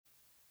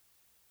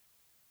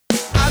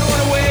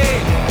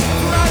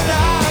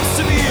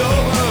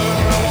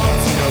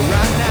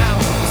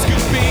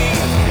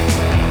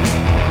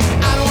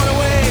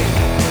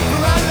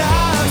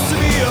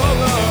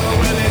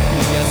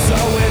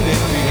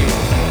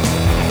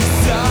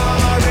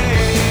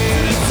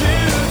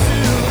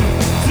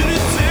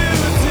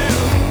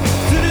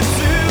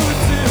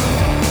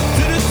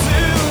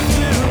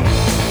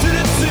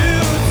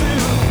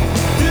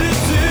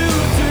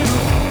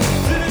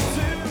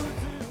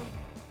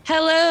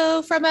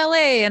Hello from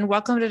LA and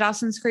welcome to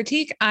Dawson's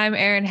Critique. I'm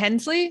Erin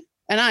Hensley.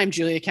 And I'm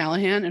Julia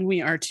Callahan, and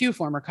we are two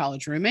former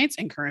college roommates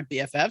and current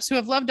BFFs who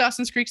have loved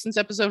Dawson's Creek since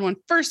episode 1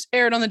 first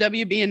aired on the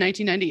WB in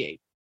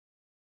 1998.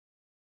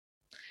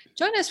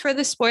 Join us for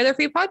this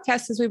spoiler-free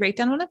podcast as we break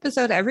down one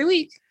episode every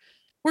week.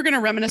 We're going to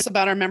reminisce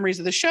about our memories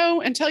of the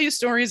show and tell you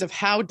stories of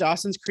how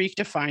Dawson's Creek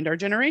defined our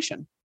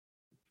generation.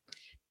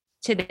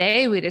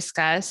 Today we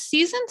discuss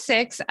season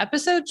 6,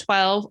 episode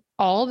 12,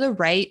 All the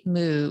Right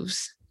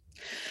Moves.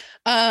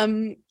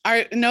 I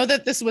know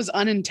that this was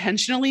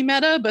unintentionally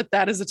meta, but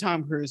that is a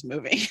Tom Cruise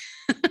movie.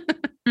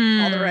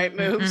 All the Right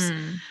Moves.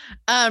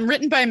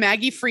 Written by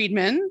Maggie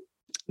Friedman,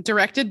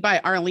 directed by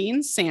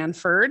Arlene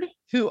Sanford,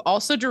 who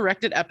also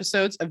directed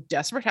episodes of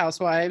Desperate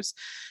Housewives,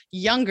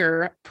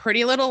 Younger,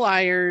 Pretty Little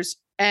Liars,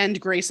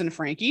 and Grace and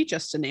Frankie,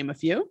 just to name a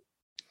few.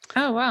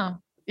 Oh, wow.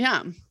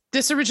 Yeah.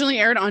 This originally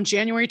aired on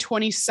January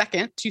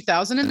 22nd,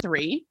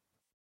 2003.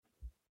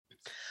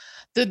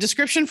 The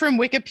description from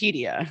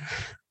Wikipedia.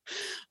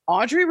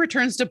 Audrey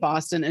returns to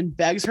Boston and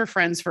begs her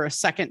friends for a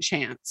second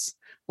chance.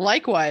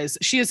 Likewise,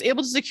 she is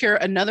able to secure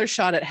another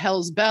shot at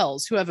Hell's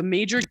Bells, who have a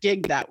major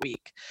gig that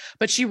week.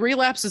 But she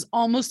relapses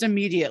almost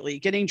immediately,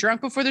 getting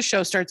drunk before the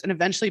show starts and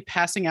eventually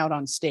passing out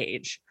on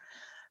stage.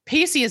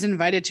 Pacey is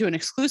invited to an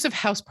exclusive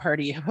house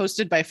party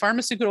hosted by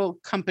pharmaceutical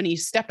company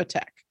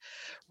Stepatech.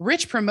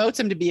 Rich promotes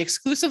him to be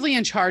exclusively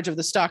in charge of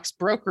the stock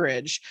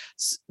brokerage's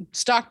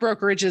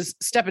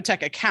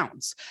Stepatech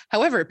accounts.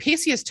 However,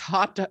 Pacey is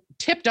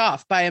tipped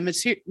off by a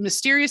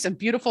mysterious and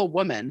beautiful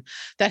woman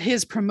that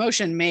his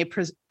promotion may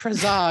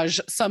presage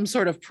some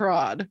sort of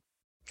fraud.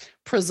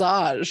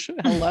 Presage.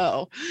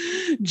 Hello.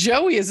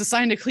 Joey is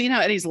assigned to clean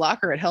out Eddie's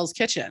locker at Hell's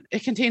Kitchen.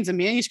 It contains a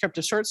manuscript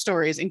of short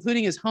stories,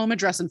 including his home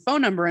address and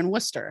phone number in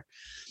Worcester.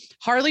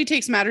 Harley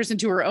takes matters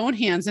into her own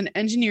hands and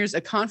engineers a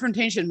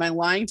confrontation by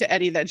lying to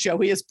Eddie that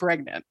Joey is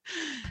pregnant.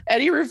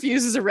 Eddie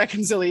refuses a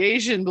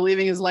reconciliation,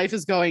 believing his life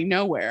is going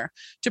nowhere.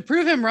 To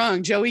prove him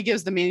wrong, Joey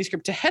gives the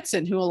manuscript to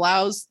Hetson, who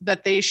allows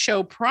that they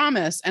show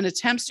promise and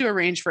attempts to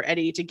arrange for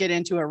Eddie to get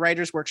into a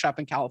writer's workshop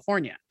in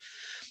California.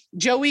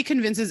 Joey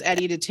convinces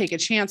Eddie to take a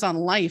chance on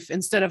life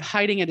instead of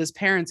hiding at his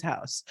parents'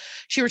 house.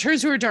 She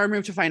returns to her dorm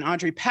room to find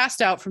Audrey passed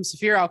out from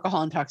severe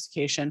alcohol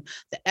intoxication.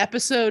 The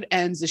episode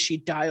ends as she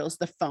dials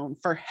the phone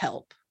for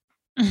help.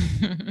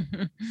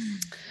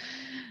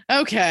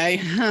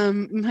 Okay.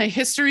 My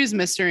history's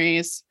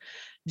mysteries.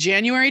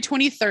 January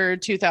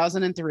 23rd,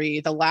 2003,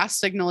 the last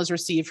signal is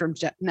received from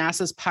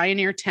NASA's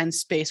Pioneer 10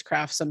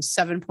 spacecraft, some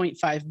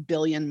 7.5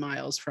 billion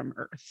miles from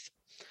Earth.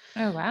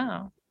 Oh,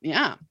 wow.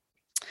 Yeah.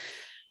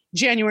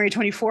 January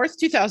 24th,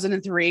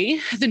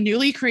 2003, the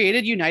newly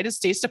created United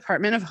States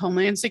Department of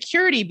Homeland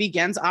Security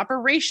begins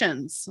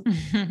operations.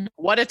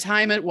 What a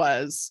time it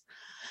was.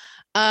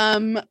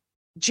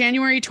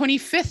 January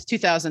 25th,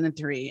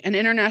 2003, an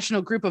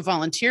international group of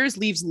volunteers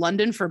leaves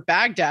London for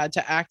Baghdad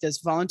to act as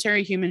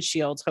voluntary human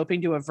shields,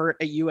 hoping to avert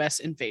a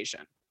U.S.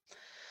 invasion.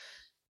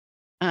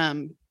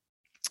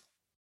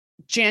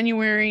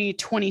 January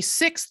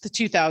 26th,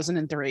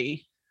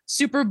 2003,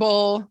 Super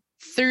Bowl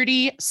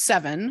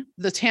 37,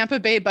 the Tampa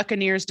Bay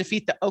Buccaneers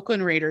defeat the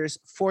Oakland Raiders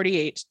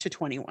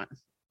 48-21.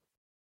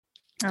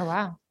 Oh,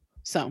 wow.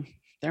 So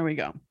there we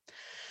go.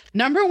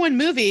 Number one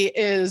movie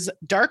is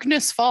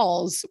Darkness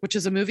Falls, which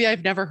is a movie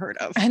I've never heard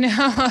of. I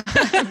know.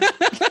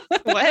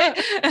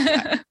 What?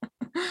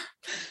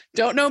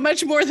 Don't know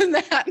much more than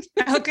that.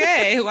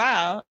 Okay.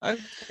 Wow.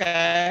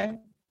 Okay.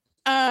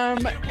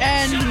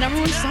 And number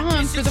one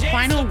song for the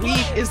final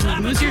week is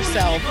Lose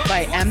Yourself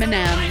by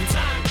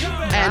Eminem.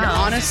 And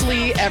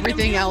honestly,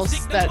 everything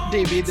else that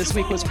debuted this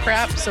week was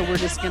crap. So we're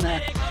just going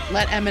to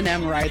let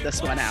Eminem ride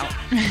this one out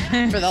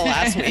for the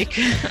last week.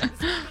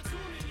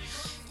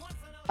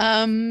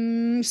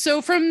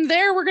 So from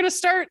there, we're going to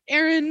start,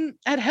 Erin,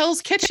 at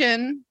Hell's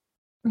Kitchen.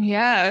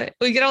 Yeah.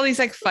 We get all these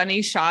like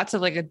funny shots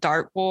of like a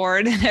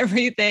dartboard and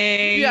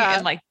everything. Yeah.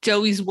 And like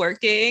Joey's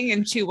working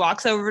and she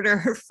walks over to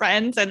her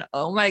friends and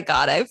oh my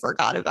God, I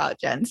forgot about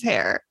Jen's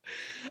hair.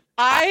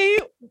 I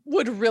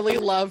would really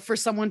love for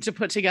someone to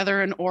put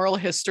together an oral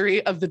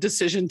history of the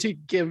decision to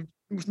give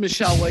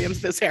Michelle Williams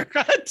this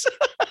haircut.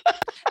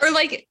 Or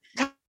like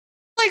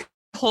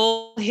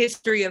whole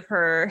history of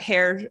her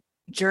hair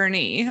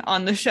journey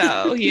on the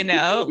show, you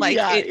know, like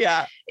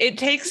it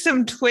takes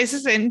some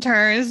twists and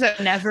turns that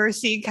I never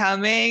see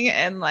coming.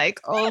 And like,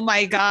 oh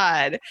my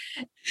God.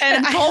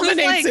 And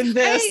culminates in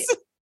this.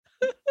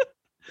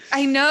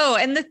 I know.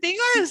 And the thing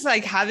I was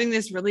like having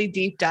this really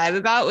deep dive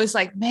about was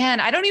like, man,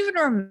 I don't even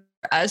remember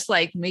us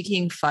like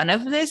making fun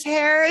of this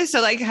hair.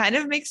 So like kind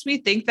of makes me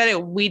think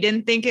that we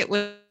didn't think it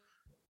was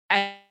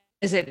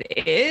as it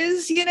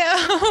is, you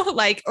know,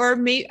 like, or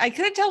maybe I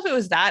couldn't tell if it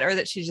was that or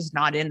that she's just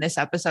not in this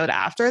episode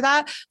after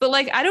that. But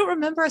like, I don't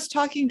remember us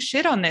talking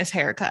shit on this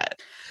haircut.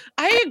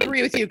 I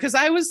agree with you because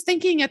I was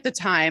thinking at the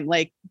time,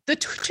 like the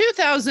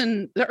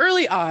the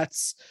early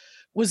aughts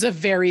was a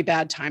very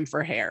bad time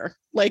for hair.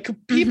 Like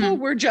people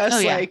were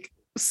just like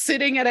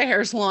sitting at a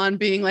hair salon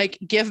being like,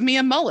 give me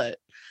a mullet.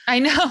 I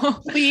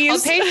know. Please.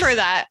 I'll pay for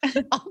that.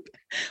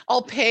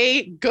 I'll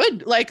pay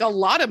good, like a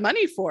lot of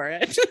money for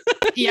it.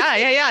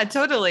 Yeah,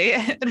 totally.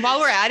 And while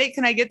we're at it,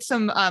 can I get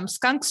some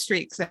skunk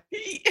streaks?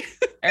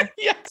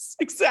 Yes,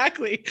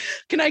 exactly.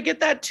 Can I get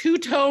that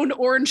two-tone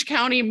Orange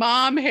County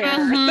mom hair?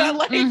 That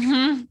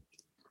like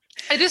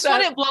I just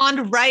want it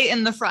blonde right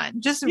in the front,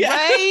 just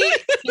right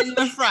in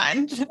the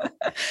front.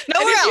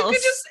 Nowhere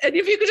else.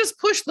 If you could just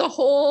push the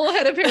whole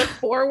head of hair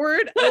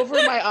forward over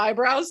my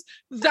eyebrows,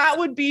 that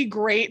would be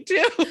great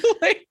too.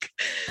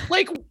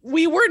 like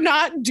we were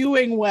not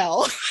doing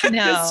well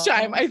this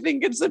time. I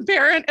think it's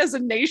apparent as a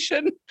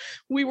nation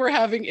we were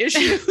having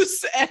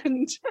issues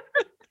and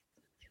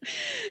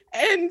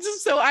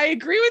so I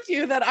agree with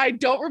you that I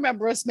don't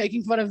remember us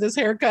making fun of this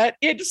haircut.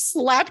 It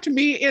slapped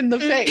me in the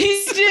face.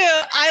 Me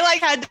too. I like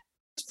had to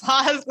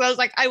pause. I was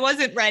like, I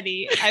wasn't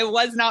ready. I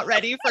was not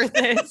ready for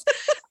this.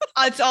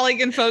 That's all I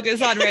can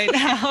focus on right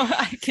now.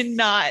 I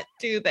cannot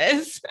do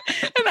this.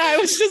 And I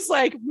was just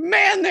like,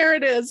 man, there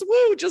it is.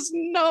 Woo, just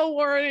no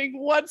warning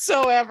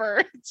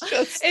whatsoever. It's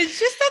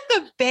just that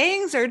the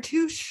bangs are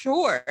too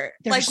short.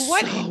 They're like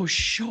what? So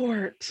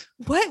short.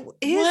 What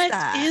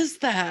is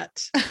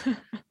that?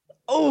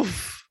 Oh.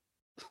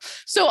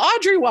 So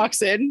Audrey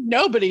walks in.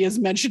 Nobody is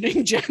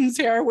mentioning Jen's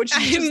hair, which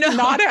is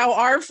not how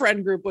our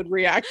friend group would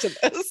react to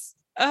this.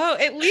 Oh,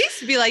 at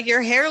least be like,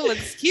 your hair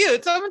looks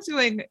cute. Someone's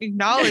going to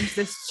acknowledge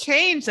this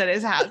change that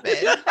has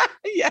happened.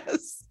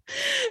 Yes.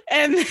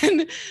 And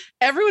then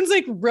everyone's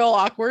like real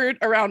awkward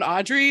around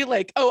Audrey.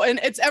 Like, oh, and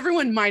it's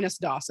everyone minus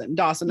Dawson.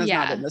 Dawson is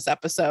not in this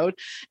episode.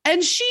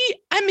 And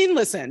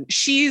listen,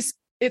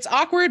 it's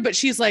awkward, but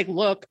she's like,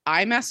 look,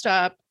 I messed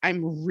up.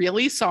 I'm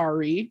really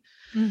sorry.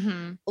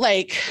 Mm-hmm.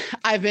 Like,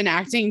 I've been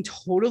acting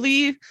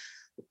totally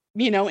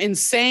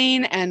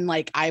insane, and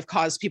like I've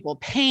caused people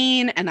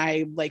pain, and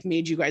I like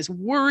made you guys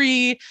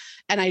worry,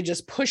 and I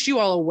just pushed you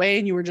all away,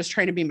 and you were just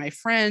trying to be my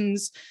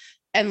friends.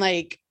 And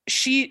like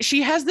she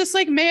has this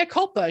like mea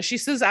culpa. She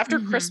says after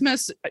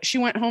Christmas she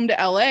went home to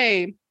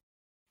LA,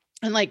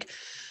 and like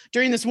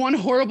during this one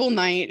horrible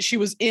night she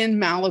was in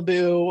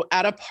Malibu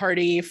at a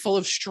party full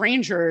of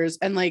strangers,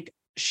 and like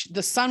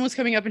the sun was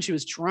coming up and she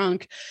was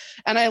drunk.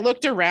 And I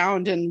looked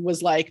around and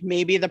was like,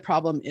 maybe the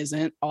problem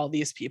isn't all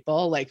these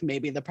people. Like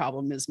maybe the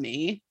problem is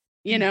me,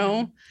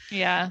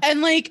 Yeah.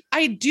 And like,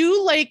 I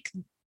do like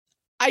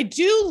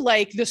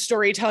the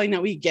storytelling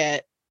that we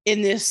get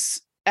in this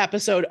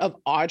episode of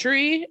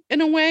Audrey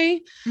in a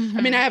way.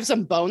 I mean, I have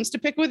some bones to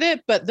pick with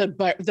it, but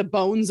the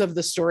bones of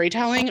the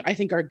storytelling I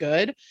think are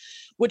good,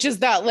 which is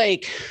that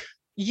like,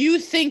 you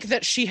think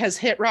that she has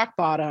hit rock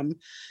bottom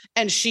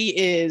and she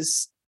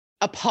is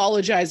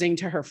apologizing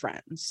to her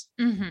friends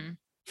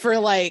for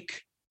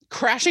like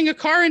crashing a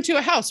car into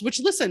a house,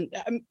 which listen,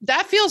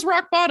 that feels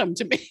rock bottom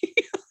to me.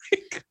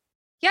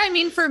 Yeah. I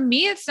mean, for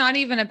me, it's not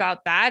even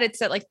about that. It's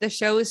that like the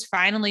show is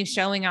finally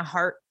showing a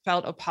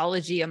heartfelt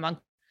apology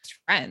amongst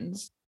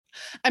friends.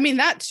 I mean,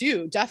 that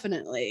too,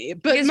 definitely.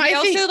 But because I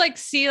also like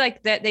see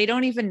like that they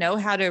don't even know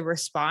how to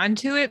respond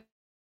to it.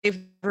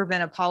 They've never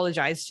been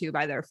apologized to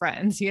by their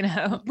friends,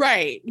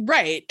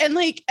 Right. And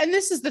like, and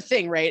this is the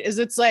thing, right? Is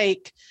it's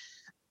like,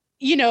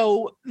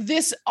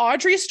 this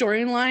Audrey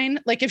storyline,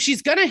 like if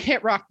she's going to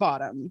hit rock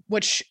bottom,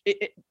 which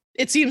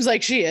it seems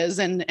like she is.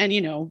 And,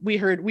 we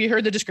heard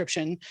the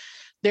description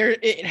there.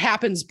 It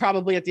happens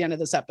probably at the end of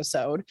this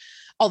episode.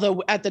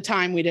 Although at the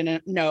time we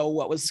didn't know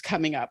what was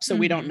coming up. So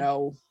we don't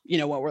know,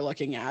 what we're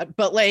looking at,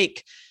 but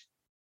like,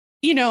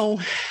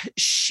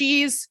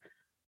 she's,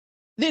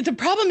 the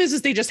problem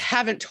is they just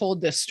haven't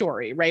told this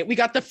story, right? We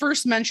got the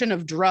first mention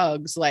of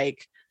drugs,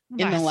 like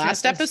in the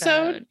last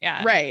episode.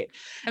 Yeah. Right.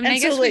 I mean, I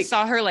guess we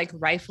saw her like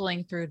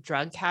rifling through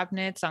drug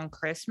cabinets on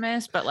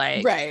Christmas, but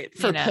like, right.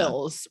 For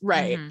pills.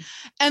 Right.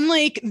 And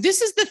like,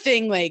 this is the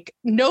thing, like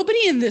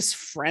nobody in this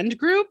friend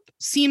group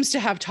seems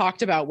to have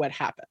talked about what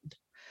happened.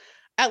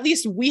 At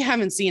least we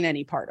haven't seen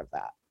any part of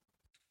that.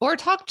 Or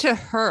talked to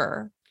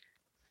her.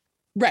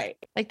 Right.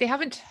 Like they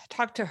haven't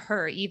talked to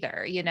her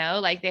either,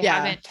 like they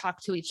haven't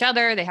talked to each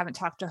other. They haven't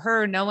talked to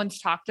her. No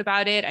one's talked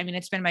about it. I mean,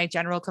 it's been my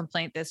general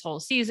complaint this whole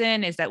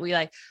season is that we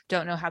like,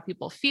 don't know how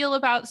people feel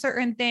about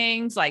certain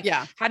things. Like,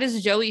 how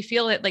does Joey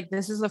feel it? Like,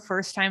 this is the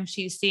first time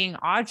she's seeing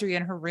Audrey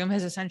and her room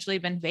has essentially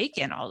been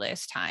vacant all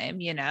this time,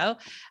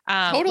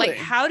 Totally. Like,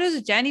 how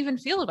does Jen even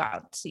feel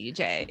about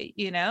CJ,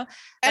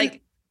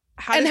 like,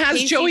 how and does has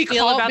Casey Joey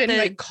feel about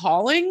like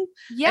calling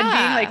and being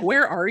like,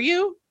 where are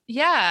you?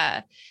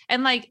 Yeah.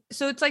 And like,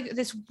 so it's like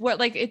this,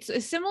 it's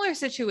a similar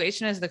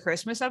situation as the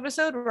Christmas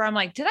episode where I'm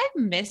like, did I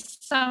miss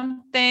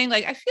something?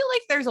 Like, I feel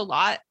like there's a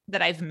lot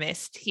that I've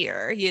missed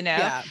here,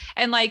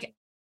 and like,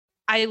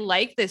 I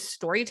like this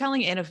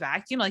storytelling in a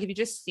vacuum. Like if you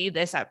just see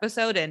this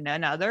episode and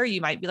none other,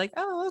 you might be like,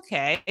 oh,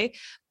 okay.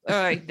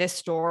 Like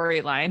this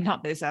storyline,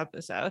 not this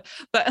episode,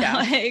 but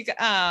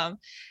and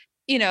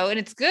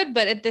it's good,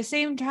 but at the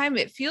same time,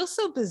 it feels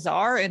so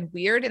bizarre and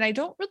weird. And I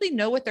don't really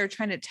know what they're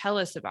trying to tell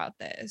us about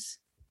this.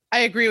 I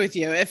agree with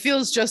you. It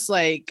feels just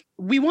like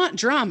we want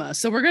drama,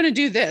 so we're going to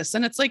do this.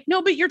 And it's like,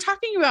 no, but you're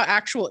talking about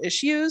actual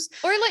issues.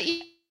 Or like,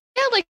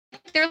 like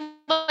they're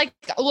like,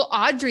 well,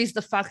 Audrey's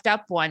the fucked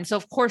up one. So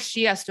of course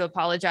she has to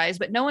apologize,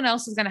 but no one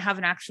else is going to have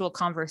an actual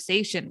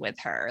conversation with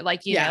her.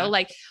 Like, you know,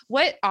 like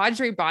what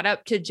Audrey brought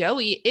up to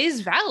Joey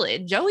is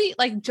valid. Joey,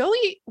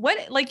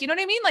 what, like, you know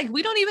what I mean? Like,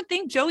 we don't even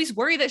think Joey's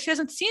worried that she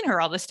hasn't seen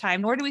her all this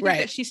time, nor do we think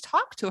that she's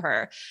talked to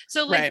her.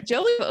 So like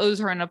Joey owes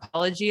her an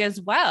apology as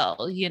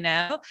well, you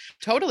know?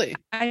 Totally.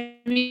 I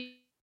mean,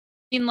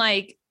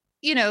 like,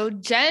 you know,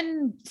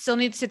 Jen still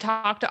needs to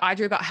talk to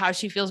Audrey about how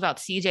she feels about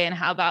CJ and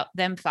how about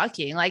them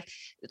fucking. Like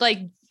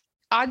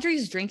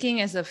Audrey's drinking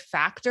is a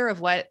factor of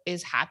what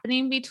is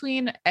happening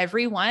between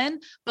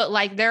everyone, but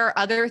like there are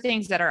other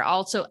things that are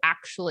also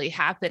actually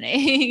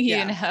happening,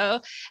 you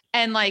know?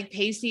 And like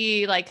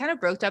Pacey like kind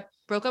of broke up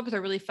with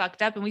her really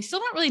fucked up, and we still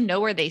don't really know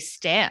where they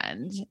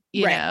stand,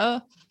 you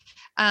know?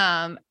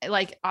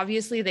 Like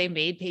obviously they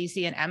made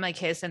Pacey and Emma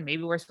kiss, and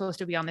maybe we're supposed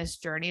to be on this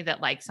journey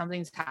that like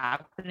something's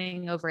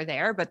happening over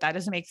there, but that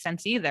doesn't make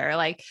sense either.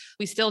 Like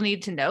we still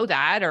need to know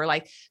that, or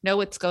like know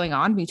what's going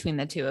on between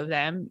the two of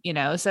them, you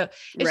know? So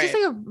it's just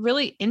like a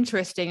really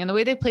interesting, and the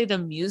way they play the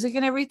music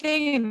and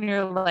everything, and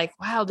you're like,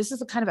 wow, this is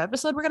the kind of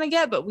episode we're gonna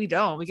get, but we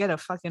get a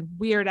fucking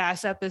weird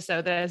ass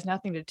episode that has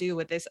nothing to do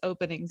with this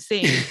opening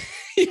scene.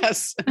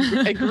 Yes,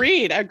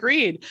 agreed.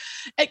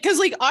 Because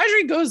like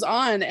Audrey goes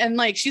on and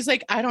like she's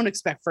like, I don't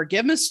expect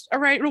forgiveness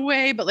right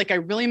away, but like I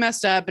really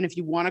messed up, and if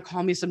you want to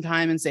call me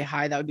sometime and say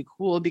hi, that would be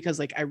cool, because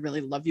like I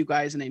really love you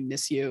guys and I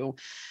miss you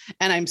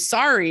and I'm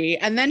sorry.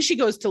 And then she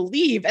goes to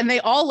leave, and they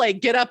all like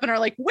get up and are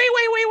like, wait.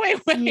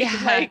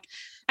 Like,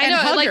 I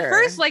know, like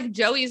first, like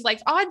Joey's like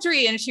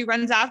Audrey, and she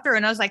runs after her,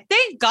 and I was like,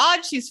 thank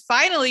God she's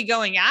finally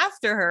going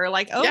after her.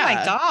 Like, oh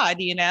my God,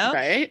 you know?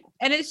 Right.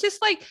 And it's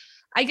just like,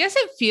 I guess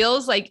it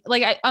feels like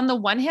on the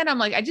one hand, I'm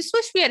like, I just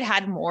wish we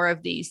had more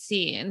of these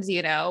scenes,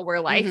 you know,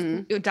 where like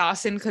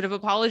Dawson could have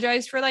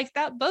apologized for like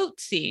that boat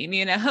scene,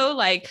 you know,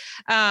 like,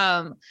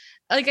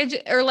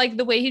 or like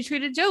the way he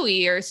treated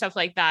Joey or stuff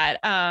like that.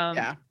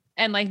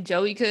 And like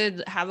Joey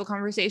could have a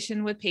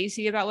conversation with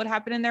Pacey about what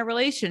happened in their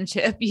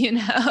relationship, you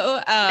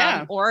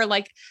know, or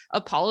like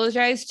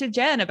apologize to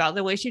Jen about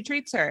the way she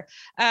treats her.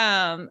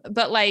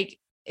 But like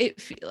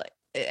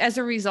as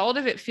a result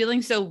of it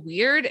feeling so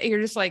weird,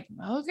 you're just like,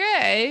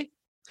 okay,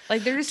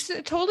 like they're just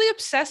totally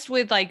obsessed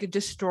with like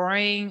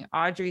destroying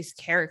Audrey's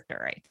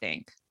character.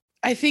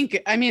 I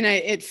mean,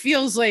 it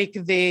feels like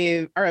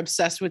they are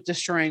obsessed with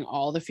destroying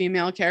all the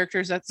female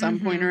characters at some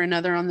point or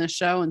another on this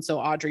show. And so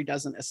Audrey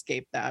doesn't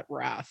escape that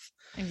wrath.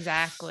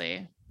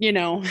 Exactly. You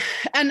know,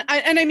 and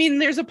I mean,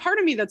 there's a part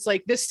of me that's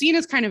like, this scene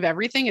is kind of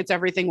everything. It's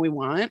everything we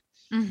want.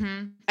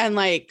 And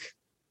like,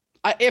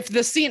 if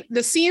the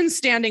scene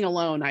standing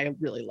alone, I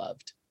really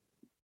loved,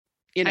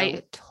 you know.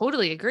 I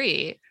totally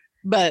agree.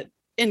 But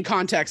in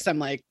context, I'm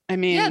like, I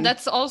mean, yeah,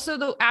 that's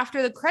also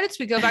after the credits,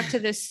 we go back to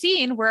this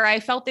scene where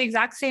I felt the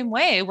exact same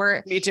way,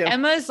 where me too.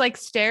 Emma's like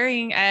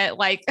staring at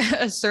like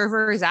a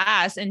server's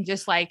ass and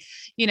just like,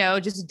 you know,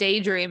 just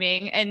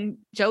daydreaming. And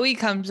Joey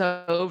comes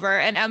over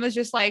and Emma's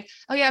just like,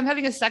 oh yeah, I'm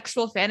having a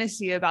sexual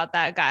fantasy about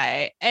that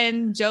guy.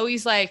 And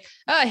Joey's like,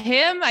 oh,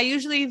 him? I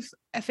usually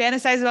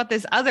fantasize about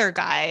this other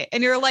guy.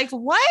 And you're like,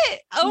 what?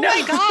 Oh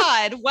my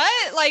God,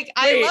 what? Like,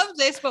 I love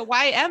this, but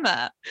why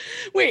Emma?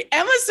 Wait,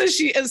 Emma says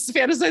she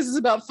fantasizes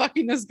about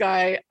fucking this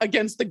guy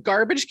against the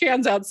garbage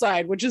cans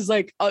outside, which is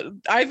like,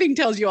 I think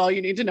tells you all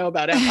you need to know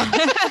about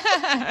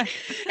Emma.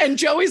 And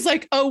Joey's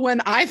like, oh,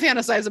 when I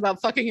fantasize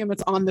about fucking him,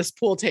 it's on this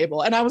pool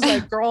table. And I was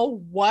like, girl,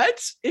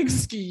 what?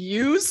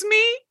 Excuse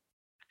me?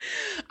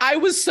 I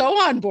was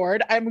so on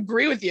board. I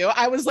agree with you.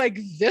 I was like,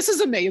 this is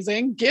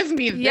amazing. Give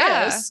me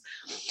this.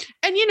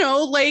 And you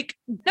know, like,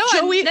 no,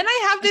 Joey, then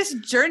I have this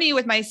journey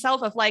with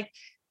myself of like,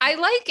 I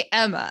like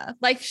Emma.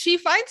 Like she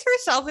finds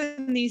herself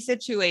in these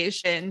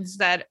situations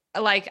that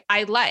like,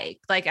 I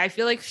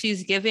feel like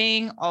she's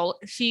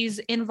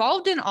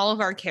involved in all of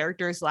our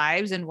characters'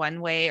 lives in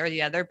one way or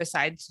the other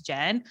besides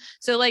Jen.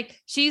 So like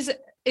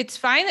it's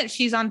fine that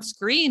she's on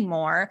screen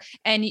more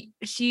and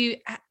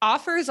she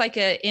offers like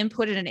an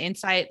input and an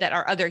insight that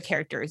our other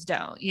characters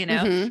don't, you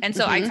know? And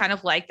so I kind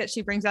of like that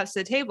she brings that to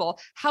the table.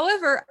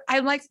 However,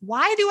 I'm like,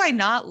 why do I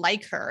not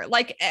like her?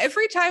 Like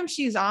every time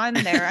she's on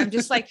there, I'm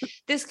just like,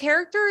 this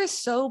character is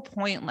so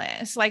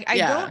pointless. Like, I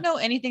don't know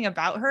anything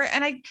about her.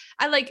 And I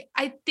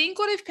think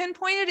what I've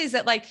pinpointed is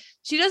that like,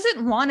 she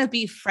doesn't want to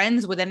be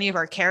friends with any of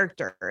our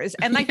characters.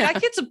 And like, that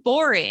gets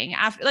boring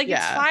after, like,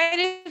 it's fine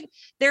if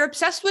they're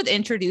obsessed with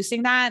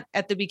introducing that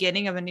at the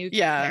beginning of a new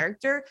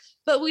character,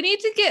 but we need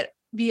to get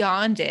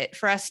beyond it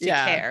for us to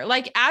care.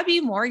 Like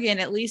Abby Morgan,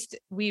 at least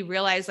we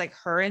realized like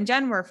her and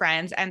Jen were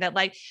friends, and that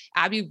like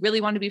Abby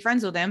really wanted to be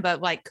friends with him,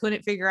 but like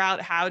couldn't figure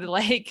out how to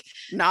like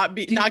not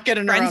get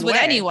in friends with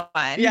anyone.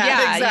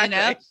 Yeah, exactly.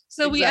 You know.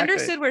 So we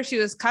understood where she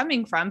was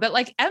coming from, but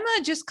like Emma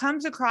just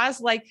comes across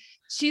like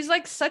she's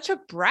like such a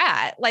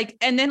brat. Like,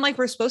 and then like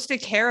we're supposed to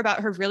care about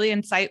her really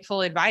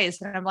insightful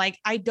advice, and I'm like,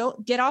 I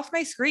don't get off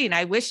my screen.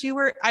 I wish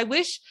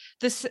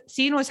this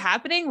scene was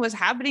happening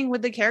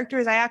with the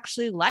characters I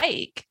actually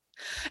like.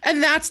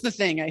 And that's the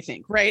thing, I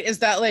think, right? Is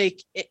that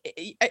like,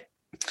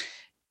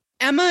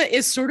 Emma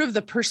is sort of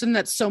the person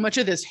that so much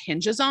of this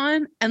hinges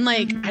on. And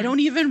like, I don't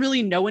even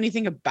really know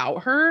anything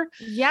about her.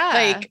 Yeah.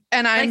 Like,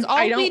 and like all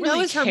I don't we know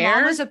really is her care.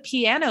 mom was a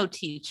piano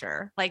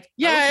teacher. Like,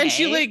 yeah. And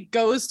she okay. like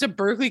goes to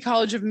Berklee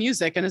College of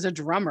Music and is a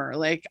drummer.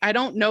 Like, I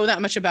don't know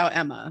that much about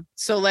Emma.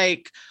 So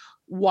like,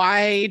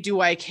 why do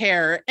I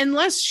care?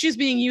 Unless she's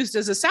being used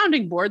as a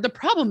sounding board. The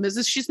problem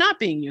is she's not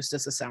being used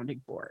as a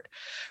sounding board,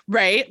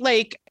 right?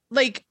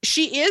 Like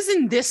she is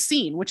in this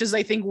scene, which is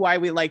I think why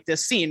we like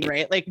this scene,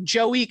 right? Like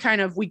Joey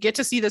we get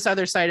to see this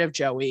other side of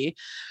Joey.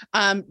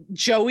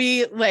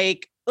 Joey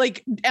like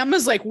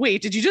Emma's like,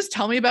 wait, did you just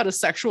tell me about a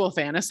sexual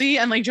fantasy?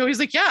 And like Joey's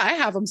like, yeah, I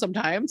have them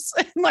sometimes.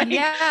 And like,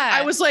 yeah.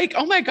 I was like,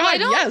 oh my God, I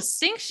don't yes.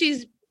 think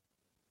she's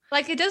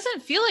like, it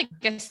doesn't feel like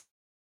a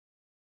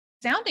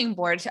sounding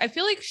board. I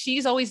feel like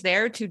she's always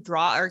there to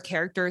draw our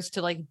characters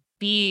to like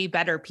be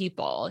better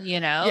people,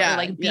 or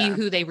like be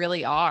who they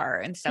really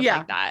are and stuff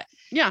like that.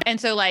 Yeah. And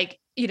so like,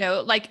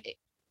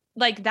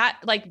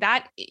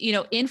 that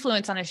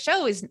influence on a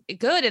show is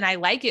good. And I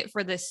like it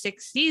for the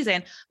 6th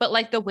season, but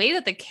like the way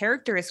that the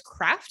character is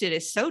crafted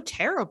is so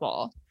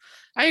terrible.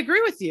 I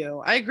agree with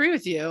you.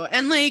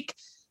 And like,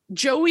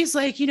 Joey's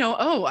like,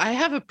 oh, I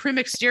have a prim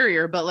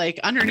exterior, but like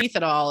underneath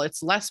it all,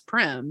 it's less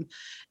prim.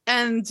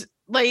 And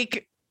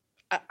like,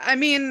 I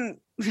mean,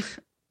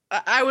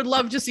 I would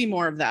love to see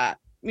more of that,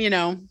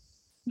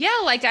 Yeah,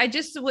 like I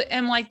just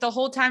am like the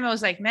whole time I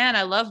was like, man,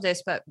 I love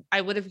this, but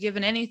I would have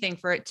given anything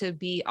for it to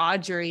be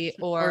Audrey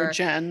or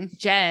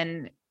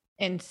Jen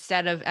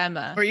instead of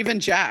Emma. Or even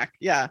Jack.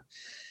 Yeah.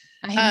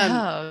 I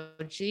know.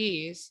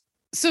 Jeez.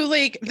 So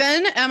like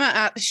then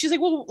Emma, she's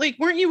like, well, like,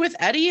 weren't you with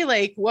Eddie?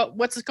 Like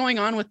what's going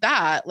on with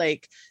that?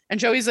 Like, and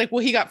Joey's like,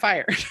 well, he got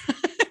fired.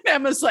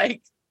 Emma's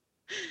like,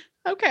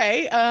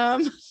 okay.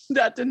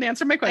 That didn't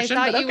answer my question.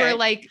 I thought you were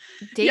like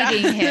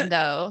dating him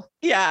though.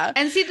 Yeah.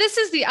 And see, this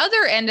is the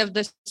other end of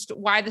this,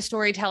 why the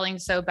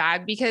storytelling's so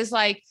bad, because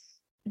like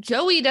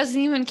Joey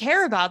doesn't even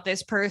care about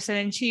this person.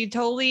 And she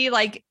totally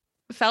like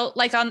felt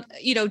like on,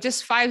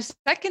 just 5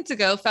 seconds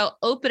ago, felt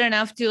open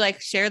enough to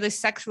like share this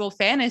sexual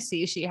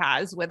fantasy she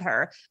has with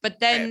her. But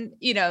then,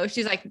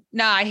 she's like,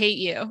 nah, I hate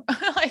you.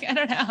 Like, I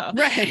don't know.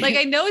 Right. Like,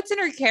 I know it's in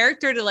her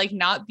character to like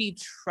not be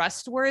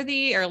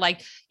trustworthy or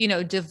like,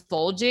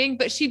 divulging,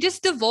 but she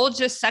just divulged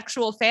a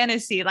sexual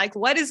fantasy. Like,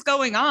 what is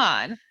going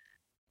on?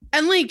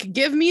 And like,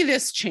 give me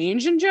this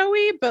change in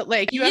Joey, but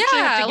like, you actually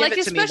have to give like,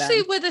 it to me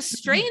especially then. with a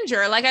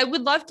stranger, like I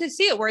would love to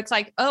see it where it's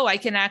like, oh, I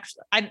can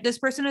actually, this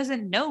person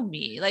doesn't know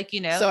me, like,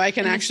 so I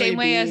can actually the same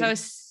way as I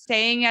was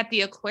staying at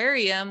the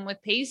aquarium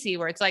with Pacey,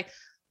 where it's like,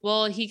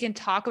 well, he can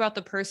talk about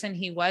the person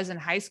he was in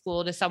high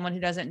school to someone who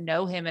doesn't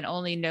know him and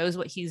only knows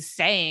what he's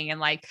saying and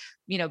like,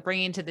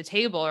 bringing to the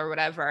table or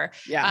whatever.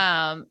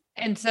 Yeah.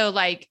 And so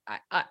like,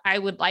 I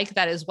would like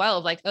that as well.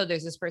 Of like, oh,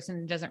 there's this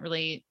person who doesn't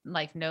really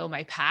like know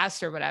my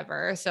past or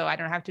whatever. So I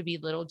don't have to be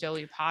little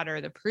Joey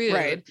Potter, the prude.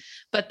 Right.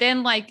 But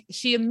then like,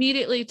 she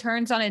immediately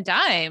turns on a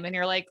dime and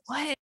you're like,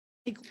 what?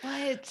 Like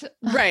what?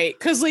 Right.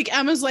 Cause like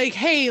Emma's like,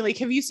 hey, like,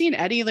 have you seen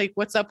Eddie? Like,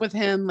 what's up with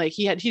him? Like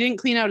he didn't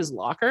clean out his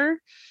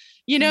locker,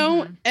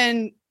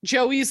 and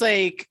Joey's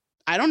like,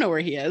 I don't know where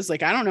he is.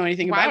 Like, I don't know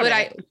anything about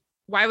it.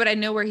 Why would I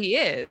know where he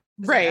is?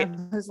 Right.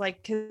 I was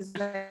like, cause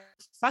I'm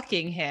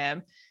fucking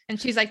him.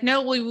 And she's like,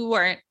 no, we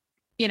weren't,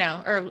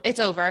 or it's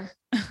over.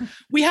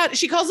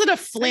 She calls it a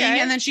fling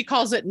and then she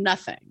calls it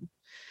nothing.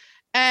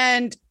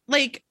 And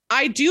like,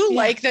 I do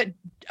like that.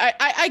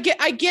 I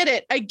get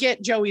it. I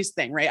get Joey's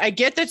thing, right? I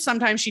get that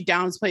sometimes she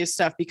downplays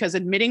stuff because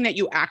admitting that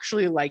you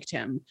actually liked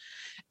him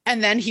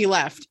and then he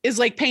left is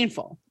like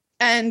painful.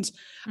 And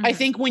I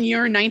think when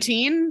you're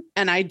 19,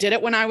 and I did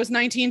it when I was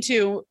 19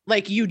 too,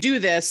 like you do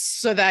this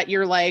so that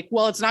you're like,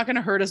 well, it's not going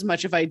to hurt as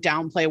much if I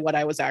downplay what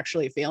I was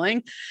actually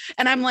feeling.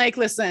 And I'm like,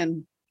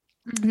 listen,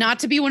 not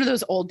to be one of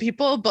those old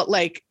people, but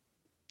like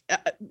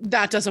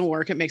that doesn't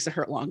work. It makes it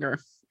hurt longer.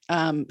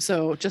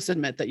 So just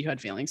admit that you had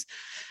feelings.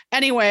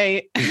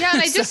 Anyway. Yeah.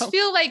 And I just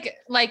feel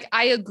like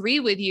I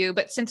agree with you,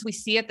 but since we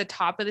see at the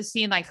top of the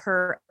scene, like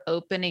her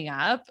opening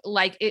up,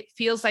 like it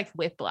feels like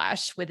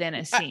whiplash within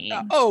a scene.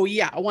 Oh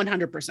yeah.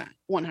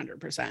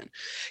 100%.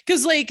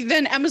 Cause like,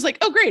 then Emma's like,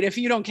 oh great. If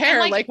you don't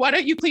care, like why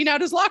don't you clean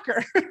out his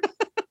locker?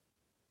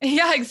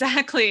 Yeah,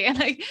 exactly. And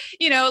like,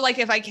 like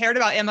if I cared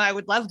about Emma, I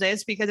would love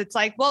this because it's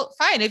like, well,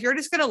 fine. If you're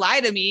just going to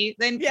lie to me,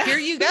 then here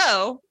you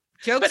go.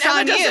 Joke's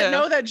on you. But Emma doesn't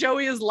know that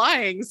Joey is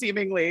lying,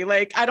 seemingly.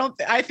 Like,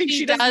 I think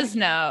she does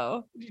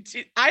know.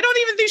 I don't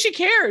even think she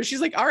cares.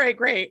 She's like, all right,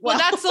 great. Well,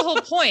 that's the whole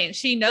point.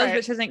 She knows,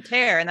 but she doesn't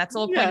care. And that's the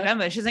whole point of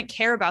Emma. She doesn't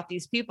care about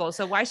these people.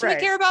 So why should I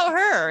care about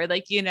her?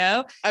 Like,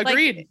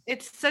 Agreed. Like,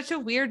 it's such a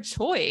weird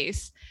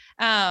choice.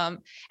 And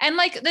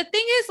like, the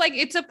thing is like,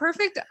 it's a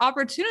perfect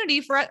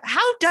opportunity for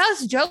how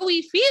does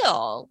Joey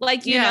feel?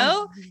 Like,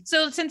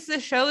 so since the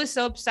show is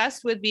so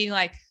obsessed with being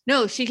like,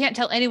 no, she can't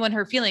tell anyone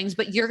her feelings,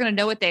 but you're going to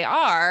know what they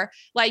are.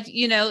 Like,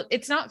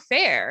 it's not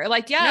fair.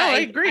 Like, yeah, no, I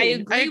agree. I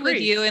agree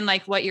with you and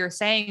like what you're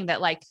saying that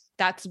like,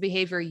 that's the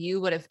behavior you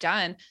would have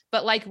done.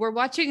 But like, we're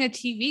watching a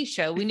TV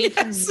show. We need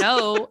to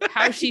know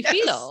how she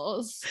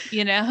feels,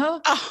 you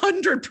know?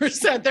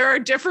 100%. There are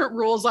different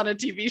rules on a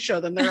TV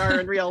show than there are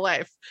in real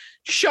life.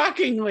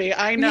 Shockingly,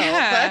 I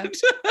know.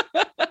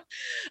 But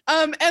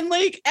and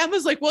like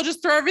Emma's like, well,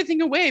 just throw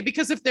everything away,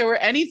 because if there were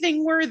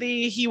anything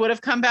worthy, he would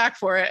have come back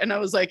for it. And I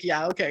was like,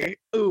 yeah, okay.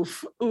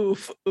 Oof,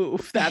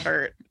 that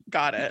hurt.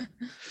 Got it.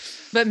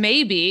 But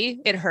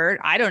maybe it hurt.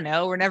 I don't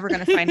know. We're never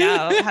going to find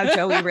out how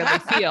Joey really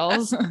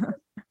feels.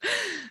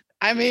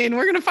 I mean,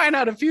 we're going to find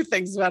out a few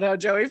things about how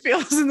Joey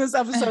feels in this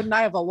episode, and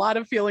I have a lot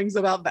of feelings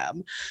about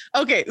them.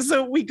 Okay,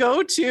 so we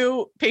go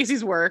to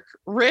Pacey's work.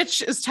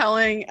 Rich is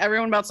telling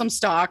everyone about some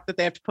stock that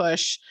they have to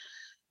push,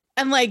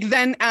 and like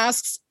then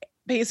asks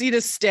Pacey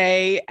to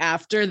stay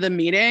after the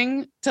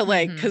meeting to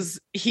like, because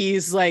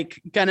he's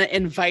like gonna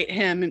invite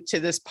him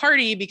to this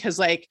party because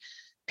like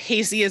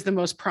Pacey is the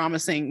most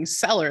promising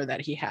seller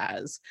that he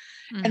has.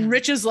 And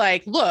Rich is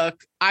like,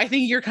 look, I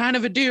think you're kind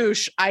of a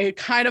douche. I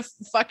kind of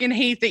fucking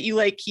hate that you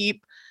like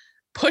keep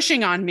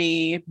pushing on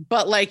me,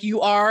 but like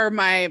you are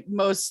my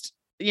most,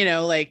 you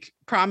know, like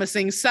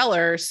promising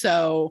seller.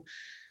 So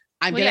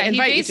I'm going to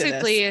invite you to this. He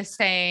basically is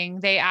saying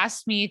they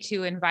asked me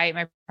to invite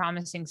my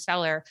promising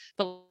seller,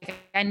 but like,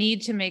 I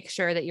need to make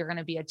sure that you're going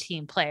to be a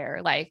team player.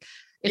 Like,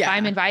 if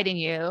I'm inviting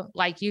you,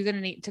 like you're going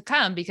to need to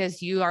come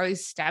because you are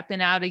always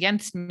stepping out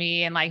against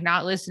me and like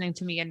not listening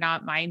to me and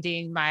not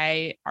minding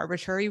my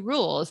arbitrary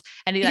rules.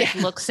 And he like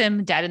looks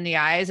him dead in the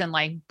eyes and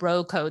like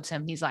bro codes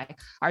him. He's like,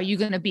 are you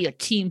going to be a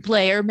team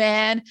player,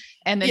 man?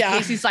 And then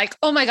Casey's like,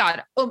 oh my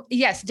God. Oh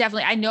yes,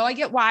 definitely. I know I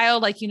get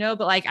wild, like, you know,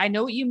 but like, I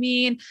know what you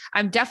mean.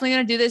 I'm definitely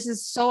going to do this.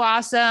 It's so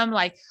awesome.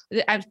 Like,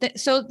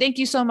 so thank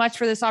you so much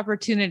for this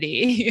opportunity.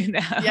 You know?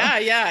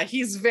 Yeah.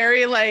 He's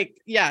very like,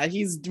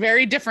 he's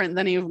very different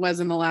than he was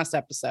in the last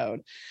episode.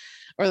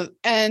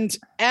 And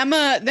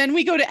Emma, then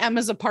we go to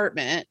Emma's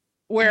apartment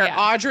where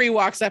Audrey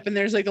walks up and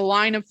there's like a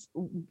line of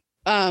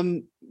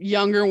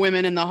younger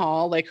women in the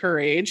hall, like her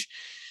age.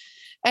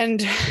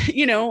 And,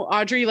 you know,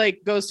 Audrey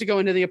like goes to go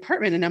into the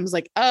apartment and Emma's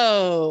like,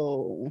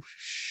 oh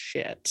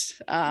shit.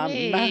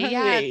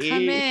 Hey,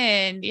 come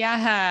in.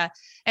 Yeah.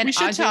 And we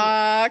should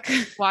talk.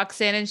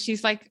 Walks in and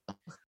she's like,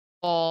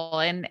 oh,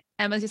 and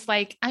Emma's just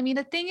like, I mean,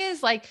 the thing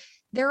is like,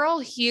 they're all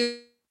here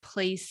to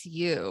place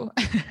you.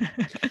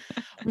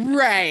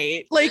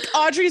 Right. Like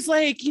Audrey's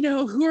like, you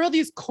know, who are all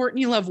these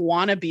Courtney Love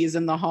wannabes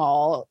in the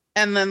hall?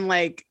 And then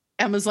like,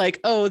 Emma's like,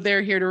 oh,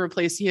 they're here to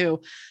replace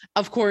you.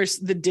 Of course,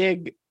 the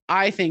dig,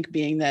 I think,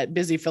 being that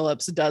Busy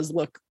Phillips does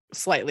look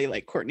slightly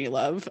like Courtney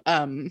Love.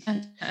 And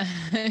so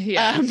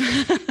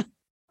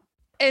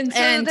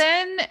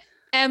then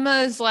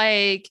Emma's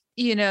like,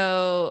 you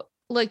know,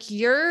 look,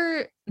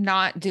 you're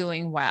not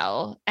doing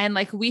well. And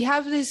like, we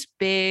have this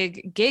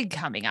big gig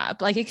coming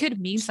up. Like it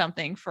could mean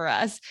something for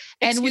us.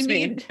 And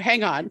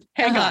hang on.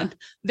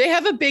 They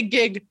have a big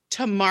gig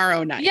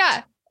tomorrow night.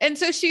 Yeah. And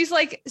so she's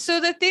like, so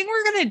the thing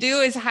we're going to do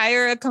is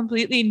hire a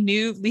completely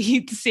new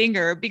lead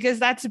singer because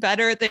that's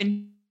better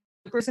than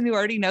the person who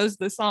already knows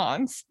the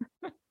songs.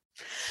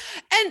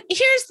 And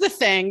here's the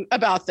thing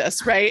about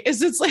this, right?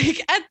 Is it's like,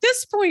 at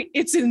this point,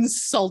 it's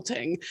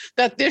insulting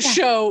that this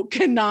show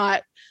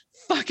cannot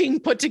fucking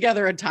put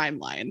together a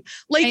timeline.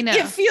 Like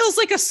it feels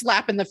like a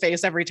slap in the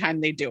face every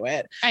time they do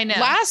it. I know.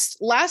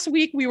 Last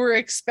week we were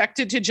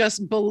expected to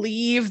just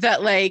believe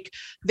that like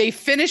they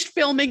finished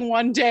filming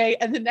one day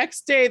and the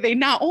next day they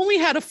not only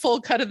had a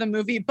full cut of the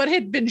movie but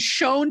had been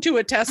shown to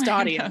a test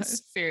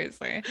audience.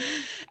 Seriously.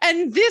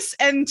 And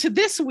to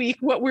this week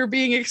what we're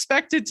being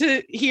expected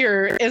to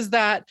hear is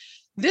that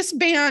this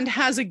band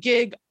has a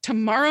gig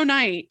tomorrow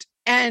night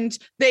and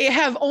they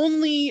have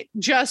only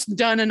just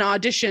done an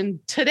audition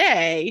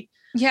today.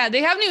 Yeah,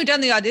 they haven't even done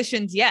the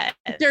auditions yet.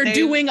 They're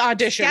doing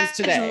auditions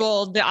today.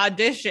 The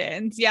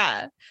auditions,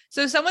 yeah.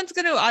 So someone's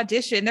going to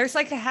audition. There's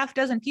like a half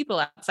dozen people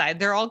outside.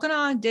 They're all going to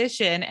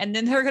audition, and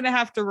then they're going to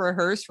have to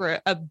rehearse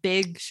for a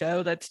big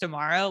show that's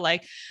tomorrow.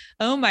 Like,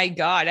 oh my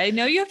God, I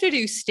know you have to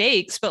do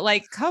stakes, but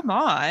like, come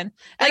on.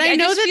 Like, and I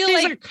know that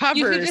these are covers.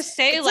 You could just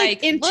say it's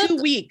like in 2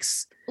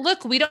 weeks.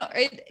 Look, we don't,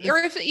 or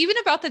if even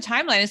about the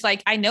timeline, it's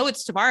like, I know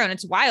it's tomorrow and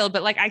it's wild,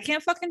 but like, I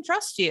can't fucking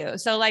trust you.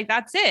 So like,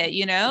 that's it,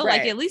 you know,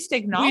 like at least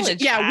acknowledge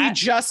we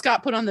just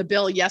got put on the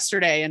bill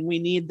yesterday and we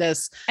need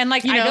this. And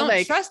like, I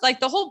don't trust,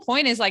 like the whole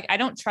point is like, I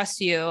don't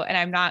trust you. And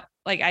I'm not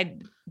like, I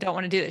don't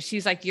want to do this.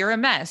 She's like, you're a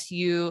mess.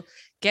 You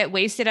get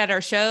wasted at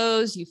our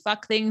shows. You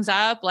fuck things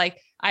up.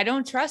 Like, I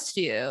don't trust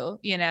you,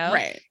 you know?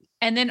 Right.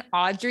 And then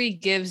Audrey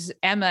gives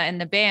Emma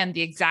and the band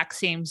the exact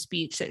same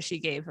speech that she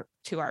gave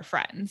to our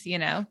friends, you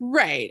know?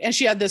 Right. And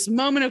she had this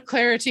moment of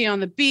clarity on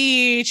the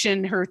beach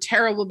and her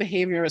terrible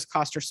behavior has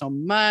cost her so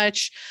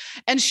much.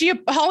 And she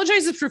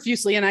apologizes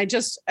profusely. And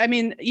I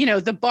mean, you know,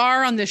 the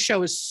bar on this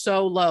show is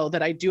so low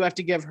that I do have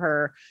to give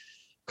her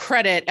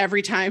credit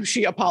every time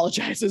she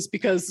apologizes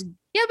because.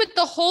 Yeah, but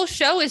the whole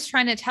show is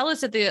trying to tell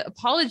us that the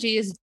apology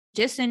is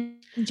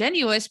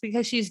disingenuous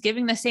because she's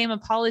giving the same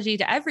apology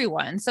to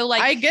everyone. So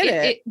like, I get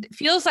it. It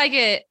feels like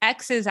it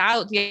X's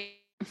out the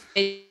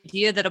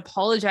idea that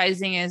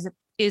apologizing is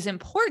is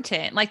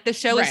important. Like the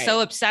show is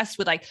so obsessed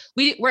with like,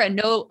 we're a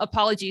no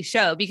apology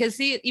show, because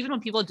see, even when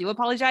people do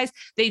apologize,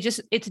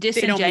 it's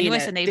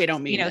disingenuous and they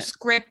don't mean it.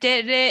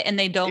 Scripted it and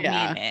they don't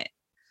mean it.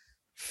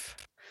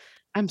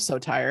 I'm so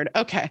tired.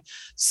 Okay.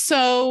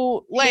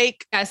 So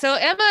like, so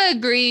Emma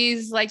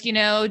agrees, like,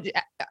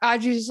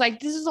 Audrey's like,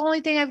 this is the only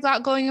thing I've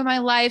got going in my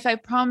life. I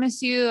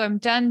promise you, I'm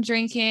done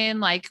drinking.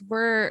 Like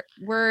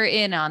we're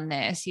in on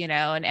this,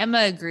 and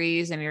Emma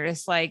agrees. And you're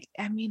just like,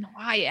 I mean,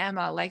 why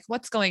Emma? Like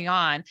what's going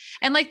on?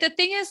 And like, the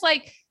thing is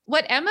like,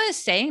 what Emma is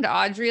saying to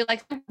Audrey,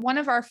 like one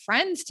of our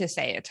friends to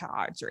say it to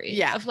Audrey.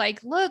 Yeah. Of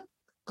like, look,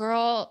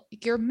 girl,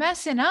 you're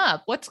messing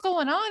up. What's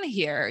going on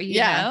here?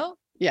 You know?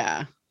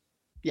 Yeah.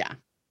 Yeah.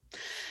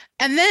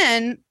 And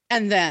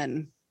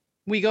then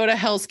we go to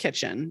Hell's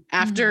Kitchen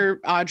after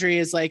Audrey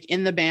is like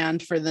in the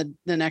band for the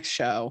next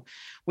show.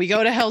 We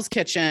go to Hell's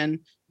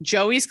Kitchen.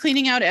 Joey's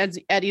cleaning out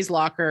Eddie's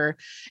locker,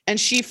 and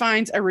she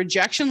finds a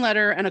rejection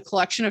letter and a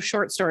collection of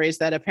short stories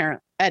that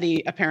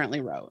Eddie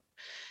apparently wrote.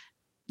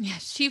 Yeah,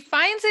 she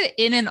finds it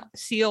in an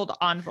sealed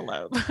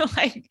envelope.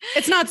 Like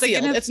it's not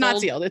sealed. It's not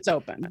sealed. It's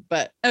open,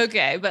 but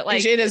okay, but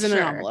like it is in an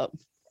envelope.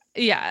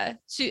 Yeah,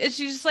 she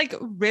just like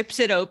rips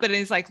it open and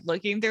is like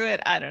looking through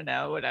it. I don't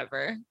know,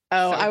 whatever.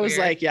 Oh, so I was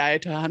weird. Like, yeah, I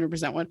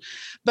 100% would.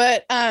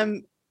 But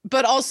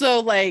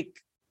also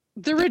like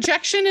the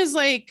rejection is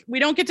like, we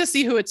don't get to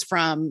see who it's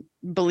from.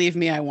 Believe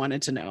me, I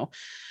wanted to know.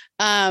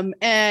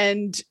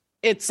 And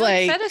it's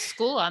like, it said a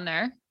school on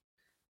there.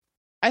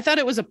 I thought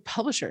it was a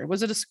publisher.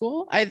 Was it a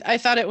school? I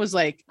thought it was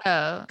like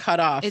cut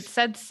off. It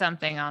said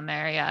something on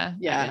there. Yeah.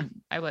 Yeah.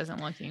 I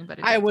wasn't looking,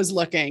 but I was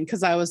looking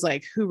because I was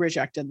like, who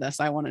rejected this?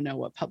 I want to know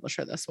what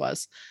publisher this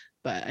was,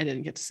 but I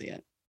didn't get to see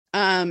it.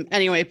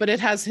 Anyway, but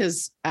it has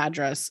his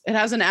address. It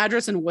has an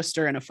address in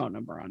Worcester and a phone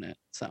number on it.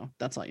 So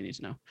that's all you need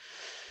to know.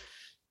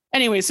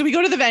 Anyway, so we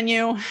go to the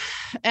venue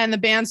and the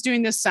band's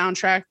doing this sound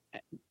check,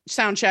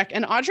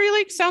 and Audrey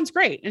like sounds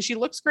great and she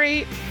looks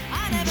great.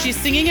 She's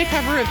singing a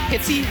cover of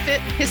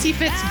Pissy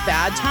Fit's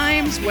Bad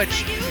Times,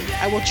 which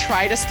I will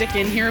try to stick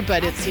in here,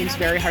 but it seems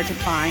very hard to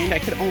find. I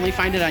could only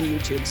find it on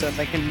YouTube. So if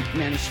I can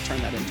manage to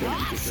turn that into an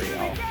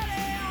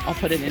MP3, I'll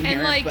put it in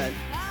here. Like, but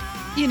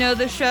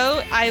the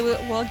show, I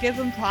will give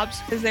them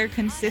props because they're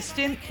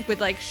consistent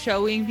with like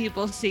showing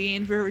people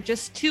singing for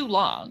just too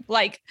long.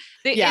 Like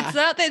it's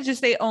not that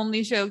just they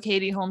only show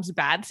Katie Holmes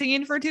bad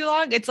singing for too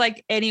long. It's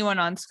like anyone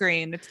on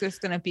screen. It's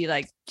just going to be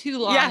like too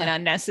long and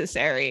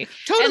unnecessary.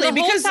 Totally. And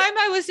the whole time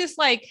I was just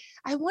like,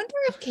 I wonder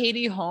if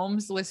Katie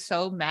Holmes was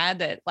so mad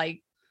that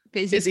like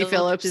Busy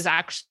Phillips is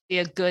actually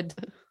a good.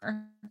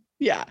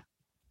 Yeah.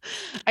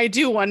 I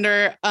do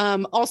wonder.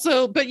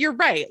 Also, but you're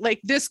right.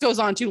 Like this goes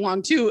on too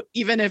long too,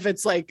 even if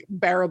it's like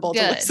bearable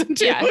to listen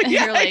to. Yeah,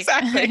 yeah, like,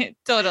 exactly.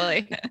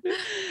 Totally.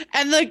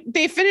 And like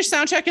they finish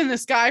sound checking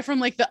this guy from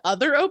like the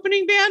other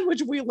opening band,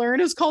 which we learn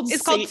is called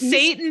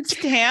Satan's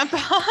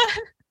Tampon,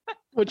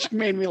 which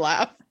made me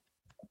laugh.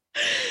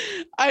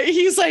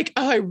 He's like,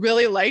 oh, I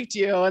really liked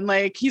you. And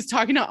like, he's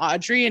talking to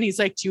Audrey and he's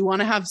like, do you want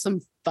to have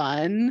some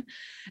fun?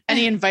 And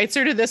he invites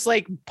her to this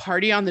like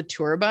party on the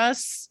tour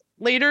bus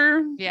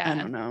later. Yeah. I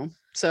don't know.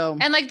 So,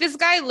 and like this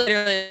guy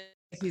literally,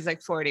 he's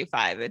like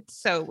 45. It's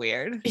so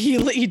weird.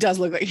 He does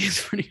look like he's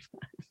 45.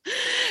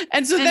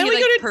 And so then we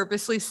like,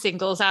 purposely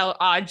singles out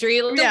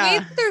Audrey. The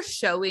way they're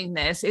showing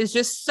this is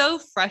just so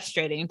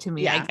frustrating to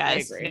me, I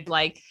guess. I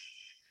like,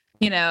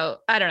 I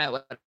don't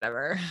know,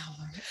 whatever.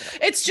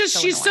 It's just,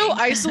 she's so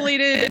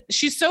isolated.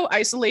 She's so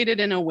isolated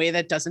in a way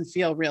that doesn't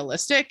feel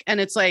realistic.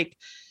 And it's like,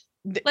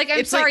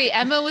 I'm sorry, like,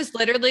 Emma was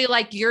literally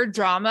like, your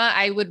drama,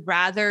 I would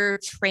rather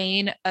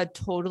train a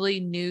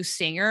totally new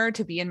singer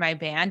to be in my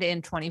band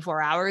in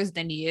 24 hours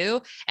than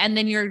you. And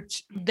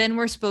then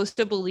we're supposed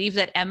to believe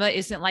that Emma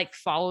isn't like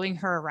following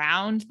her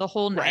around the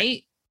whole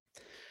night.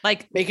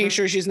 Like making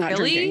sure she's not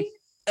drinking.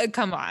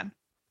 Come on.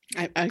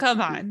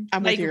 Come on.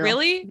 I'm like, with you,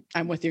 really?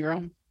 I'm with you,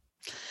 girl.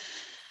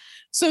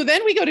 So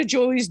then we go to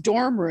Joey's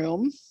dorm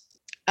room,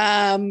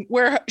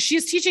 where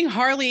she's teaching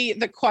Harley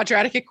the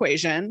quadratic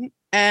equation.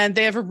 And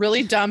they have a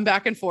really dumb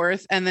back and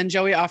forth. And then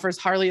Joey offers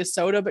Harley a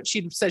soda, but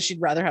she says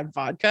she'd rather have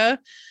vodka.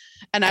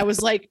 And I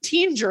was like,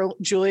 teen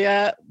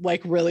Julia,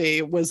 like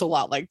really was a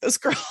lot like this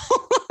girl.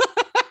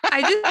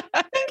 I just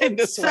think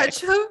it's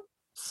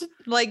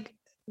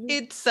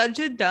such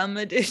a dumb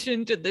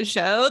addition to the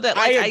show that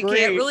like I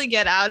can't really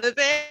get out of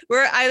it.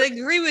 Where I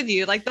agree with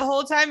you. Like the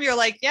whole time you're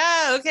like,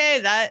 yeah, okay,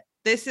 that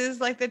this is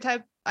like the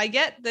type I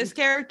get this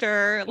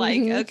character, like,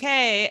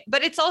 okay.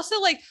 But it's also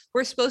like,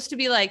 we're supposed to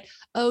be like,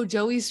 oh,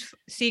 Joey's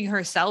seeing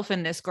herself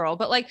in this girl.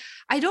 But like,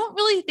 I don't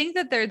really think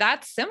that they're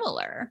that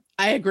similar.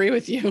 I agree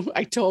with you.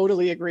 I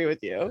totally agree with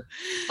you.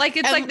 Like,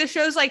 it's like the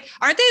show's like,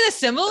 aren't they the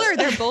similar?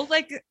 They're both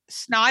like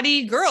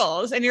snotty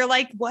girls. And you're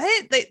like,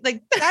 what?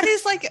 Like that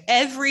is like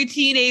every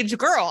teenage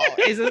girl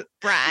is a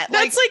brat.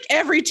 That's like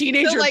every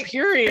teenager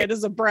period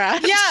is a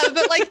brat. Yeah.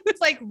 But like,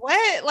 it's like,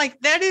 what? Like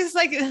that is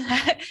like,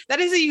 that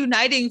is a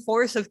uniting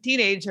force of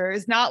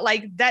teenagers. Not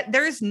like that.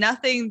 There's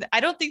nothing. I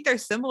don't think they're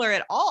similar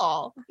at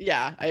all.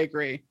 Yeah, I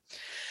agree.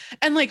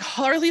 And like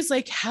Harley's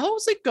like,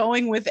 how's it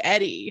going with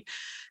Eddie?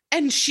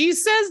 And she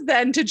says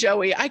then to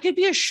Joey, I could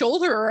be a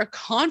shoulder or a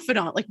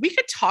confidant. Like, we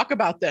could talk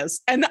about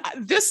this. And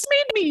this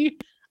made me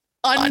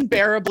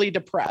unbearably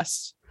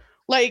depressed.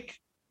 Like,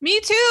 me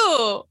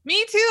too.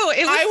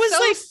 It was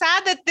so like,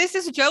 sad that this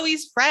is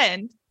Joey's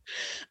friend.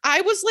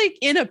 I was like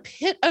in a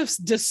pit of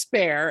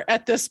despair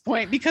at this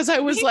point because I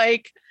was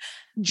like,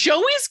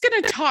 Joey's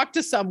going to talk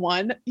to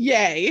someone.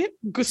 Yay.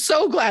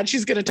 So glad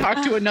she's going to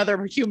talk to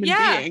another human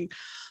being.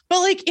 But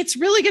like, it's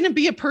really going to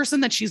be a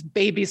person that she's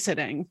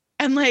babysitting.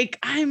 And like,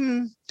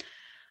 I'm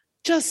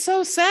just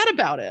so sad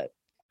about it.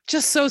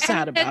 Just so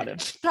sad about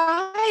it.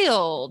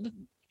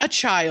 A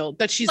child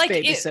that she's like,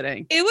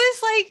 babysitting. It was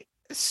like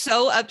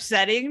so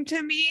upsetting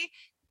to me.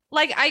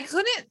 Like, I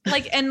couldn't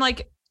like, and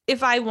like,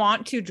 if I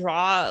want to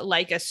draw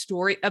like a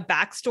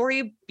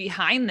backstory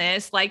behind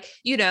this, like,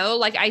 you know,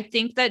 like I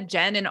think that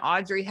Jen and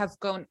Audrey have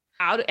gone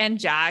out, and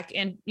Jack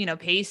and, you know,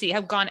 Pacey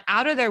have gone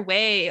out of their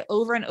way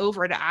over and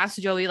over to ask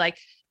Joey, like,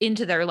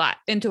 into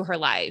her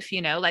life,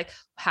 you know, like,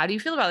 how do you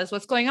feel about this?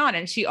 What's going on?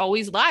 And she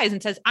always lies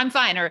and says, I'm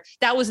fine, or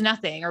that was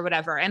nothing, or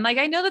whatever. And like,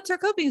 I know that's her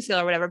coping skill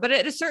or whatever, but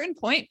at a certain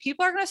point,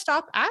 people are going to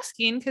stop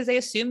asking because they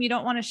assume you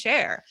don't want to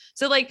share.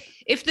 So like,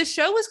 if the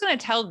show was going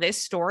to tell this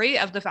story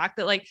of the fact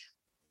that like,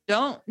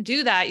 don't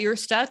do that, you're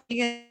stuck with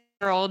a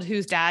girl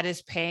whose dad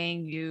is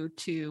paying you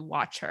to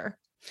watch her.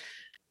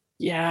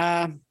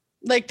 Yeah.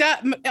 Like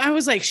that, I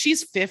was like,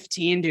 she's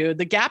 15, dude.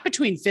 The gap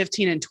between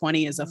 15 and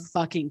 20 is a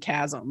fucking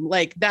chasm.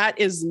 Like, that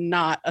is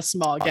not a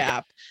small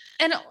gap.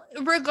 And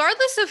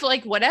regardless of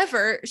like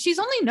whatever, she's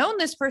only known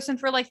this person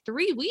for like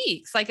 3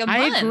 weeks, like a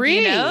month. I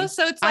agree. You know?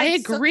 So it's like, I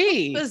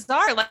agree. So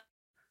bizarre. Like,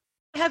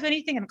 have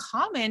anything in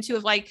common to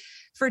have like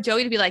for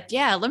Joey to be like,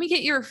 yeah, let me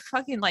get your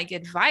fucking like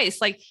advice.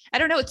 Like, I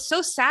don't know. It's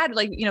so sad.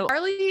 Like, you know,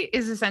 Harley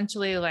is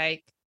essentially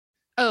like,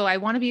 oh, I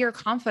want to be your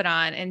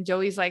confidant. And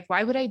Joey's like,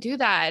 why would I do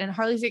that? And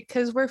Harley's like,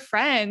 because we're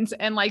friends.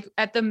 And like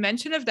at the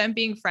mention of them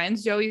being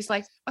friends, Joey's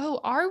like, oh,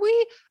 are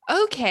we?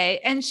 Okay.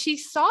 And she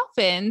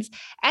softens,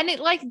 and it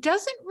like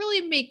doesn't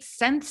really make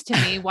sense to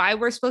me why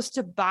we're supposed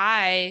to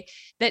buy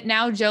that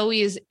now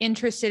Joey is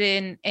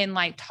interested in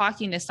like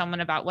talking to someone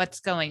about what's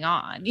going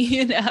on,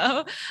 you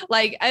know?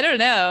 Like, I don't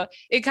know.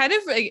 It kind of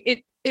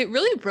like it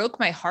really broke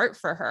my heart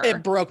for her.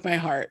 It broke my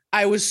heart.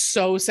 I was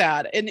so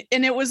sad. And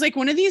it was like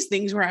one of these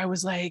things where I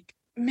was like,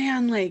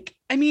 man, like,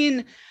 I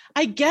mean,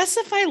 I guess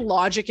if I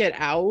logic it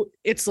out,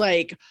 it's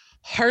like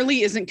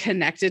Harley isn't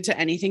connected to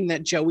anything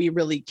that Joey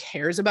really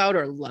cares about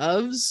or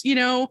loves, you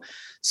know?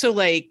 So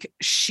like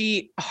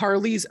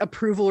Harley's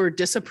approval or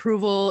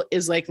disapproval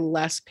is like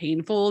less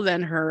painful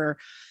than her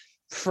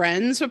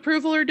friend's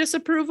approval or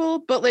disapproval.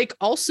 But like,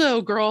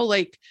 also, girl,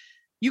 like,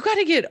 you got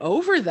to get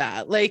over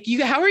that. Like,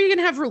 how are you going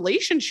to have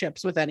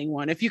relationships with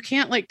anyone if you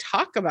can't like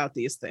talk about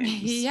these things?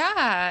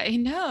 Yeah, I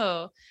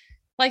know.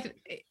 Like,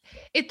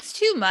 it's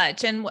too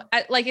much. And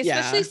like,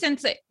 especially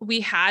since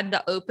we had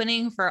the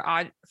opening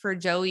for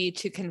Joey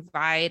to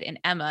confide in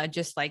Emma,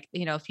 just like,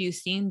 you know, a few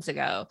scenes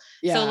ago.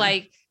 Yeah. So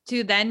like,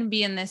 to then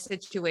be in this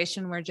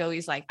situation where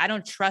Joey's like, I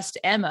don't trust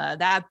Emma,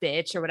 that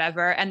bitch, or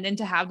whatever. And then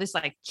to have this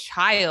like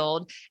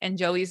child, and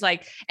Joey's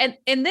like, and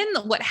then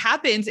what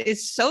happens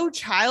is so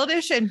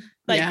childish and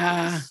like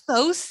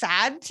so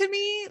sad to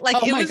me. Like,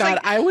 oh my God,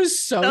 like, I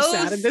was so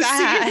sad in this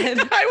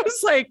scene. I was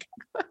like,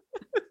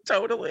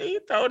 totally.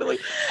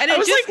 And I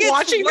was like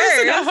watching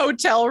this in a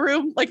hotel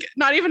room, like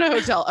not even a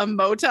hotel, a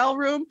motel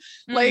room,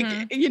 like,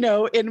 you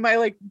know, in my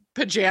like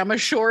pajama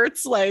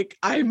shorts, like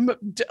I'm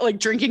like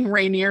drinking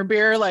Rainier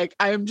beer, like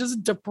I'm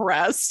just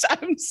depressed.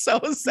 I'm so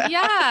sad.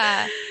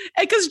 Yeah.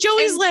 Because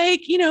Joey's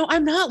like, you know,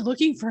 I'm not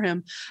looking for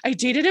him. I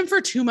dated him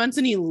for 2 months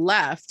and he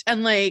left.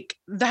 And like,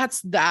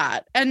 that's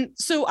that. And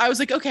so I was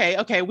like,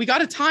 okay, we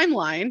got a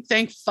timeline.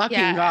 Thank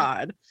fucking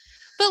God.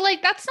 But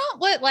like, that's not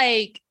what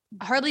like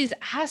Harley's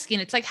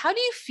asking. It's like, how do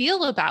you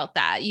feel about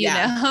that? You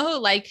know,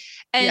 like,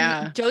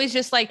 and Joey's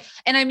just like,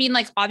 and I mean,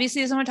 like,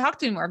 obviously doesn't want to talk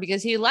to him anymore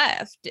because he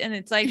left. And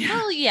it's like,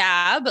 well,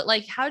 yeah, but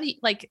like, how do you,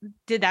 like,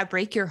 did that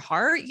break your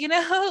heart? You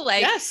know,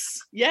 like, yes.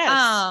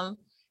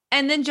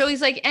 And then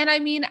Joey's like, and I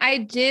mean, I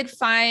did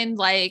find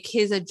like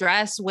his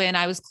address when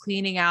I was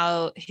cleaning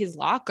out his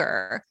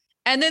locker.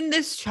 And then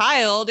this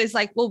child is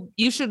like, well,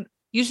 you should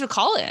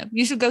call him.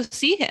 You should go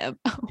see him.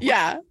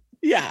 Yeah.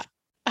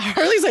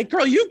 Harley's like,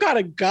 girl, you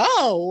gotta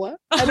go.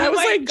 And I was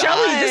like, God.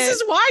 Joey, this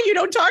is why you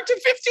don't talk to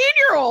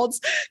 15-year-olds,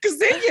 because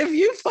they give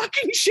you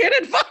fucking shit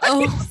advice.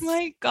 Oh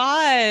my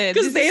God.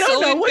 Because they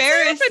don't know what's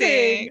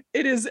happening.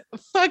 It is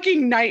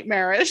fucking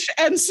nightmarish.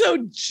 And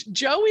so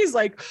Joey's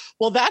like,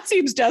 well, that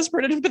seems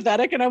desperate and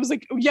pathetic. And I was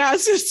like,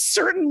 yes, it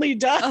certainly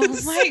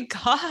does. Oh my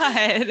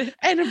God.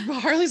 And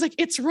Harley's like,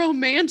 it's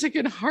romantic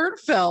and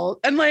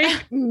heartfelt. And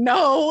like,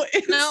 no,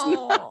 it's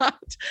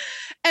not.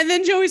 And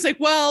then Joey's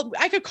like, well,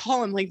 I could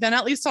call him. Like, then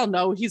at least I'll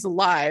know he's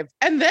alive.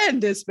 And then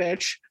this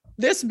bitch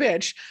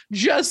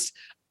just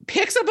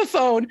picks up a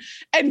phone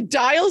and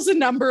dials a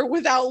number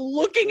without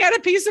looking at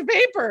a piece of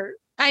paper.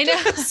 I know.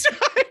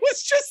 I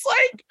was just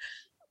like,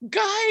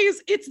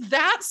 guys, it's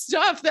that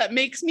stuff that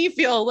makes me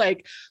feel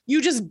like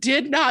you just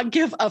did not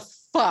give a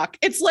fuck.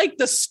 It's like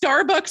the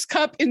Starbucks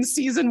cup in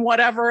season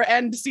whatever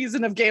end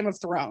season of Game of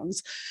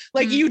Thrones.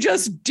 Like you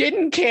just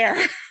didn't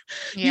care.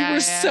 You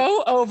were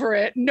so over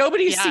it.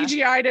 Nobody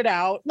CGI'd it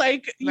out.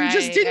 Like you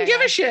just didn't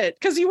give a shit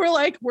because you were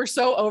like, we're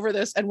so over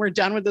this and we're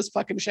done with this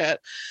fucking shit.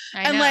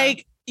 And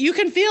like you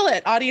can feel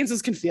it.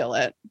 Audiences can feel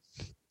it.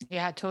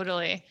 Yeah,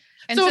 totally.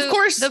 And so of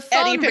course the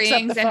phone Eddie picks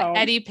rings up the phone. and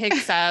Eddie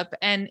picks up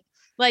and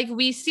like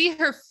we see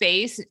her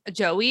face,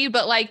 Joey,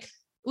 but like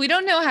we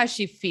don't know how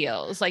she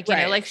feels. Like, you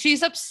know, like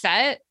she's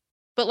upset,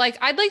 but like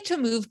I'd like to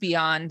move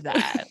beyond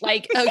that.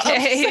 Like,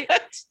 okay,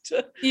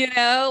 you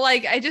know,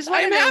 like I just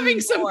want I'm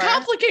having some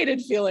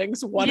complicated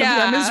feelings. One of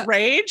them is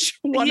rage.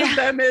 One of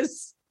them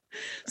is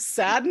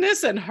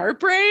sadness and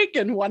heartbreak.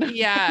 And one of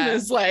them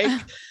is like,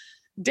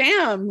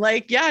 damn,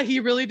 like, yeah, he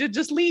really did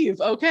just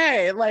leave.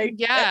 Okay. Like,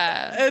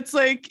 it's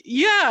like,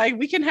 yeah,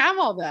 we can have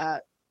all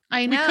that.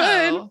 I know.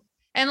 We could.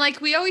 And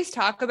like, we always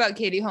talk about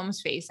Katie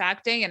Holmes' face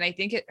acting, and I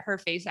think her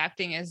face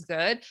acting is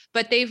good,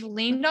 but they've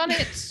leaned on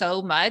it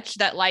so much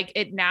that like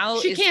it now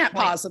she can't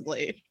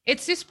possibly.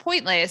 It's just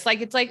pointless.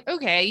 Like, it's like,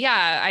 okay,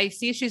 yeah, I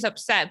see she's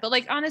upset, but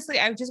like, honestly,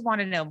 I just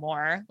want to know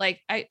more. Like,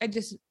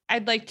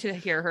 I'd like to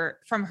hear her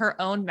from her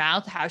own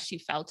mouth, how she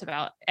felt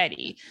about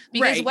Eddie,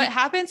 because what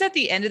happens at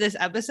the end of this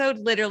episode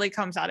literally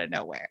comes out of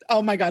nowhere.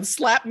 Oh my God.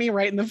 Slap me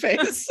right in the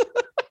face.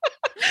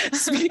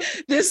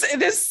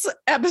 This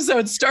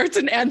episode starts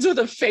and ends with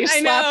a face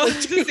slap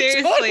for two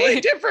totally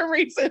different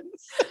reasons.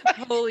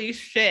 Holy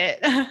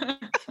shit.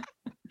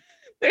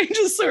 They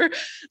just are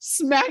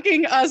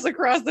smacking us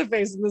across the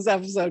face in this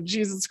episode.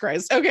 Jesus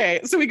Christ.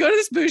 Okay, so we go to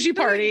this bougie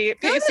party,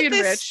 Pacey and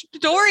Rich.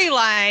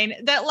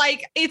 Storyline that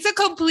like, it's a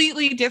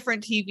completely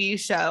different TV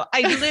show.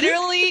 I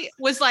literally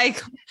was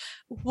like,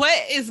 what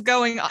is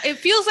going on? It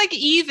feels like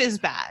Eve is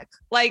back.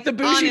 Like the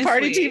bougie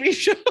party TV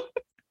show.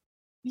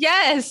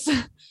 Yes.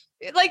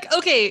 Like,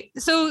 okay,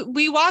 so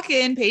we walk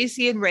in,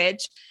 Pacey and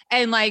Rich,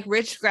 and like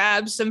Rich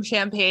grabs some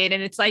champagne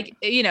and it's like,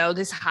 you know,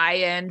 this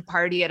high-end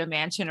party at a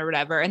mansion or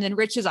whatever. And then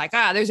Rich is like,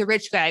 there's a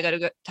rich guy I got to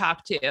go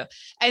talk to.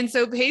 And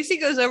so Pacey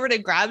goes over to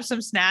grab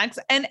some snacks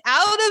and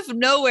out of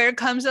nowhere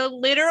comes a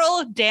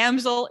literal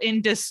damsel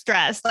in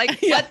distress.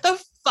 Like, what the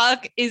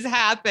fuck is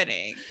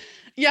happening?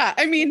 Yeah,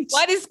 I mean,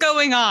 what is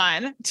going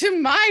on?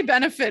 To my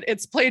benefit,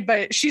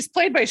 she's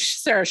played by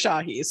Sarah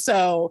Shahi.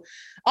 So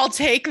I'll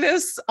take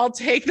this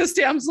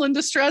damsel in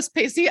distress.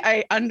 Pacey,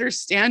 I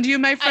understand you,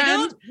 my friend. I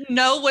don't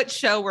know what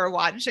show we're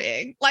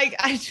watching. Like,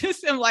 I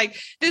just am like,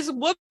 this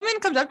woman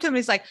comes up to me.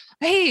 He's like,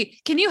 hey,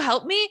 can you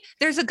help me?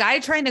 There's a guy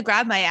trying to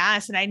grab my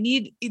ass and I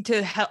need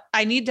to help.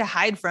 I need to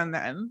hide from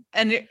him.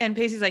 And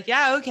Pacey's like,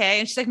 yeah, okay.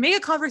 And she's like, make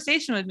a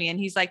conversation with me. And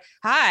he's like,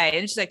 hi.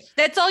 And she's like,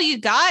 that's all you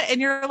got?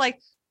 And you're like,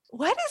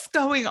 what is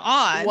going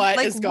on?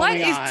 What is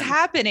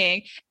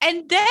happening?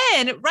 And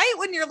then right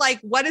when you're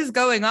like, what is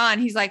going on?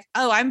 He's like,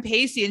 oh, I'm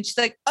Pacey. And she's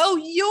like, oh,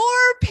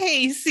 you're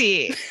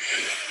Pacey.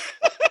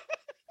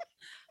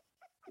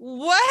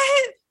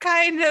 What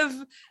kind of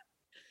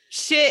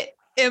shit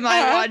am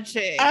I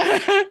watching? Like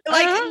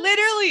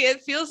literally,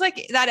 it feels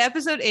like that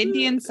episode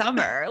Indian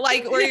Summer,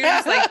 like where you're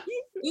just like,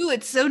 ooh,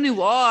 it's so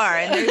noir.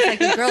 And there's like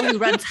a girl who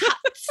runs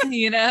huts,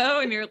 you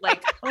know, and you're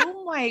like,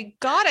 oh my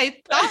God, I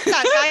thought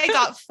that guy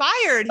got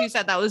fired who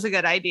said that was a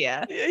good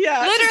idea. Yeah.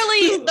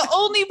 Literally the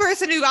only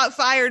person who got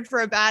fired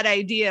for a bad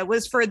idea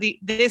was for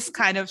this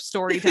kind of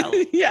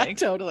storytelling. Yeah,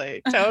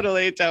 totally. And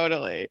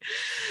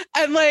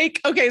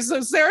like, okay,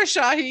 so Sarah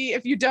Shahi,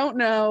 if you don't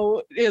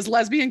know, is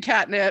lesbian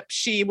catnip.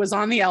 She was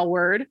on the L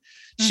Word.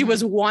 She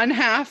was one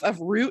half of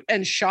Root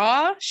and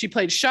Shaw. She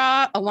played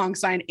Shaw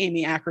alongside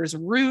Amy Acker's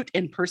Root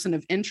in Person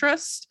of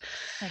Interest.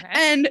 Okay.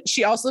 And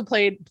she also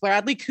played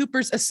Bradley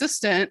Cooper's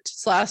assistant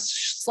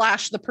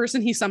slash the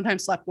person he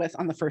sometimes slept with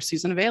on the first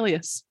season of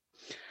Alias.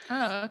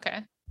 Oh,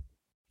 okay.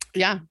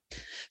 Yeah.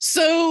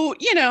 So,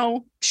 you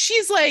know,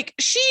 she,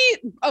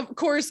 of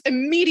course,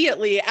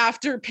 immediately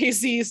after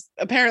Pacey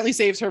apparently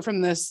saves her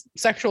from this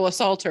sexual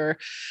assaulter,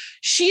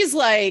 she's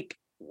like,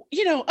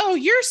 you know, oh,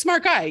 you're a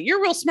smart guy. You're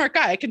a real smart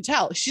guy. I can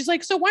tell. She's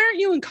like, so why aren't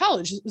you in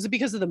college? Is it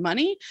because of the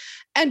money?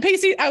 And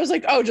Pacey, I was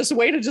like, oh, just a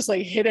way to just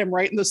like hit him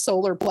right in the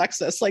solar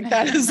plexus. Like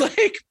that is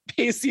like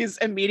Pacey's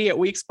immediate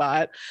weak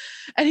spot.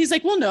 And he's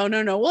like, well, no.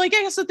 Well, I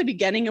guess at the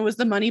beginning it was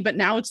the money, but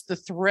now it's the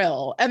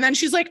thrill. And then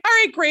she's like, all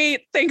right,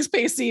 great. Thanks,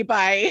 Pacey.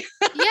 Bye.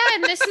 Yeah.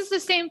 And this is the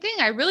same thing.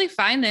 I really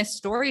find this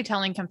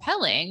storytelling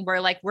compelling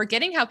where like, we're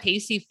getting how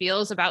Pacey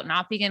feels about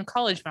not being in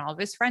college when all of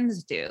his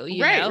friends do,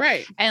 you know?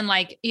 Right. And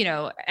like, you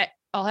know,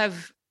 I'll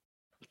have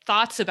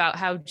thoughts about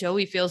how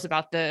Joey feels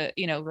about the,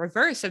 you know,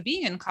 reverse of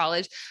being in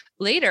college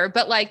later,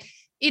 but like,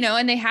 you know,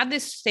 and they had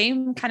this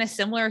same kind of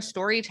similar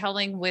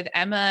storytelling with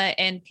Emma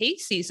and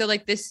Pacey. So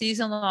like this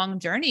season long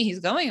journey he's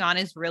going on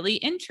is really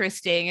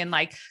interesting and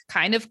like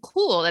kind of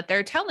cool that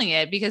they're telling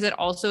it because it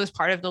also is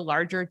part of the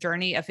larger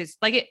journey of his,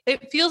 like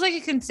it feels like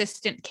a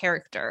consistent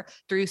character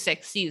through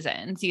 6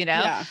 seasons, you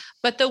know,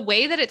 but the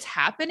way that it's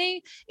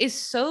happening is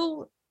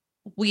so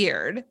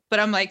weird, but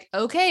I'm like,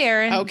 okay,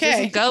 Aaron,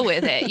 Okay. just go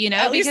with it,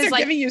 At least they're like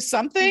giving you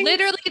something.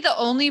 literally the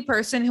only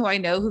person who I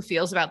know who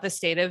feels about the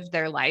state of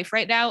their life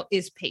right now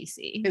is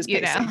Pacey,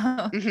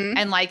 Mm-hmm.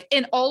 and like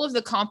in all of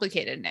the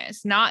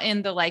complicatedness, not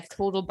in the like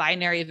total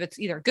binary of it's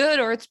either good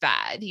or it's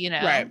bad,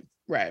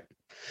 Right.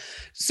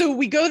 So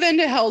we go then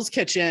to Hell's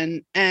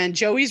Kitchen, and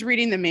Joey's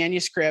reading the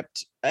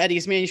manuscript,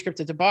 Eddie's manuscript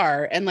at the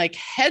bar, and like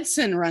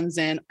Hedson runs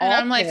in. And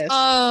I'm like, pissed.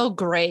 oh,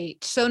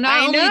 great. So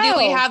not only do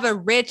we have a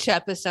Rich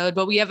episode,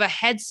 but we have a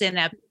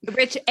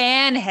Rich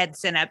and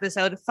Hedson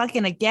episode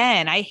fucking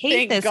again. I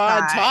hate this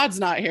God guy. Todd's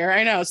not here.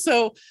 I know.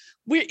 So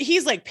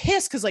he's like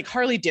pissed because like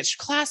Harley ditched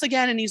class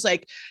again, and he's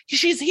like,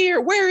 she's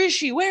here. Where is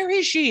she? Where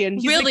is she? And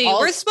he's really, like,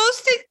 we're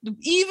supposed to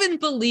even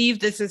believe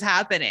this is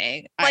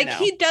happening. Like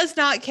he does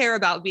not care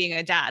about being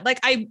a dad. Like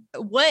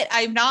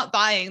I'm not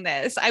buying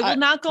this. I will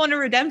not go on a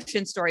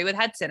redemption story with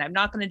Hedson. I'm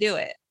not going to do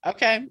it.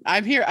 Okay,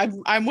 I'm here.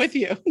 I'm with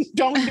you.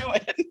 Don't do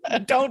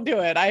it. Don't do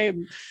it. I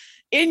am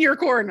in your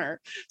corner.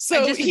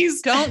 So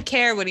he's don't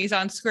care when he's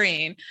on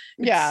screen.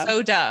 It's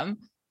so dumb.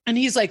 And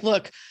he's like,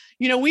 look,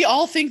 we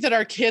all think that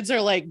our kids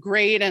are like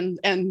great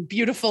and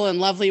beautiful and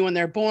lovely when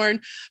they're born.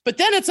 But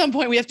then at some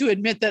point we have to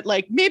admit that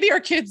like maybe our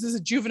kids is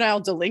a juvenile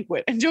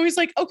delinquent. And Joey's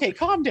like, okay,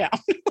 calm down.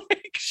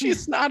 Like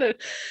she's not a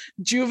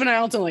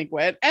juvenile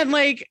delinquent. And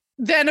like,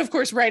 then of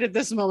course, right at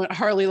this moment,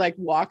 Harley like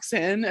walks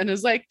in and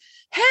is like,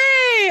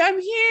 hey, I'm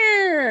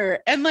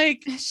here. And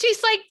like,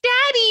 she's like,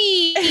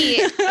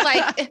 daddy,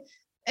 like,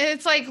 and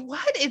it's like,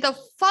 what the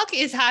fuck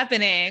is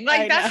happening?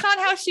 Like, that's not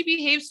how she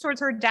behaves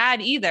towards her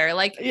dad either.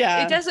 Like,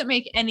 it doesn't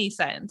make any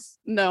sense.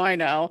 No, I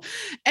know.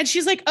 And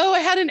she's like, oh, I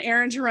had an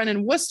errand to run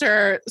in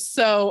Worcester.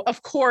 So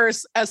of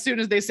course, as soon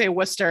as they say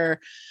Worcester,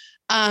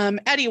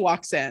 Eddie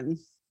walks in.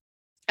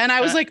 And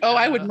I was like, oh,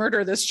 I would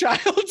murder this child.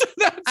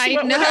 I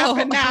know.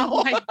 Now.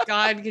 Oh my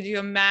God, could you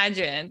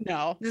imagine?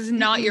 No, this is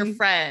not your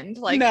friend.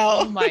 Like, no.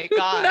 Oh my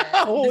God.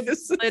 No,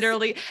 this is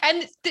literally,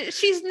 and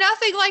she's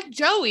nothing like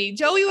Joey.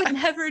 Joey would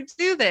never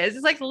do this.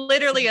 It's like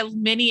literally a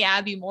mini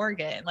Abby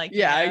Morgan. Like,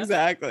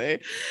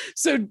 exactly.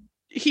 So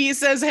he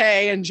says,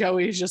 hey, and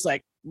Joey's just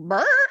like,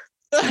 burr.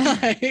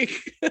 Like,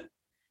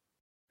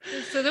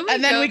 so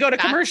then we go to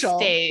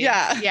commercial.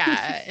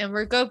 Yeah. And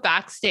we go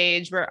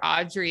backstage where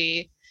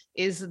Audrey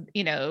is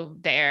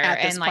there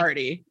at this and like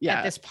party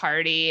at this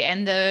party,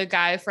 and the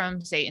guy from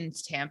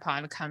Satan's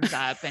Tampon comes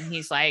up and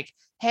he's like,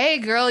 hey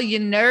girl, you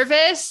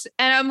nervous?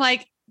 And I'm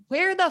like,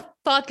 where the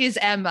fuck is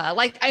Emma?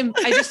 Like I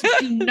just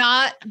do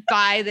not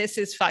buy this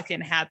is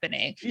fucking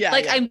happening.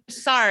 I'm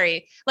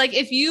sorry. Like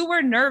if you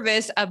were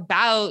nervous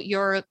about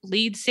your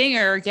lead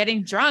singer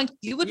getting drunk,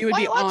 you would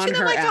be on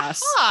her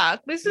ass.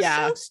 This is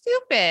so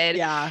stupid.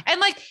 Yeah.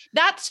 And like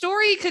that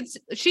story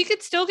she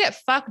could still get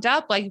fucked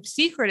up like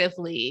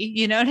secretively.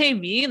 You know what I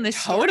mean? This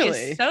story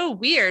is so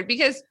weird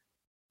because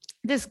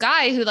this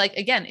guy who like,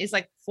 again, is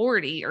like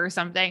 40 or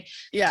something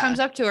comes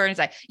up to her and is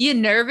like, you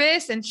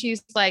nervous? And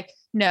she's like,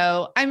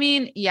 no, I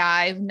mean,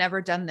 I've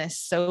never done this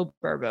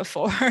sober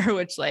before,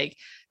 which like,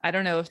 I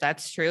don't know if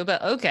that's true,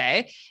 but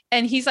okay.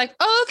 And he's like,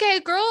 oh,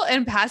 okay, girl.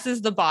 And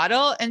passes the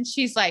bottle. And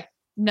she's like,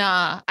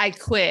 nah, I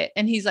quit.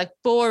 And he's like,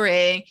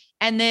 boring.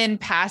 And then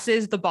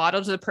passes the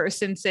bottle to the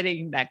person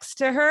sitting next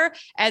to her.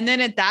 And then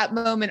at that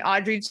moment,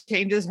 Audrey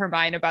changes her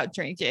mind about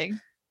drinking.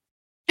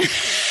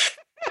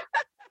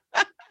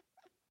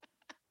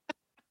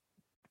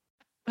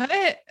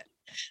 What?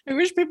 I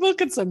wish people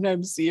could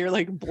sometimes see your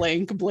like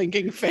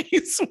blinking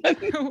face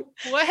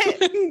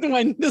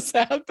when this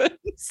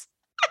happens.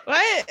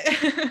 What?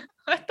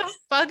 What the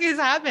fuck is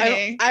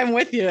happening? I'm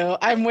with you.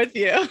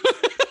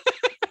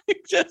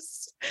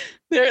 Just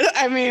there.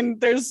 I mean,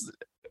 there's.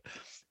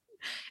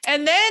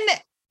 And then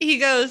he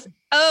goes,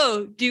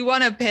 oh, do you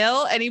want a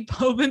pill? And he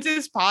opens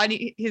his paw and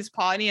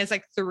he has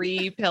like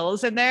 3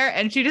 pills in there,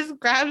 and she just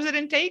grabs it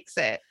and takes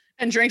it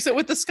and drinks it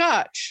with the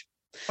scotch.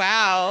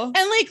 Wow.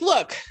 And like,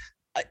 look,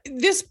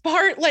 this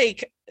part,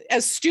 like,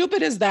 as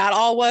stupid as that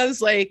all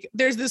was, like,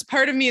 there's this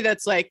part of me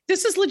that's like,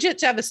 this is legit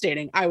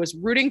devastating. I was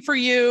rooting for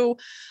you.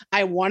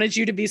 I wanted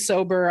you to be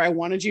sober. I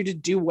wanted you to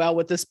do well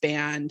with this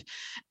band.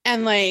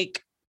 And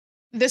like,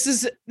 this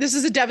is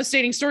a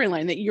devastating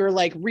storyline that you're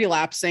like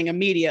relapsing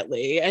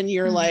immediately. And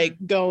you're like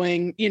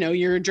going,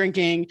 you're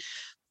drinking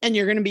and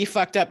you're going to be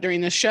fucked up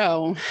during the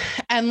show.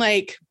 And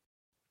like,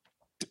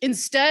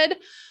 instead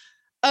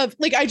of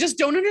like, I just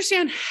don't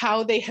understand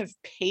how they have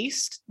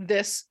paced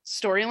this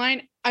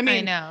storyline. I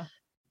mean, I know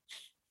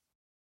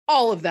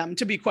all of them,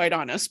 to be quite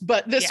honest,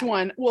 but this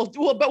one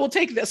we'll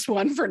take this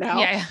one for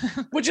now,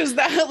 which is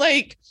that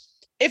like,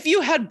 if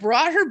you had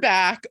brought her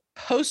back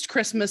post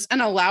Christmas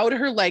and allowed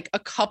her like a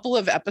couple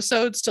of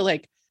episodes to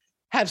like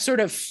have sort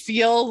of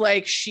feel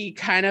like she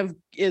kind of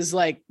is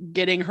like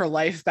getting her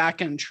life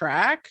back in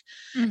track,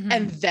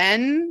 and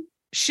then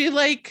she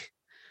like,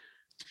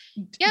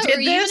 or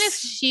even if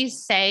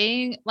she's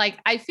saying like,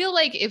 I feel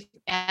like if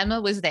Emma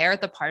was there at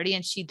the party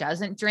and she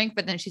doesn't drink,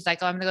 but then she's like,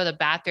 oh, I'm gonna go to the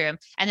bathroom,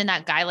 and then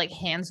that guy like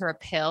hands her a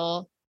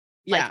pill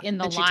like in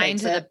the and she line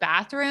takes to the it.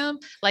 bathroom.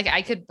 Like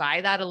I could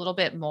buy that a little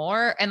bit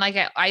more. And like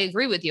I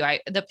agree with you.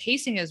 The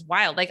pacing is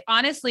wild. Like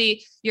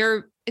honestly,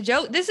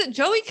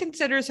 Joey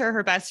considers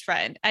her best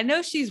friend. I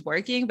know she's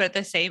working, but at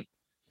the same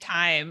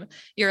time,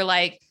 you're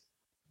like,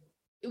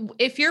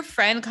 if your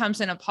friend comes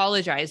and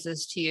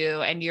apologizes to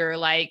you and you're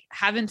like,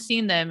 haven't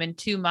seen them in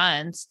 2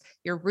 months,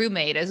 your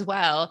roommate as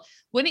well,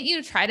 wouldn't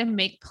you try to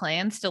make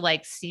plans to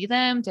like see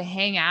them, to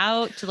hang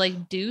out, to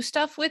like do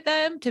stuff with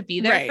them, to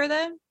be there for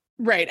them?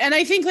 Right. And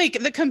I think like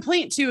the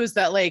complaint too is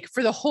that like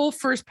for the whole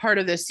first part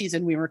of this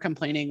season, we were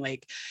complaining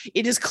like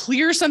it is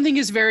clear something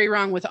is very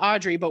wrong with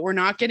Audrey, but we're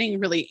not getting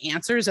really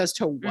answers as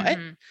to what.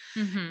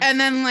 Mm-hmm. And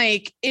then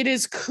like it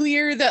is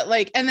clear that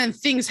like, and then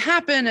things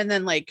happen, and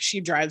then like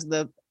she drives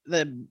the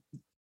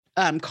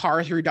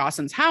car through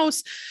Dawson's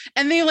house,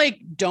 and they like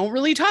don't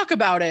really talk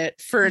about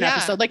it for an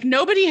episode. Like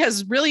nobody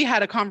has really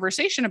had a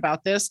conversation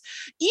about this.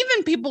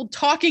 Even people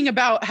talking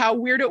about how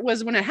weird it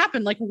was when it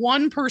happened, like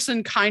one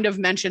person kind of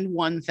mentioned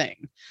one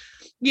thing,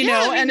 you know.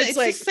 I mean, and it's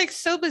like just like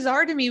so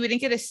bizarre to me. We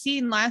didn't get a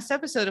scene last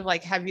episode of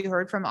like, have you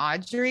heard from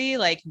Audrey?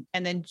 Like,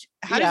 and then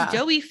how does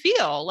Joey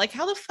feel? Like,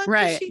 how the fuck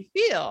does she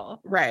feel?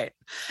 Right.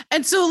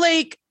 And so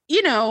like,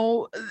 you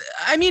know,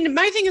 I mean,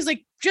 my thing is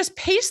like, just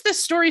pace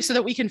this story so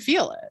that we can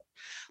feel it.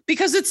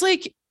 Because it's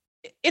like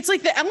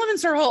the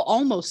elements are all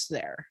almost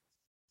there.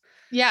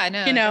 Yeah,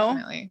 no, you know,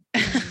 definitely.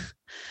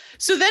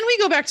 So then we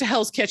go back to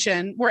Hell's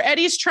Kitchen where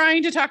Eddie's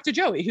trying to talk to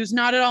Joey, who's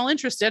not at all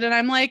interested. And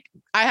I'm like,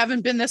 I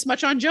haven't been this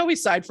much on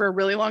Joey's side for a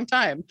really long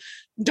time.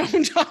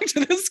 Don't talk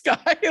to this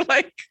guy.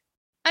 Like,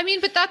 I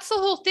mean, but that's the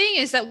whole thing,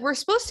 is that we're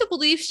supposed to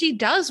believe she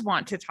does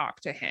want to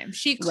talk to him.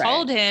 She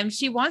called him.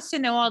 She wants to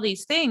know all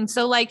these things.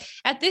 So like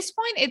at this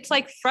point, it's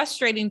like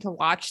frustrating to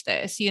watch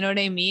this. You know what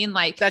I mean?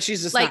 Like that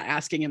she's just like, not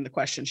asking him the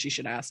question she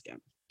should ask him.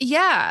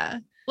 Yeah.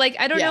 Like,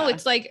 I don't know.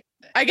 It's like,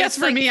 I guess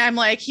for me, I'm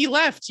like, he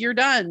left, you're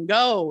done.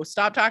 Go,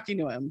 stop talking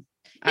to him.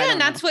 Yeah.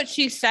 And that's what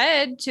she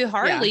said to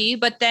Harley. Yeah.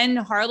 But then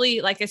Harley,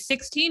 like a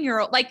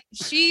 16-year-old, like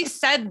she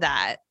said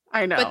that.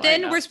 I know. But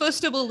then we're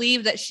supposed to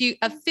believe that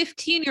a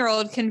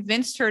 15-year-old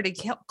convinced her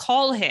to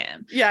call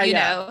him. Yeah. You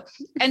know?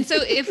 And so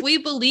if we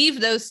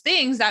believe those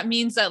things, that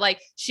means that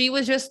like she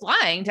was just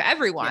lying to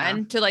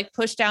everyone to like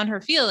push down her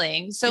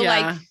feelings. So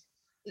like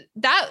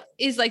that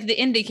is like the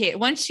indicator.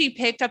 Once she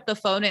picked up the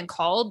phone and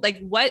called, like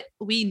what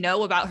we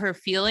know about her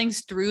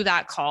feelings through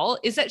that call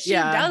is that she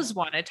does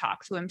want to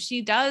talk to him.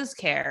 She does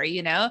care,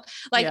 you know?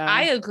 Like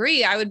I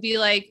agree. I would be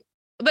like,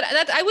 but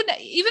I wouldn't,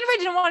 even if I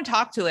didn't want to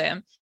talk to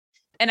him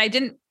and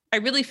I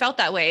really felt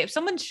that way. If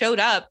someone showed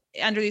up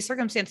under these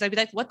circumstances, I'd be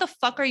like, what the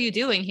fuck are you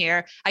doing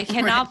here? I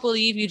cannot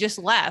believe you just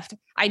left.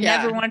 I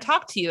never want to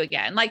talk to you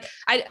again. Like,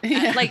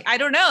 I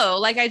don't know.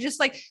 Like, I just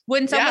like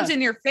when someone's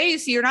in your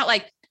face, you're not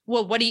like,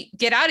 well, what do you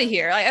get out of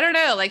here? Like, I don't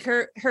know. Like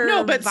her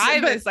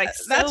vibe is like,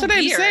 that's so what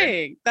weird. I'm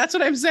saying. That's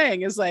what I'm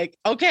saying is like,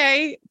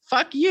 okay,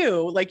 fuck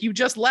you. Like you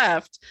just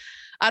left.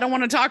 I don't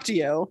want to talk to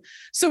you.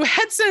 So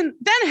Hedson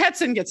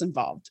gets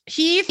involved.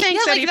 He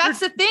thinks that that's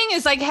the thing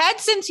is like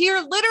Hedson's here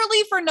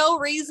literally for no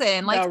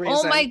reason. Like,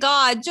 oh my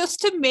God, just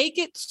to make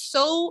it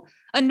so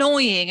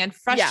annoying and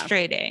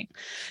frustrating.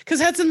 Because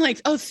Hedson like,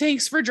 oh,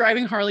 thanks for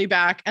driving Harley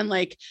back. And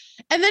like,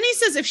 and then he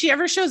says, if she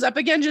ever shows up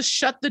again, just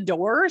shut the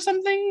door or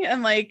something.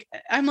 And like,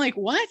 I'm like,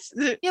 what?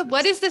 Yeah.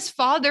 What is this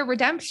father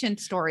redemption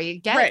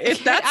story?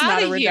 If that's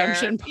not a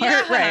redemption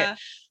part, right?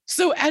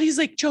 So Eddie's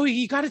like, Joey,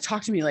 you got to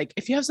talk to me. Like,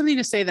 if you have something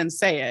to say, then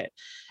say it.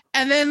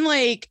 And then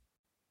like,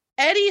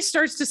 Eddie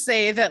starts to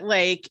say that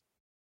like,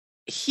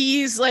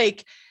 he's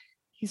like,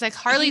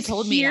 Harley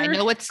told me, I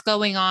know what's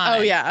going on.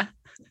 Oh yeah.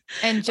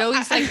 And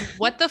Joey's like,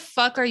 what the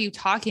fuck are you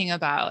talking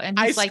about? And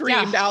he's like,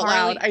 screamed out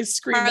loud. I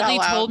screamed out loud. Harley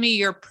told me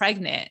you're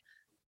pregnant.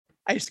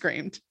 I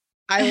screamed.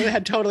 I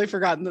had totally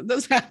forgotten that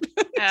this happened.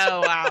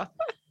 Oh, wow.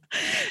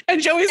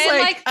 And Joey's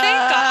like, thank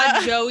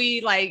God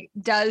Joey like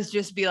does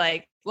just be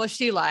like, well,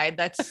 she lied.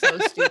 That's so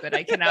stupid.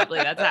 I cannot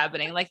believe that's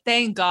happening. Like,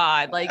 thank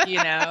God. Like,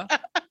 you know.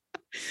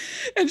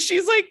 And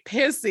she's like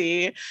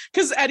pissy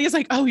because Eddie's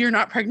like, oh, you're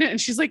not pregnant. And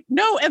she's like,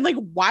 no. And like,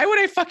 why would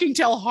I fucking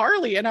tell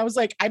Harley? And I was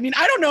like, I mean,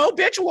 I don't know,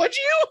 bitch, would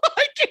you?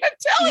 I can't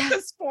tell at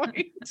this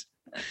point.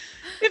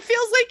 It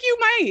feels like you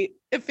might.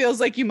 It feels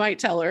like you might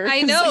tell her.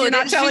 I know. You're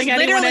not telling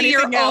anyone anything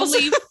your else.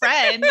 Only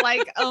friend.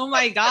 Like, oh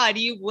my God,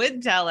 you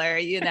would tell her,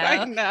 you know?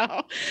 I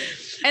know.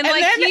 And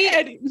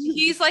like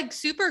he's like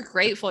super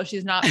grateful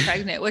she's not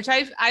pregnant, which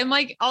I'm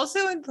like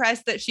also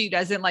impressed that she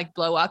doesn't like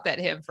blow up at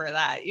him for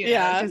that. You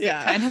know? It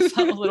kind of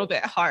felt a little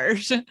bit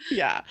harsh.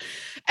 Yeah.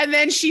 And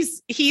then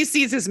he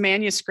sees his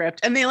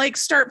manuscript and they like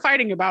start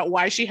fighting about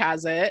why she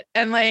has it.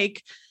 And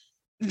like,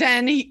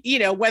 then you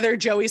know, whether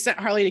Joey sent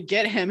Harley to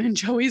get him, and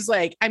Joey's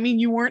like, I mean,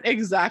 you weren't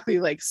exactly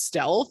like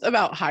stealth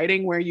about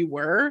hiding where you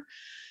were.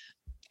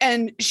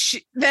 And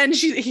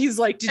he's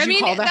like, did you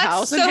call the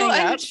house and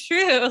hang up?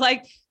 True.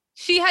 Like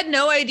she had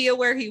no idea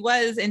where he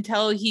was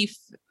until she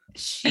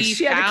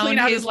had to clean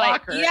out his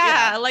locker.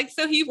 Like,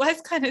 so he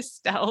was kind of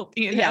stealth,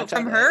 you know,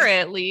 from her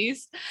at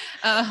least.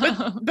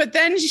 But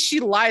then she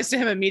lies to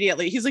him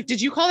immediately. He's like,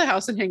 did you call the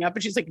house and hang up?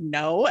 And she's like,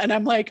 no. And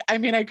I'm like, I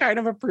mean, I kind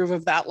of approve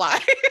of that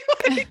lie.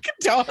 Like,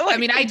 don't, like, I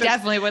mean, I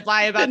definitely would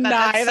lie about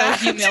that. deny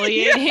That's so that.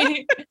 humiliating.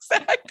 Yeah,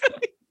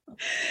 exactly.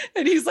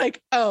 And he's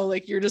like, oh,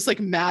 like you're just like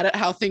mad at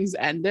how things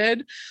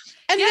ended.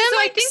 And yeah, then so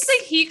like, I think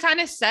like he kind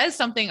of says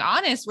something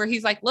honest where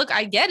he's like, look,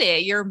 I get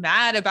it. You're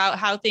mad about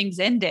how things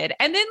ended.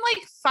 And then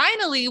like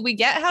finally we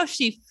get how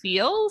she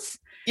feels.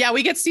 yeah,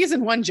 we get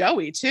season 1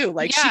 Joey too.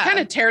 Like she Yeah. kind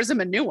of tears him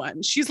a new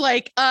one. She's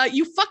like,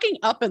 you fucking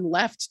up and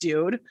left,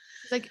 dude.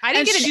 Like, I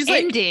didn't And get she's an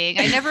like- ending.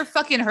 I never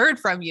fucking heard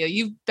from you.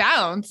 You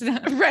bounced.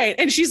 Right.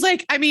 And she's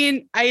like, I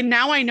mean, I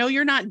know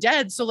you're not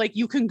dead. So like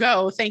you can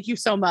go. Thank you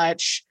so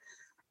much.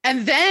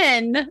 And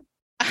then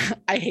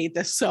I hate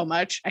this so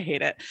much. I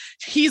hate it.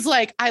 He's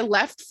like, I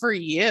left for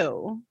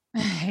you.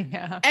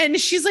 Yeah. And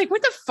she's like,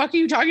 what the fuck are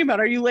you talking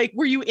about? Are you like,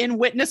 were you in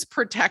witness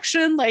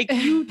protection? Like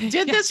you did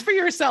Yeah. this for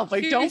yourself.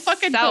 Like, For don't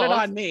fucking put it yourself.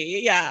 on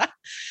me. Yeah.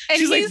 And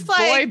She's he's like,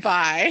 boy, like,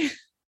 bye.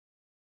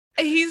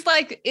 he's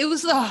like, it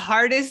was the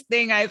hardest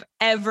thing I've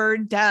ever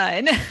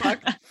done.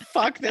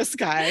 Fuck this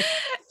guy.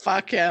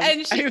 Fuck him.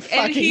 And, I and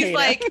fucking he's hate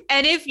like, him.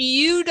 and if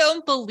you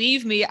don't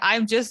believe me,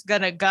 I'm just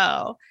gonna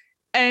go.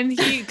 And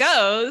he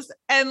goes,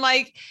 and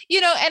like,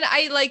 you know, and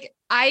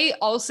I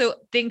also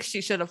think she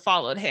should have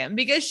followed him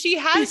because she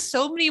has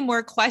so many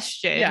more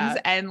questions Yeah.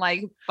 and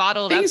like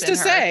bottled things up to in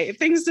her. say.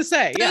 Things to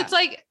say. So Yeah. it's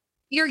like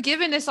you're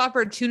given this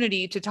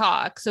opportunity to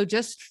talk, so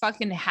just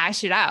fucking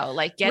hash it out,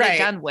 like get Right. it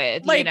done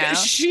with. Like you know?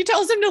 she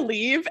tells him to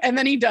leave and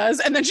then he does.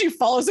 And then she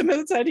follows him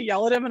inside to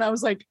yell at him. And I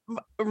was like,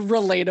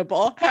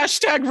 relatable.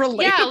 Hashtag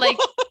relatable. Yeah, like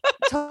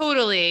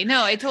totally.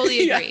 No, I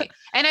totally Yeah. agree.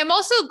 And I'm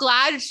also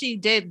glad she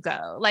did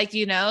go. Like,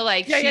 you know,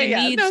 like Yeah, she yeah,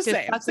 yeah. needs No, to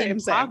same, fucking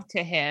same. talk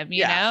to him, you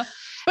Yeah. know?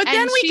 But And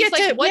then we she's get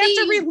like, to what we have do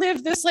to you-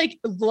 relive this like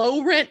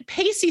low rent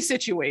Pacey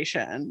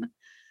situation.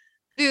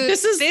 Dude,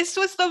 this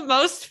was the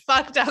most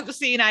fucked up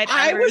scene I'd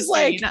I ever was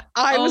like, seen.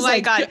 I Oh was my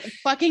like, God.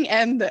 fucking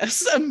end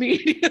this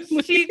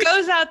immediately. She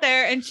goes out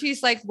there and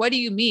she's like, what do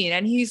you mean?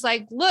 And he's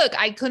like, look,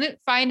 I couldn't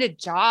find a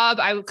job.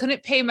 I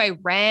couldn't pay my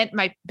rent,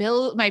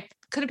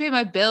 couldn't pay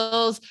my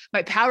bills.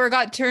 My power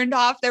got turned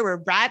off. There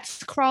were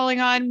rats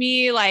crawling on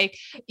me. Like,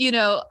 you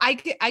know, I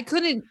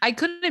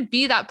couldn't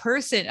be that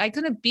person. I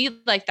couldn't be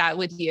like that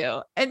with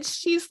you. And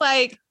she's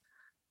like,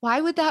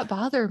 why would that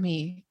bother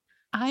me?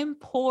 I'm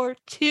poor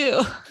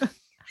too.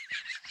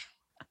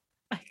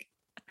 Like,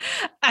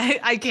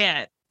 I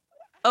can't.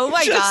 Oh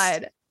my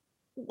God.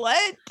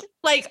 What?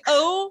 Like,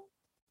 oh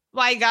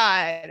my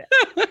God.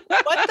 What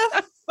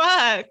the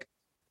fuck?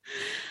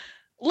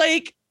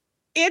 Like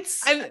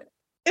it's I'm, a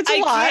I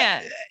lot.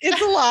 can't.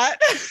 It's a lot.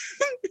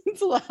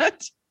 It's a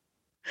lot.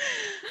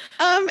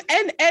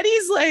 And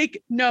Eddie's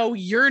like, no,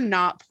 you're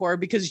not poor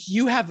because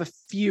you have a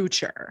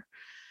future.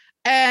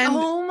 And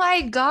Oh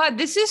my God,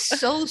 this is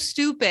so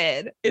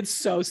stupid. it's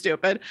so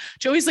stupid.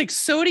 Joey's like,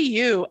 so do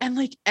you. And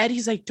like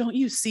Eddie's like, don't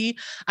you see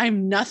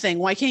I'm nothing?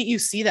 Why can't you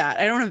see that?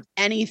 I don't have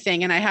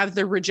anything. And I have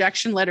the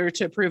rejection letter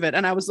to prove it.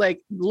 And I was like,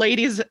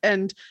 ladies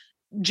and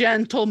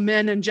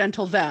gentlemen and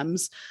gentle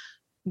thems,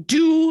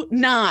 do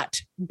not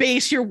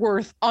base your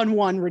worth on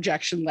one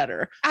rejection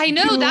letter. I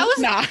know Do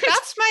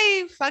that's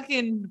my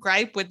fucking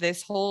gripe with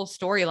this whole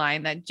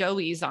storyline that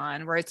Joey's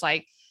on, where it's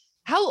like,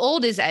 how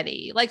old is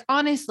Eddie? Like,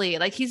 honestly,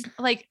 like he's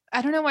like,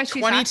 I don't know why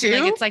she's acting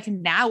 22? like it's like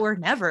now or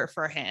never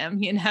for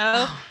him, you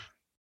know?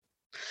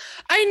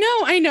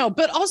 I know.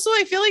 But also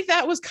I feel like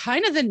that was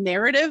kind of the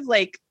narrative,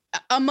 like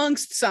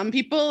amongst some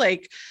people,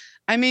 like,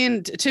 I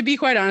mean, to be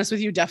quite honest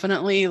with you,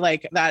 definitely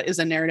like that is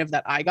a narrative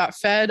that I got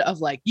fed of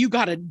like, you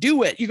got to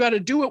do it. You got to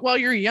do it while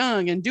you're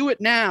young and do it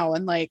now.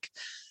 And like,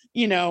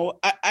 you know,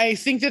 I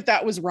think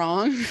that was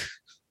wrong.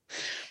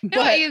 No,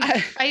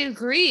 I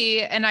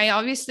agree. And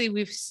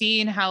we've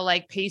seen how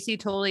like Pacey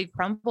totally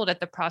crumbled at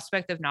the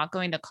prospect of not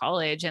going to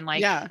college. And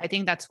like, Yeah. I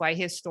think that's why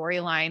his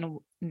storyline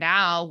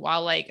now,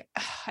 while like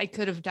I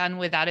could have done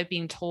without it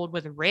being told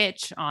with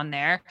Rich on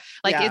there,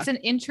 like Yeah. it's an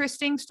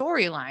interesting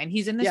storyline.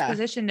 He's in this Yeah.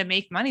 position to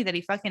make money that he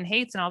fucking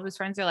hates. And all of his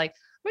friends are like,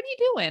 what are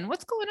you doing?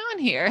 What's going on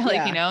here? Like,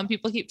 Yeah. you know, and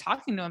people keep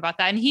talking to him about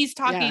that. And he's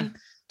talking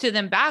to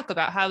them back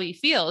about how he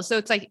feels. So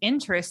it's like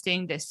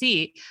interesting to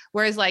see.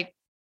 Whereas like,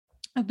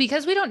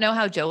 because we don't know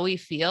how Joey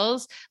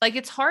feels, like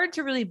it's hard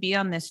to really be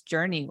on this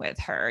journey with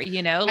her,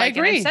 you know, like,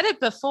 and agree. I've said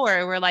it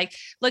before, we're like,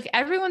 look,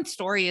 everyone's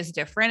story is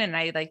different. And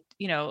I like,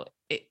 you know,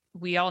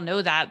 we all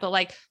know that, but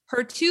like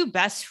her two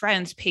best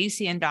friends,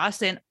 Pacey and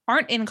Dawson,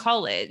 aren't in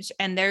college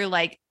and they're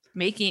like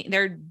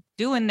they're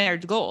doing their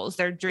goals,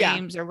 their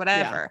dreams or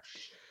whatever.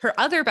 Her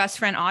other best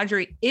friend,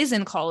 Audrey, is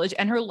in college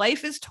and her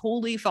life is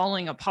totally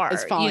falling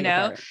apart, you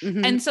know? apart.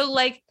 Mhm. And so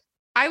like,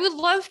 I would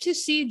love to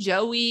see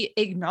Joey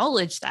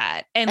acknowledge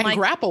that and like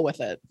grapple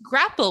with it.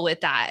 grapple with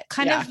that,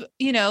 kind of,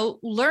 you know,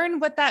 learn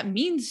what that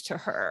means to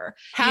her.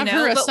 Have you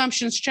know? her But-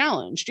 assumptions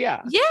challenged.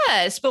 Yeah.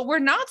 Yes, but we're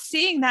not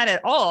seeing that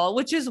at all,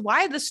 which is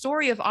why the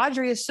story of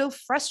Audrey is so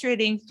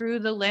frustrating through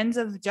the lens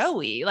of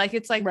Joey. Like,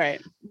 it's like,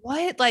 Right.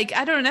 what? Like,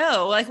 I don't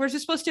know. Like, we're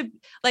just supposed to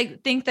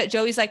like think that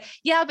Joey's like,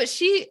 yeah, but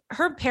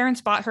her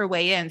parents bought her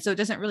way in, so it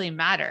doesn't really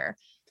matter.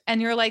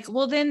 And you're like,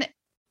 well, then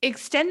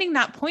extending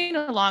that point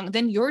along,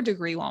 then your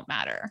degree won't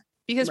matter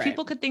because Right.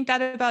 people could think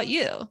that about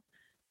you.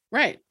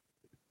 Right.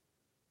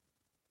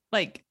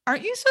 Like,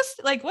 aren't you supposed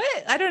to, like,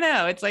 what? I don't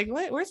know. It's like,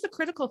 what? Where's the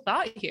critical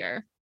thought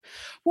here?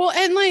 Well,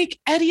 and like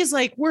Eddie's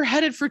like, we're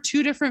headed for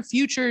two different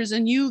futures,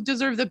 and you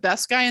deserve the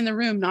best guy in the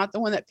room, not the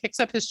one that picks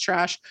up his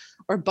trash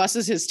or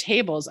busses his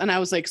tables. And I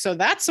was like, so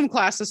that's some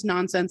classist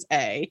nonsense,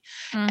 A.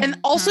 And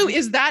also,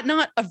 is that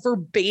not a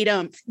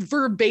verbatim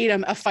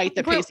a fight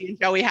that Pacey and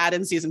Joey had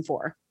in season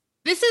 4?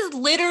 This is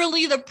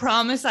literally the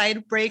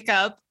Promicide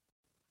breakup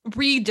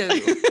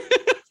redo.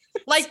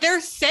 Like,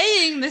 they're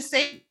saying the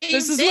same.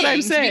 This is what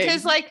I'm saying.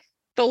 Because like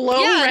the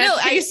low rent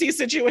Pacey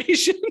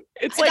situation,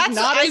 it's like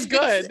not as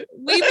good.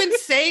 We've been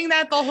saying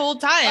that the whole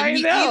time.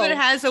 He even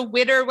has a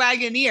Witter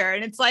Wagoneer,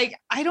 and it's like,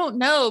 I don't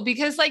know,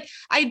 because like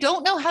I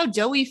don't know how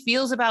Joey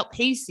feels about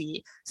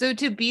Pacey. So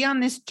to be on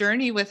this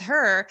journey with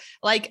her,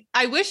 like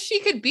I wish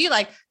she could be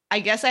like, I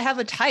guess I have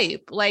a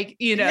type, like,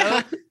 you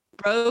know,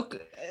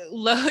 broke,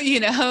 low, you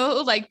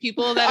know, like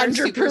people that are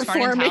super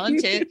smart and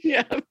talented.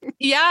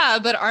 Yeah,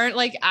 but aren't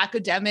like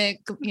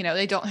academic, you know,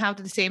 they don't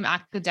have the same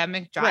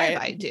academic drive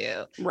I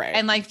do. Right.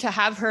 And like to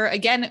have her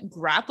again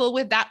grapple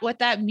with that, what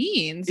that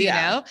means, you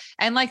know,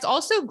 and like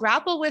also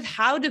grapple with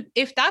how to,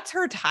 if that's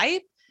her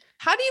type,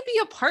 how do you be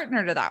a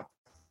partner to that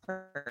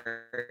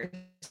person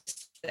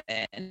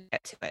and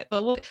get to it?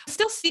 But we're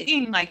still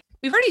seeing, like,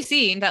 we've already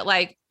seen that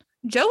like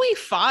Joey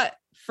fought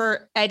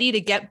for Eddie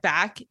to get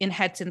back in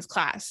Hedson's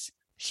class.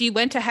 She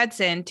went to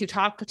Hedson to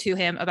talk to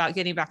him about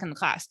getting back in the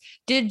class.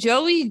 Did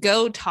Joey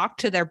go talk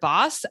to their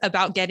boss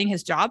about getting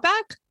his job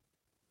back?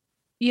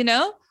 You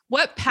know,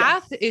 what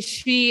path is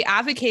she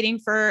advocating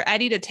for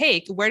Eddie to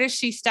take? Where does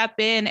she step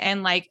in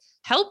and like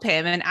help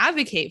him and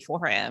advocate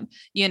for him?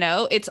 You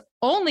know, it's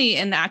only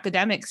in the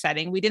academic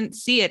setting. We didn't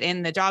see it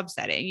in the job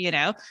setting, you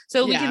know,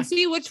 so we can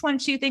see which one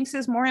she thinks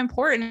is more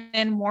important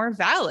and more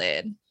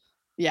valid.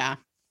 Yeah.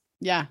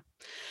 Yeah.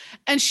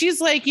 And she's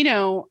like, you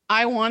know,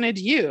 I wanted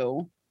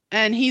you.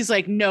 And he's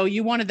like, no,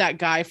 you wanted that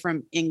guy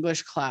from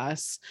English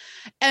class.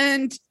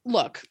 And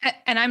look.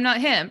 And I'm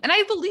not him. And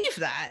I believe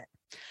that.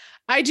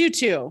 I do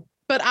too.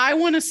 But I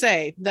want to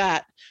say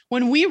that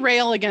when we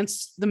rail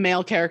against the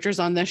male characters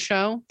on this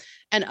show,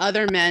 and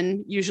other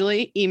men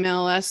usually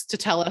email us to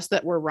tell us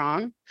that we're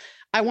wrong,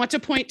 I want to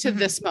point to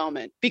this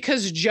moment,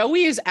 because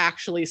Joey is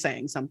actually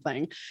saying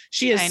something.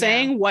 She is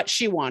saying what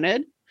she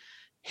wanted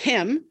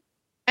him.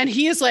 And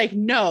he is like,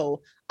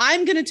 no,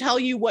 I'm going to tell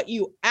you what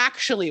you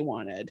actually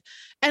wanted.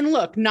 And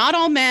look, not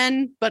all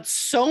men, but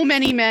so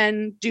many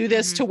men do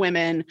this to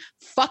women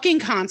fucking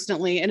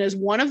constantly. And is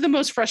one of the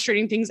most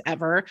frustrating things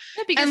ever.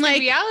 Yeah, because and the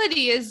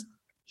reality is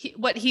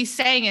what he's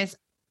saying is,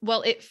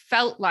 well, it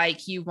felt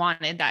like you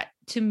wanted that.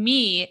 To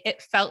me,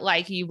 it felt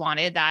like you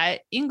wanted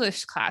that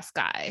English class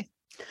guy.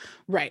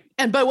 Right.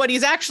 But what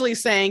he's actually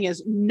saying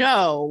is,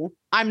 no,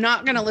 I'm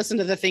not going to listen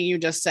to the thing you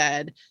just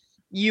said.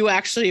 You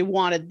actually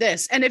wanted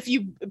this. And if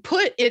you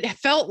put it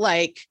felt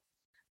like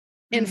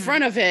in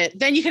front of it,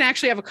 then you can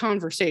actually have a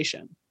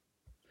conversation.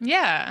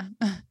 Yeah.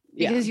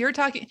 Because you're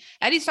talking,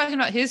 Eddie's talking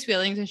about his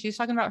feelings and she's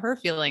talking about her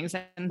feelings.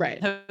 And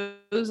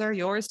those are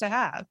yours to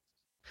have.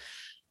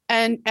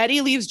 And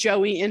Eddie leaves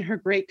Joey in her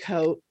great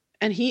coat,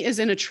 and he is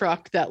in a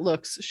truck that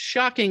looks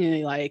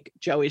shockingly like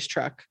Joey's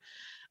truck.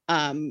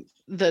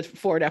 The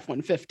Ford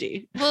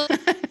F-150. Well,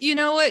 you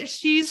know what?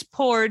 She's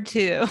poor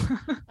too.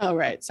 Oh,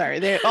 right.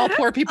 Sorry. All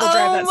poor people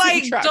drive that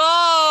same truck. Oh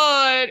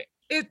my God.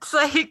 It's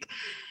like,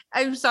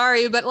 I'm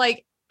sorry, but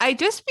like,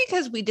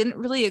 because we didn't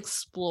really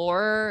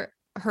explore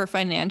her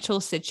financial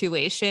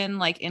situation,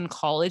 like in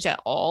college at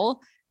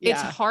all.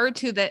 It's hard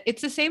to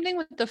it's the same thing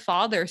with the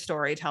father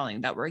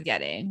storytelling that we're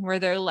getting, where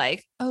they're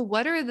like, oh,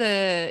 what are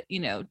the,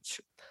 you know,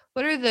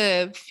 what are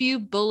the few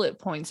bullet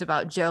points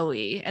about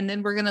Joey? And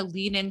then we're going to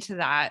lean into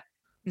that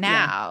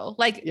now.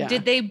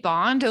 Did they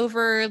bond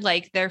over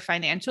like their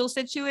financial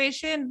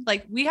situation?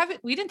 Like we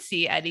didn't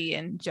see Eddie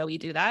and Joey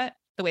do that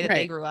the way that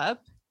they grew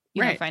up,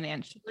 you know,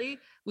 financially.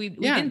 We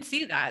didn't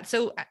see that.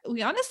 So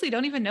we honestly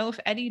don't even know if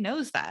Eddie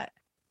knows that.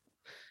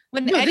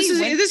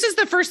 This is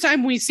the first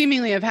time we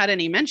seemingly have had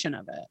any mention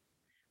of it.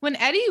 When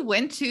Eddie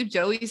went to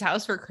Joey's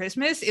house for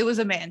Christmas, it was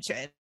a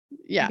mansion.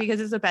 Yeah. Because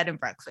it's a bed and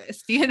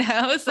breakfast, you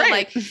know? So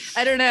like,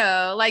 I don't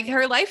know, like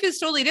her life is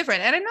totally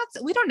different. And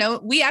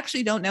we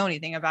actually don't know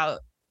anything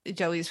about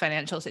Joey's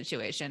financial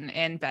situation,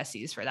 and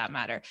Bessie's for that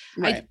matter.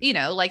 I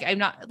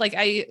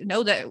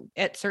know that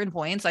at certain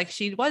points, like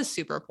she was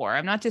super poor.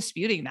 I'm not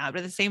disputing that, but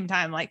at the same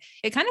time, like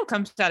it kind of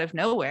comes out of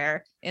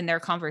nowhere in their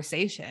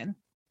conversation.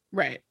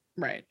 Right.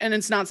 Right. And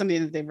it's not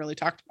something that they've really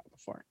talked about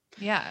before.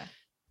 Yeah.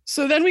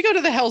 So then we go to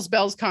the Hell's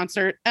Bells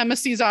concert. Emma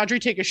sees Audrey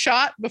take a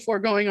shot before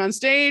going on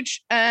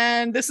stage,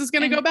 and this is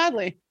going to go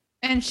badly.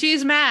 And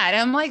she's mad.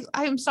 I'm like,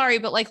 I'm sorry,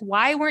 but like,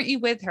 why weren't you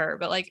with her?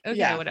 But like,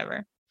 okay,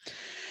 whatever.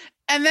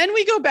 And then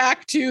we go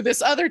back to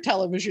this other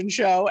television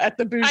show at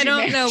the Bougie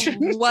Mansion.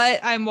 Know what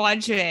I'm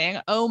watching.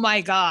 Oh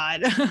my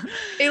God.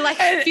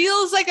 It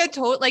feels like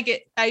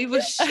I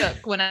was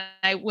shook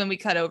when we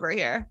cut over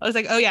here. I was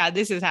like, oh yeah,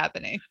 this is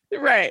happening.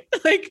 Right.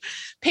 Like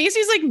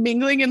Pacey's like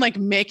mingling and like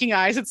making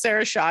eyes at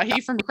Sarah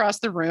Shahi from across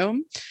the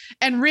room.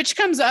 And Rich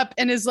comes up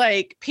and is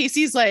like,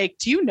 Pacey's like,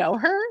 do you know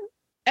her?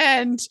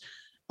 And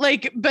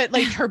like, but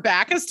like her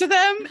back is to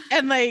them.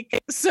 And like,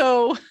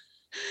 so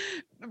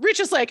Rich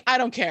is like, I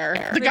don't care.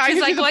 The Rich guy is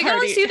who like, threw the well, I can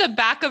only party. see the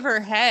back of her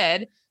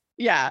head.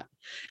 Yeah.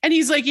 And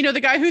he's like, the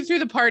guy who threw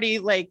the party,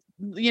 like,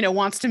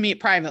 wants to meet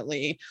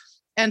privately.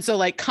 And so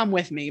like, come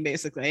with me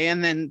basically.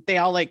 And then they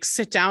all like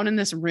sit down in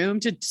this room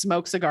to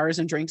smoke cigars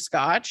and drink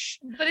scotch.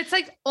 But it's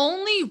like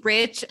only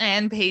Rich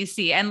and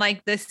Pacey and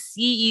like the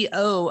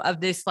CEO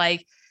of this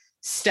like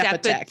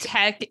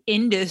Step-a-tech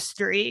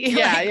industry.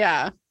 Yeah. Like,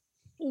 Yeah.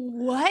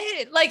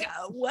 what? Like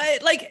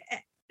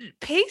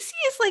Pacey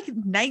is like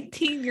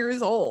 19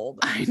 years old.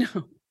 I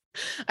know.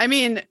 I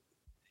mean,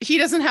 he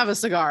doesn't have a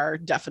cigar,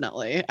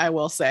 definitely, I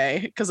will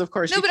say, because of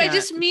course. No, but I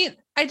just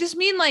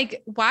mean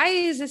like, why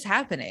is this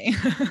happening?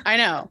 I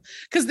know.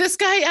 Because this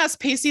guy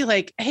asked Pacey,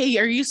 like, hey,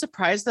 are you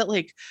surprised that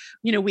like,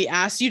 we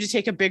asked you to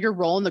take a bigger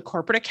role in the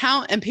corporate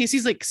account? And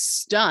Pacey's like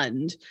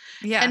stunned.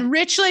 Yeah. And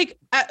Rich, like,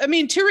 I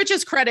mean, to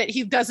Rich's credit,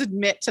 he does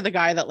admit to the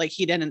guy that like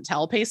he didn't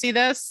tell Pacey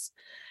this.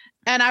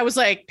 And I was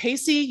like,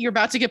 Pacey, you're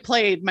about to get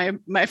played,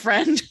 my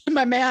friend,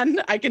 my man.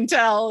 I can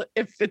tell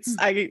if it's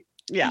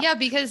Yeah,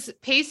 because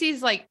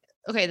Pacey's like,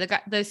 okay, the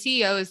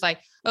CEO is like,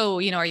 oh,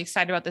 are you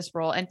excited about this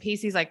role? And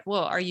Pacey's like,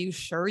 well, are you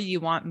sure you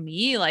want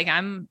me? Like,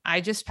 I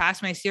just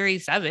passed my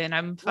Series 7.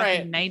 I'm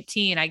fucking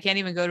 19. I can't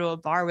even go to a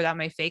bar without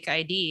my fake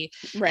ID.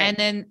 Right. And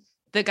then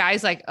the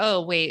guy's like,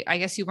 oh, wait, I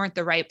guess you weren't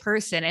the right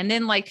person. And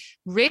then like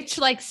Rich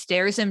like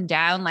stares him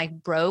down like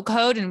bro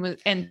code.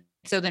 And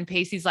so then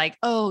Pacey's like,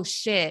 oh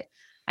shit,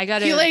 I got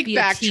to like be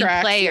a team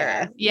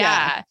player.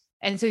 Yeah.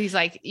 And so he's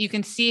like, you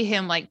can see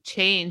him like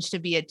change to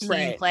be a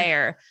team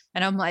player.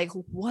 And I'm like,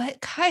 what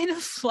kind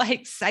of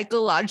like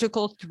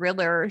psychological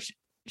thriller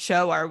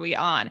show are we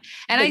on?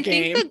 And I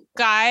think the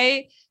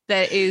guy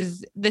that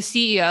is the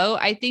CEO,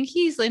 I think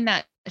he's in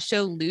that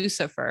show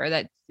Lucifer.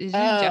 That did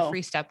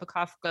Jeffrey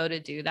Steppenkoff go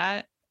to do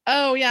that?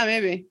 Oh yeah,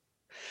 maybe.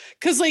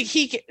 Because like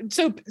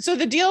so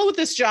the deal with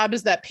this job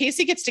is that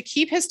Pacey gets to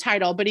keep his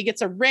title, but he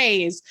gets a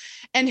raise,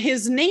 and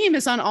his name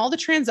is on all the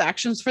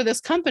transactions for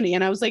this company.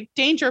 And I was like,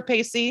 danger,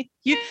 Pacey.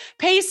 You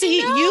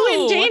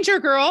in danger,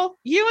 girl.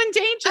 You in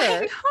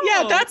danger.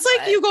 Yeah, that's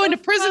like you going to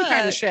prison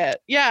kind of shit.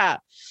 Yeah.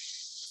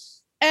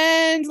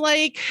 And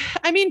like,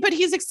 I mean, but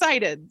he's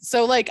excited.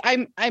 So like,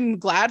 I'm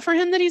glad for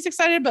him that he's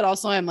excited, but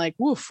also I'm like,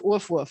 woof,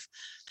 woof, woof.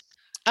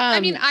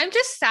 I mean, I'm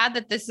just sad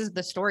that this is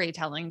the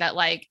storytelling that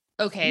like,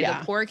 okay,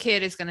 the poor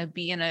kid is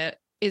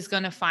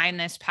going to find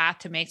this path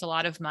to make a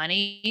lot of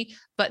money,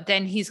 but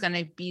then he's going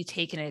to be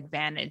taken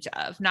advantage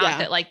of. Not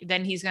that like,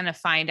 then he's going to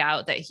find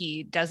out that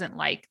he doesn't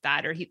like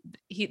that, or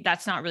he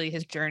that's not really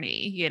his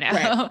journey.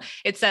 Right.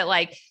 It's that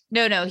like,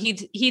 no,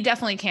 he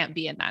definitely can't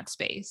be in that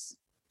space.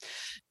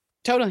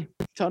 Totally.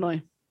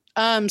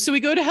 So we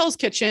go to Hell's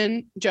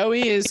Kitchen.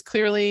 Joey is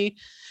clearly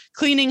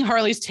cleaning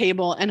Harley's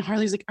table, and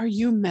Harley's like, are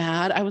you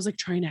mad? I was like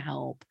trying to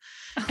help.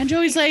 And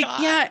Joey's like,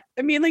 yeah,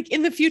 I mean, like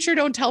in the future,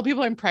 don't tell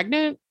people I'm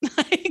pregnant.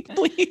 Like,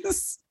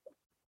 please.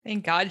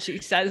 Thank God she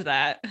says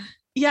that.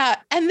 Yeah.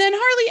 And then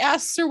Harley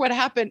asks her what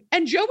happened.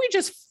 And Joey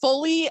just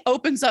fully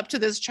opens up to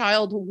this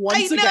child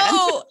once again.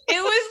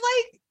 It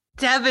was like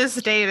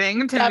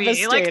devastating to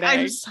me. Like,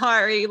 I'm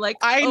sorry. Like,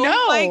 I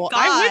know. My God.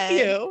 I'm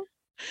with you.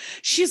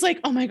 She's like,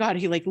 oh my God,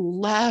 he like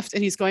left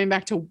and he's going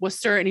back to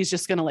Worcester and he's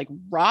just going to like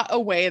rot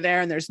away there.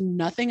 And there's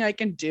nothing I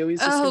can do. He's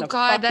just going to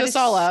fuck this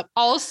all up.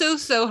 Also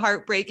so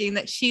heartbreaking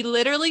that she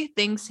literally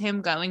thinks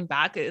him going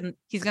back and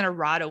he's going to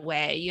rot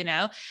away,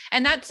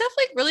 and that stuff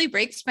like really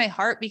breaks my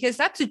heart because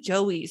that's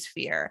Joey's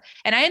fear.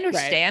 And I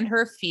understand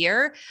her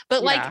fear,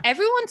 but like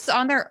everyone's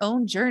on their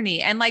own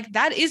journey and like,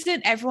 that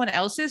isn't everyone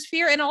else's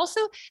fear. And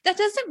also that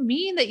doesn't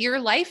mean that your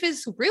life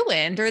is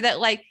ruined or that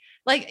like,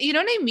 you know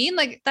what I mean?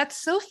 Like,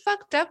 that's so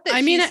fucked up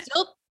that she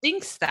still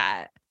thinks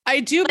that. I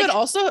do, but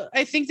also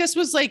I think this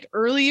was like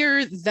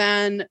earlier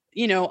than,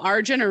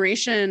 our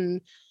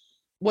generation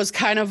was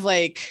kind of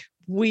like,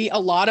 a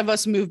lot of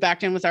us moved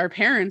back in with our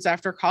parents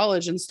after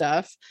college and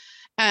stuff.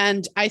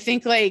 And I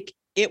think like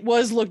it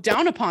was looked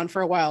down upon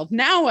for a while.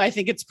 Now I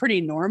think it's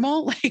pretty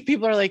normal. Like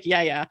people are like,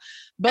 yeah.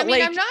 But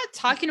like, I'm not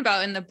talking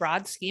about in the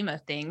broad scheme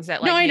of things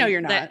that like, no, I know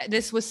you're not.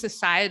 This was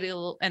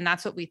societal and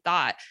that's what we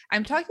thought.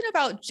 I'm talking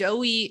about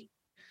Joey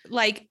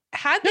like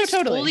had this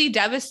totally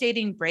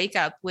devastating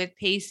breakup with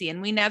Pacey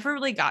and we never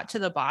really got to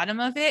the bottom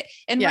of it.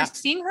 And we're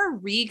seeing her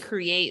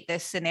recreate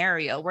this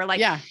scenario where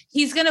like,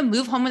 he's going to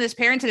move home with his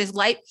parents and his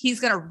life, he's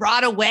going to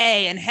rot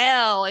away in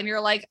hell. And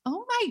you're like,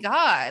 oh my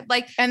God.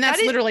 Like, and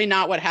that's literally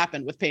not what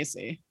happened with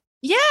Pacey.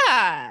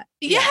 Yeah.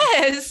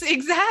 Yes,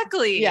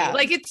 exactly. Yeah.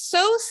 Like it's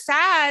so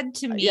sad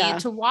to me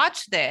to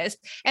watch this.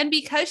 And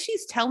because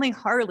she's telling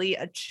Harley,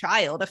 a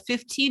child, a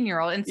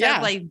 15-year-old, instead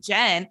of like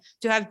Jen,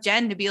 to have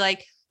Jen to be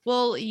like,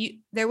 well,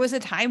 there was a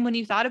time when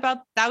you thought about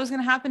that was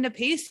going to happen to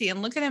Pacey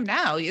and look at him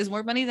now. He has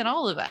more money than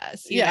all of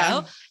us, you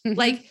know?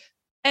 Like,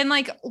 and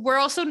like, we're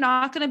also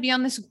not going to be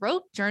on this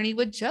growth journey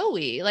with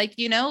Joey. Like,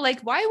 like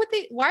why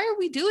are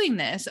we doing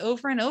this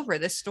over and over,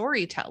 this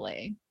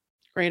storytelling?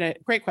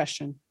 Great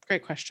question.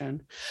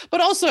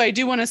 But also I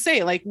do want to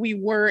say like, we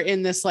were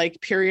in this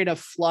like period of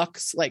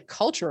flux, like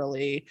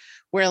culturally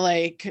where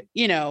like,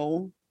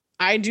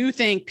 I do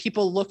think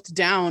people looked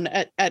down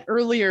at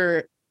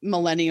earlier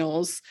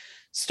millennials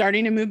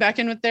starting to move back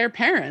in with their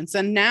parents.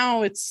 And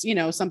now it's, you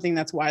know, something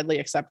that's widely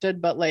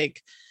accepted, but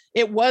like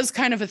it was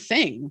kind of a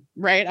thing,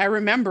 right? I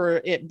remember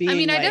it being, I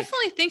mean, like, I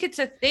definitely think it's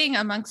a thing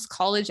amongst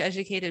college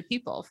educated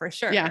people for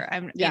sure.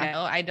 Yeah. You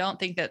know, I don't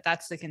think that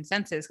that's the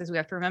consensus, because we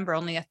have to remember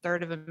only a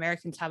third of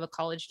Americans have a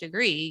college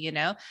degree. You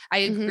know, I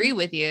agree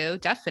with you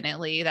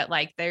definitely that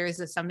like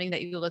there's something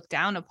that you look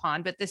down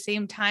upon, but at the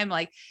same time,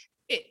 like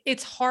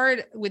it's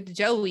hard with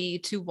Joey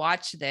to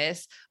watch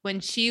this when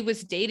she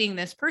was dating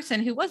this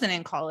person who wasn't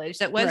in college,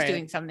 that was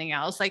doing something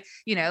else, like,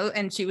 you know,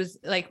 and she was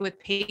like with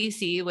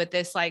Pacey with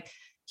this, like,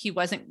 he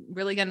wasn't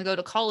really going to go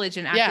to college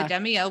and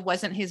academia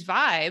wasn't his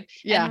vibe.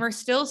 And we're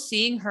still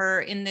seeing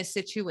her in this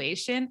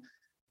situation.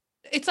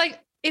 It's like,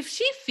 if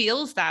she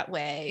feels that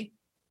way,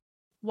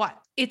 what,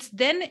 it's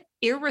then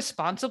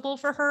irresponsible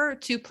for her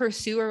to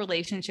pursue a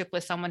relationship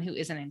with someone who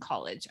isn't in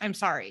college. I'm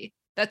sorry.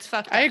 That's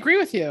fucked up. I agree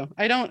with you.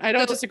 I don't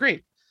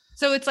disagree.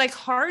 So it's like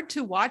hard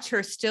to watch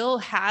her still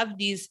have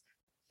these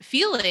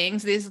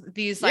feelings,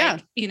 these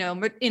like, you know,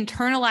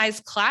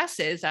 internalized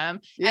classism,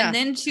 and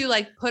then to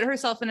like put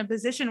herself in a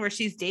position where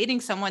she's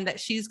dating someone that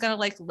she's gonna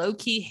like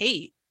low-key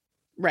hate,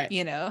 right?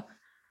 You know,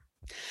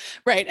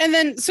 right. And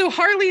then so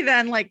Harley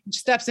then like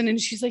steps in and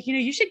she's like, you know,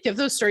 you should give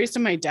those stories to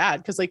my dad,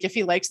 because like if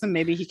he likes them,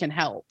 maybe he can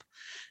help.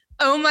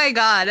 Oh my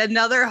God,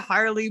 another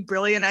Harley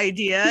brilliant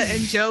idea.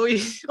 And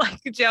Joey,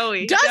 like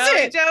Joey, what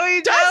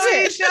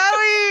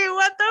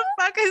the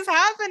fuck is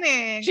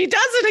happening? She does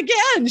it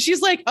again.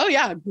 She's like, oh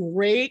yeah,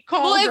 great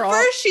call. Well, girl. at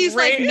first she's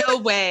great. like, no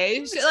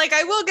way. Like,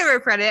 I will give her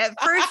credit. At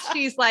first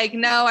she's like,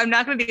 no, I'm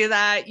not going to do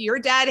that. Your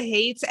dad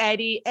hates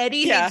Eddie.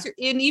 Eddie hates her.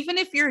 And even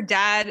if your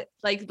dad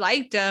like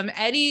liked him,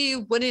 Eddie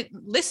wouldn't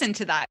listen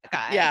to that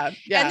guy. Yeah.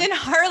 And then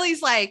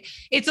Harley's like,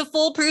 it's a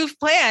foolproof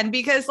plan,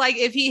 because like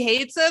if he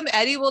hates him,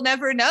 Eddie will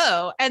never know.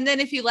 And then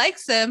if he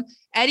likes him,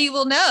 Eddie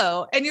will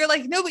know. And you're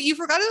like, no, but you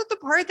forgot about the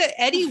part that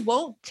Eddie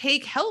won't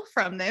take help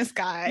from this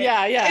guy.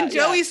 Yeah. And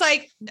Joey's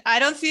like, I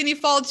don't see any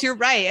faults. You're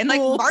right. And like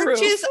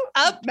marches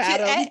up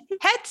to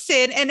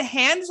Hetson and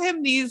hands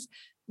him these,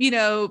 you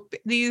know,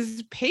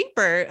 these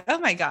paper. Oh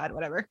my God,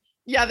 whatever.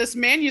 Yeah. This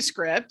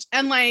manuscript.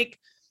 And like,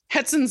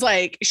 Hetson's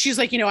like, she's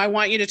like, you know, I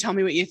want you to tell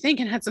me what you think.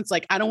 And Hetson's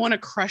like, I don't want to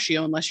crush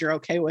you unless you're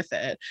okay with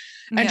it.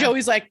 And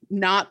Joey's like,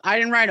 I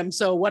didn't write him.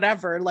 So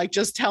whatever, like,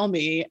 just tell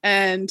me.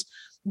 And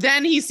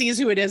then he sees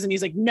who it is and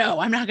he's like, no,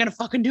 I'm not going to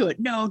fucking do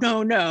it.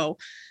 No.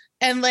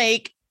 And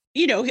like,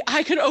 you know,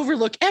 I could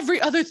overlook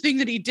every other thing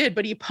that he did,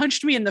 but he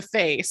punched me in the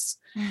face.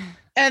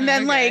 And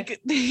then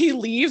like he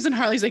leaves and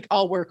Harley's like,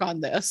 I'll work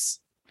on this.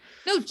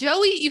 No,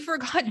 Joey, you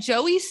forgot.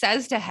 Joey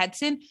says to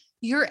Hetson,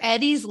 you're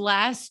Eddie's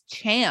last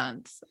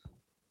chance.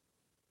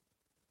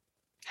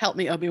 Help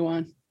me,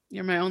 Obi-Wan.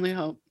 You're my only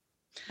hope.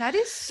 That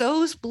is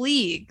so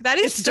bleak. That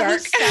is so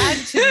dark.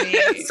 sad to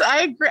me.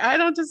 I agree. I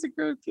don't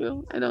disagree with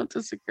you. I don't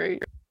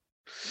disagree.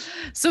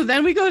 So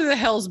then we go to the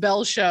Hell's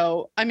Bell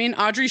show. I mean,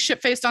 Audrey's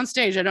shit-faced on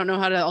stage. I don't know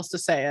how else to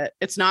say it.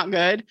 It's not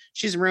good.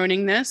 She's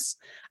ruining this.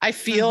 I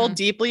feel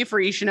deeply for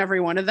each and every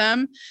one of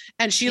them.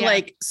 And she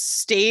like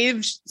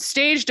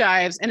stage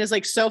dives and is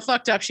like so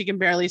fucked up she can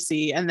barely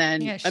see. And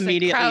then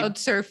immediately like crowd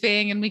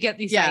surfing, and we get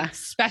these like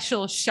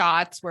special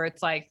shots where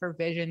it's like her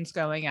vision's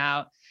going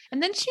out.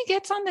 And then she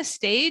gets on the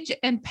stage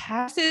and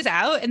passes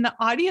out, and the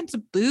audience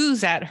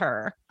boos at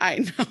her. I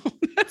know.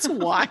 That's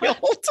wild.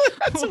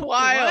 That's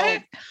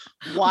wild.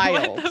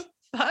 Wild. What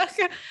the fuck?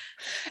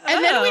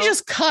 And then we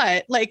just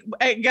cut, like,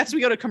 I guess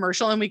we go to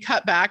commercial and we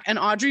cut back, and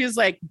Audrey is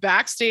like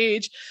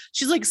backstage.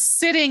 She's like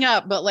sitting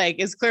up, but like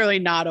is clearly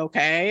not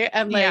okay.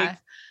 And like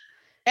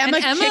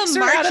Emma kicks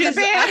her out of the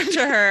band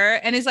after her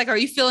and is like, are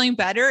you feeling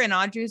better? And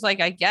Audrey's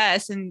like, I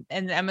guess. And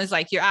Emma's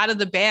like, you're out of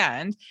the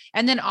band.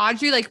 And then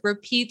Audrey like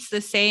repeats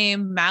the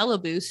same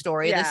Malibu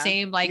story, the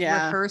same like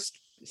rehearsed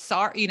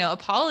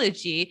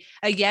apology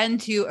again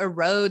to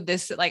erode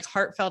this like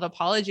heartfelt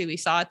apology we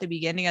saw at the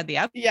beginning of the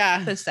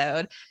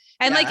episode.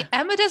 And like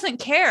Emma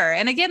doesn't care.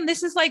 And again,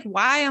 this is like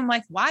why I'm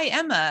like, why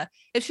Emma?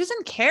 If she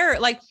doesn't care,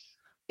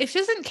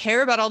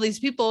 about all these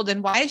people,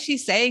 then why is she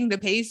saying to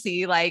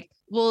Pacey, like,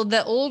 well,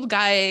 the old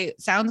guy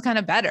sounds kind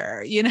of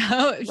better, you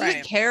know? If she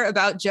doesn't care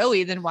about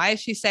Joey, then why is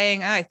she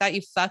saying, oh, I thought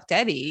you fucked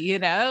Eddie, you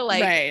know?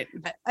 Like,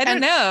 I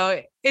don't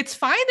know. It's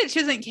fine that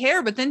she doesn't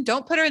care, but then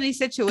don't put her in these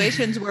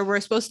situations where we're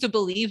supposed to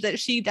believe that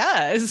she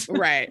does.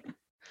 Right.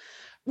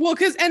 Well,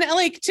 and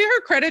like to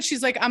her credit,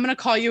 she's like, I'm going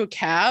to call you a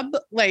cab,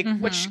 like,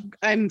 which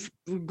I'm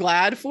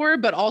glad for,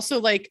 but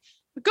also like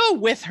go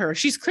with her.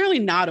 She's clearly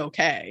not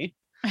okay.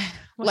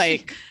 Well,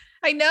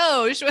 I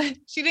know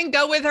she didn't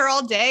go with her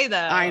all day though.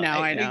 I know.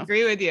 I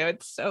agree with you.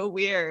 It's so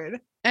weird.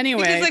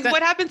 Anyway, because like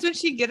what happens when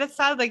she gets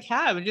out of the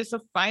cab and just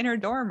to find her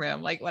dorm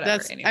room? Like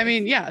whatever. I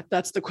mean, yeah,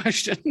 that's the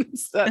question.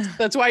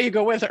 that's why you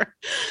go with her.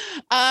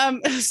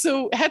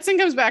 So Hetson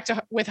comes back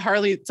with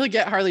Harley to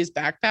get Harley's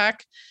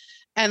backpack,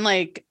 and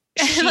like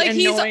he's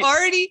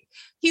already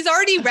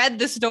read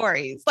the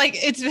stories.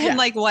 Like it's been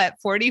like what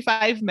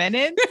 45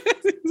 minutes,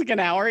 like an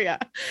hour,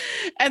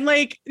 and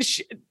like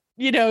she,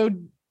 you know.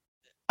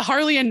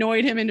 Harley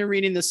annoyed him into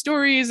reading the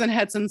stories, and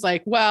Hedson's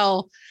like,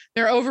 well,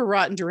 they're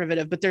overwrought and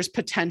derivative, but there's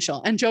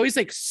potential. And Joey's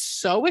like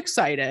so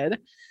excited.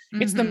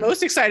 It's the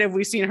most excited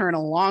we've seen her in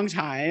a long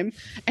time.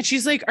 And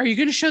she's like, are you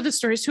going to show the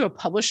stories to a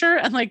publisher?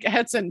 And like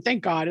Hedson,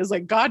 thank God, is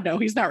like, God, no,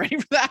 he's not ready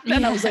for that.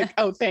 And I was like,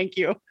 oh, thank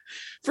you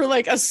for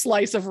like a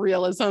slice of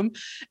realism.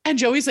 And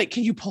Joey's like,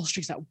 can you pull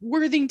strings at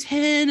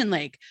Worthington? And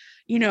like,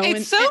 you know,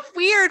 it's so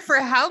weird for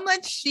how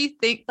much she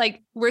think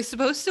like we're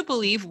supposed to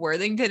believe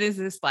Worthington is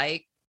this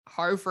like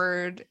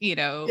Harvard, you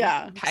know,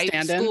 type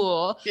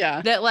school.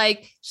 Yeah. That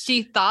like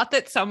she thought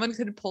that someone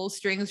could pull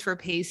strings for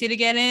Pacey to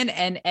get in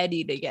and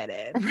Eddie to get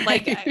in. Right.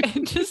 Like I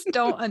just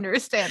don't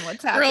understand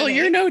what's happening. Girl,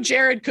 you're no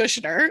Jared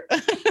Kushner.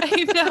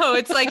 I know.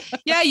 It's like,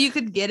 yeah, you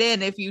could get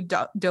in if you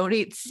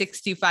donate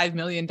 $65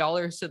 million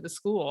to the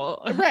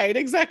school. Right,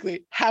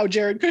 exactly. How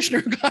Jared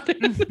Kushner got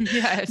it.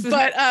 Yes.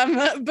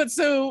 But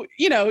so,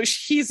 you know,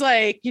 he's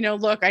like, you know,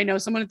 look, I know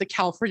someone at the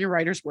California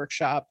Writers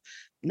Workshop,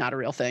 not a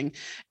real thing.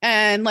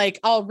 And like,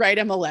 I'll write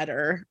him a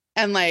letter.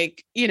 And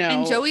like, you know,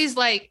 and Joey's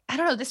like, I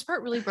don't know, this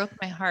part really broke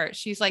my heart.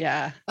 She's like,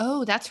 yeah.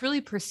 Oh, that's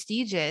really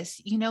prestigious.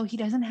 You know, he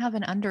doesn't have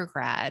an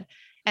undergrad.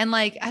 And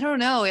like, I don't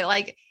know,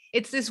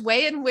 it's this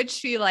way in which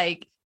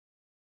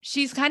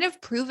she's kind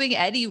of proving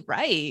Eddie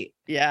right.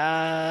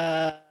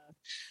 Yeah.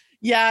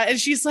 Yeah. And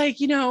she's like,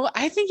 you know,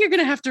 I think you're going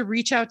to have to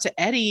reach out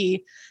to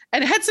Eddie.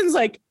 And Hedson's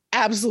like,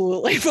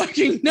 absolutely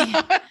fucking not.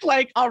 Yeah.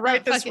 Like, I'll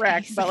write this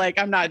rec, but like,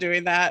 I'm not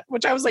doing that,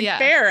 which I was like,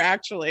 fair,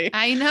 actually.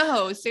 I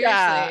know. Seriously.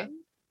 Yeah.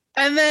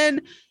 And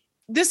then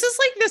this is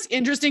like this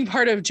interesting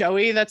part of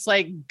Joey that's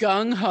like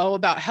gung ho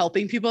about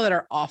helping people that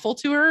are awful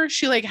to her.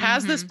 She like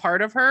has this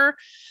part of her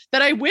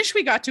that I wish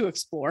we got to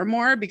explore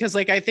more, because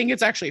like, I think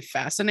it's actually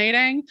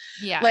fascinating.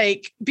 Yeah.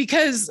 Like,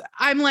 because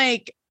I'm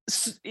like,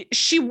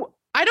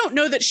 I don't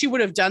know that she would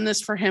have done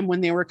this for him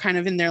when they were kind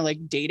of in their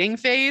like dating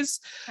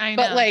phase. I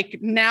know. But like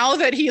now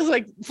that he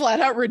like flat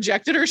out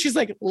rejected her, she's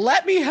like,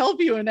 let me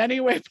help you in any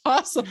way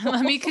possible.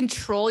 Let me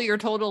control your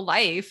total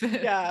life.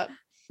 Yeah.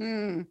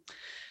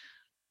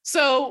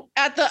 So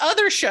at the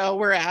other show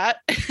we're at,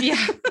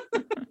 yeah,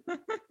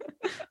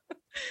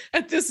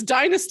 at this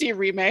Dynasty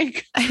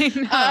remake,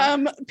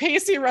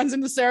 Pacey runs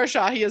into Sarah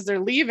Shahi as they're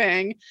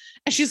leaving,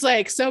 and she's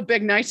like, so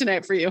big night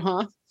tonight for you,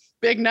 huh?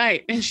 Big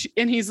night. And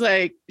she's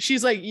like,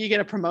 you get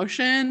a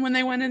promotion when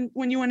you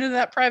went into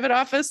that private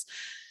office.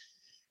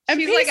 And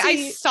she's Pacey, like,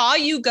 I saw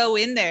you go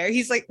in there.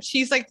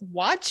 She's like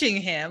watching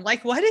him.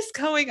 Like, what is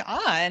going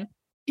on?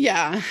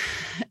 Yeah.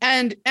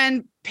 And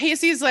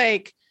Pacey's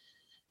like,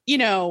 you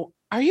know,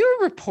 are you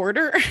a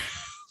reporter?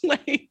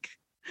 Like,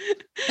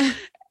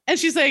 and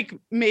she's like,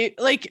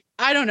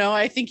 I don't know.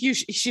 I think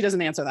she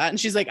doesn't answer that. And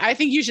she's like, I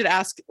think you should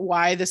ask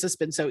why this has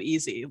been so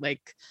easy.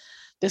 Like,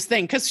 this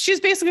thing, because she's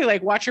basically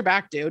like, watch your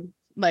back, dude.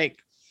 Like,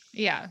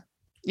 yeah,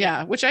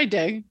 which I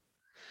dig,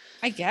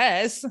 I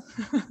guess.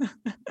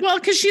 Well,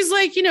 because she's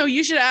like, you know,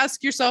 you should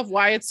ask yourself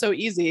why it's so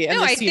easy. And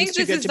no, I think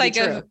this is like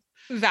a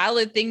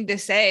valid thing to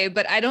say,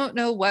 but I don't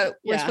know what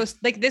we're supposed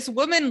to, like, this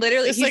woman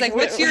literally, he's like,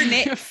 what's your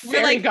name?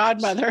 We're like,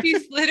 godmother.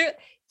 She's literally,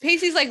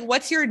 Pacey's like,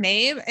 what's your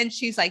name? And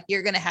she's like,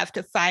 you're gonna have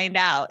to find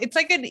out. It's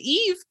like an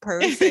Eve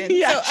person.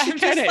 Yeah, so I'm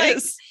just like,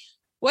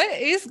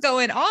 what is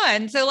going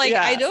on? So like,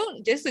 I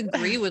don't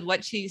disagree with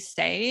what she's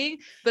saying,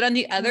 but on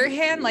the other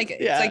hand, like,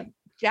 it's like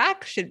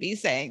Jack should be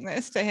saying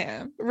this to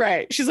him.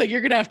 Right. She's like, you're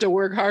going to have to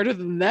work harder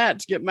than that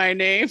to get my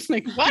name.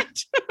 Like, what?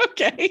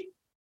 Okay.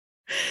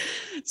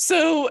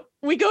 So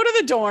we go to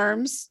the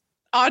dorms.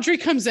 Audrey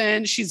comes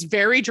in. She's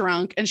very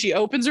drunk, and she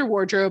opens her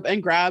wardrobe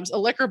and grabs a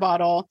liquor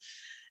bottle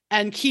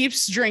and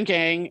keeps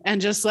drinking,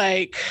 and just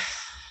like,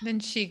 then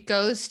she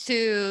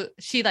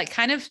like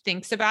kind of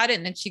thinks about it,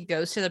 and then she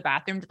goes to the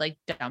bathroom to like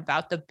dump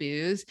out the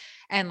booze,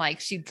 and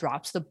like she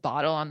drops the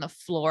bottle on the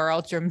floor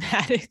all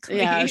dramatically.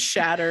 Yeah,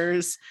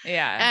 shatters.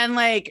 Yeah. And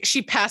like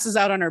she passes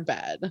out on her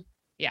bed.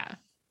 Yeah.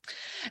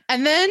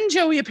 And then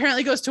Joey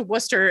apparently goes to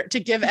Worcester to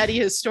give Eddie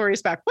his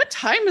stories back. What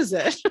time is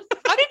it?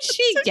 How did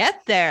she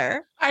get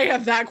there? I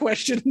have that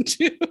question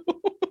too.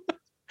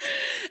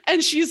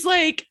 And she's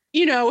like,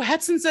 you know,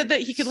 Hedson said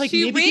that he could like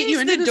maybe get you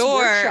into the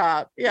door.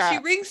 Workshop. Yeah. She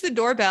rings the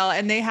doorbell,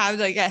 and they have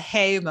like a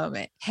hey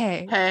moment.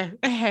 Hey.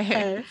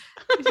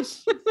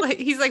 Like,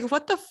 he's like,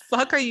 what the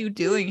fuck are you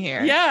doing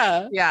here?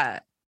 Yeah. Yeah.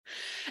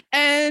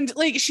 And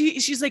like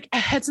she's like,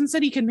 Hedson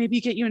said he could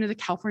maybe get you into the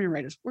California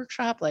Writers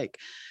Workshop, like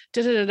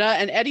da da da da.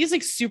 And Eddie's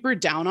like super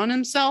down on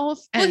himself.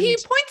 Well, he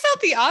points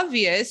out the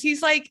obvious.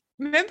 He's like,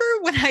 remember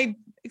when I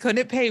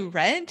couldn't pay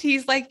rent?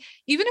 He's like,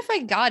 even if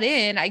I got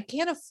in, I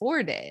can't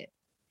afford it.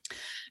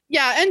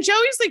 Yeah. And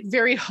Joey's like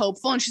very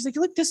hopeful, and she's like,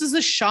 look, this is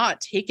a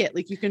shot. Take it.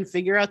 Like, you can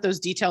figure out those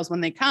details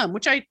when they come,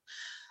 which I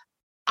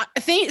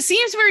think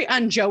seems very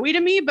un-Joey to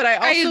me, but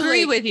I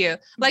agree with you.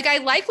 Like, I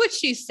like what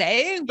she's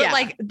saying, but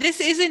like, this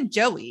isn't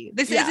Joey.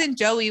 This isn't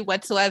Joey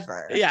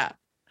whatsoever. Yeah.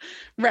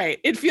 Right.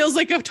 It feels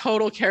like a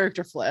total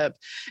character flip.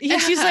 Yeah.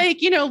 And she's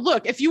like, you know,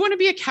 look, if you want to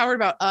be a coward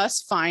about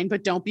us, fine,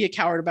 but don't be a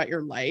coward about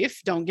your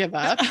life. Don't give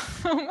up.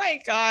 Oh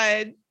my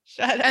God.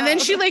 Shut And then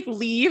up. she like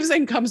leaves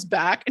and comes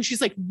back and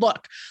she's like,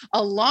 look,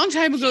 a long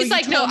time ago. She's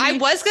like, no, I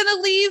was going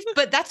to leave,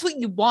 but that's what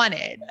you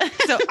wanted.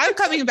 So I'm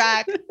coming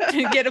back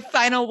to get a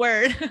final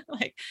word.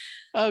 Like,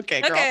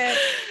 okay, girl. okay.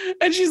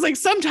 And she's like,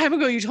 some time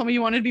ago, you told me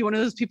you wanted to be one of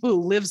those people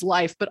who lives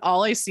life, but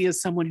all I see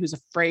is someone who's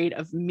afraid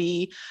of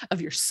me, of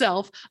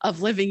yourself,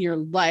 of living your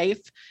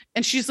life.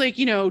 And she's like,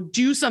 you know,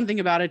 do something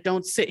about it.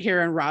 Don't sit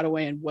here and rot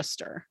away in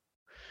Worcester.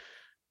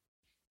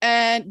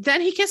 And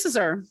then he kisses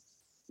her.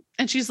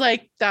 And she's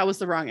like, that was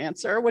the wrong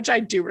answer, which I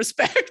do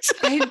respect.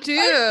 I do.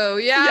 Yeah.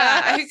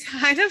 Yes. I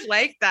kind of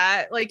like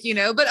that. Like, you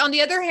know, but on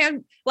the other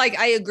hand, like,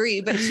 I agree,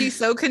 but she's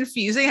so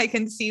confusing. I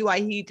can see why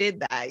he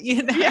did that,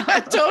 you know? Yeah,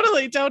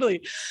 totally.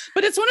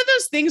 But it's one of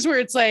those things where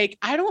it's like,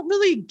 I don't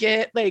really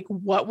get like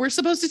what we're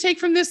supposed to take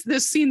from this.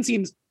 This scene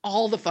seems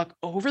all the fuck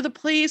over the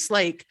place.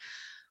 Like,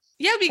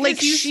 yeah, because like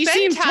she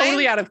seemed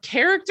totally out of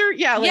character.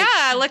 Yeah. Like,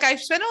 yeah. Like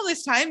I've spent all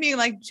this time being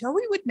like,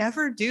 Joey would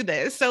never do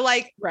this. So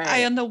like,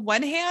 right. on the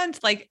one hand,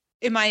 like,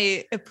 am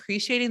I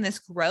appreciating this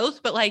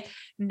growth? But like,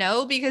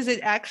 no, because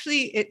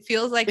it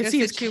feels like a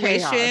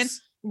situation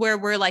chaos. Where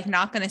we're like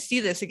not going to see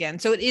this again.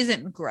 So it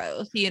isn't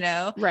growth, you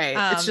know? Right.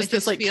 It's just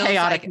this like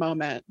chaotic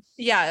moment.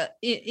 Yeah.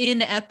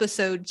 In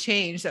episode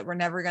change that we're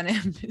never going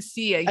to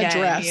see again.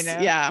 Address, you know?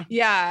 Yeah.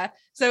 Yeah.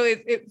 So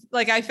it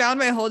like, I found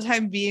my whole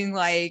time being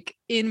like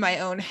in my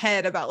own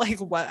head about like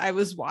what I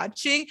was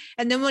watching.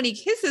 And then when he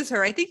kisses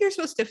her, I think you're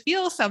supposed to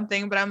feel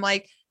something, but I'm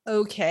like,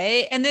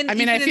 okay. And then I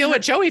mean, I feel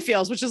what Joey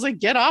feels, which is like,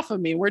 get off of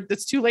me.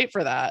 It's too late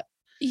for that.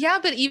 Yeah,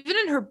 but even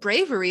in her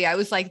bravery, I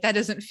was like, that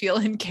doesn't feel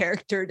in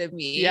character to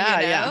me.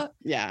 Yeah, you know?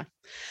 yeah.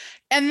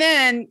 And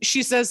then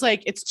she says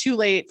like, it's too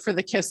late for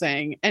the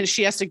kissing and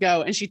she has to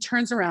go and she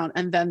turns around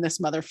and then this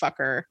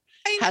motherfucker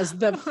has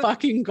the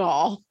fucking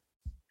gall.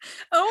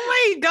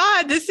 Oh my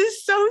God, this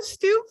is so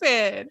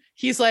stupid.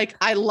 He's like,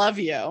 I love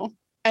you.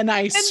 And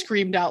I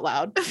screamed out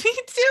loud. Me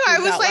too. I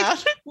was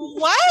like,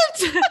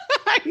 what?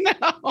 I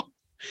know.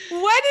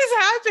 What is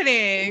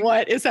happening?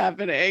 What is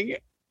happening?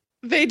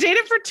 They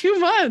dated for 2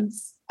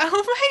 months. Oh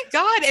my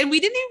God. And we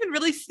didn't even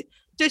really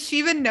does he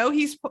even know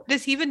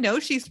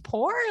she's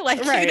poor?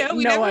 Like, right. you know,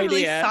 we no never idea.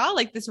 really saw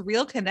like this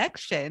real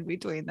connection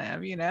between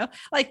them, you know,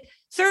 like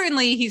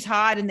certainly he's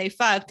hot and they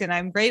fucked and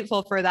I'm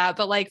grateful for that.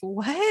 But like,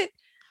 what?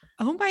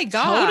 Oh my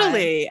God.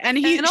 Totally. And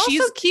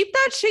also keep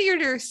that shit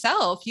to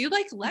yourself. You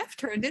like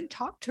left her and didn't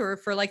talk to her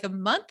for like a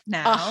month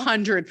now.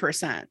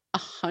 100%.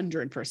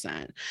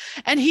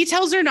 And he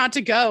tells her not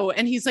to go.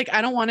 And he's like,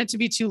 I don't want it to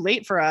be too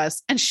late for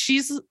us. And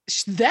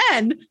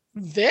then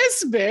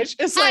this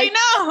bitch is like,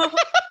 I know.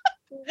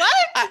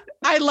 What?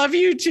 I love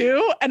you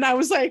too. And I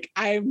was like,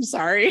 I'm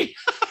sorry.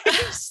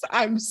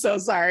 I'm so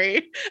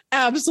sorry.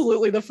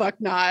 Absolutely the fuck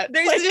not.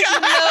 There's like,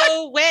 just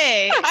no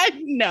way. I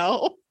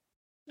know.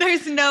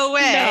 There's no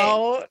way.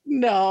 No.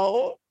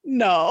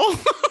 No.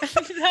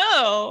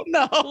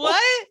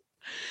 What?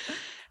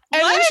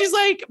 And then she's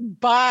like,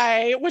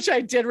 bye, which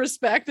I did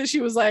respect that she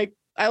was like,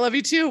 I love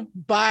you too.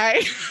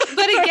 Bye.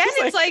 But again,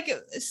 it's like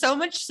so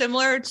much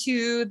similar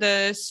to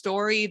the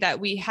story that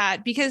we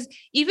had, because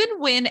even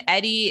when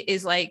Eddie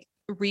is like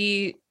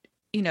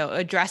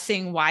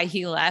addressing why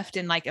he left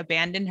and like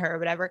abandoned her or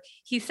whatever,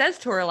 he says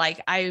to her,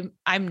 like, I'm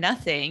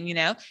nothing, you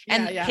know?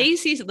 And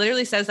Pacey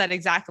literally says that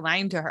exact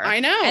line to her. I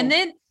know.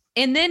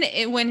 And then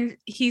when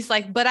he's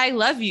like, but I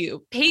love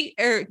you,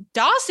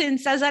 Dawson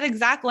says that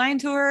exact line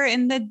to her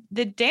in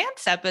the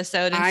dance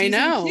episode in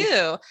season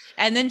 2.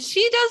 And then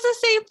she does the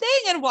same thing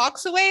and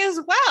walks away as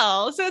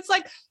well. So it's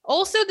like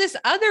also this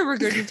other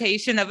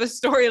regurgitation of a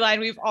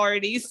storyline we've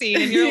already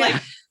seen. And you're like,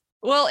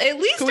 well, at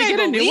least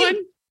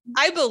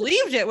I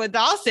believed it with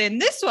Dawson.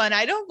 This one,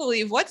 I don't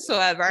believe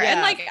whatsoever. Yeah.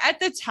 And like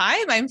at the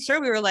time, I'm sure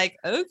we were like,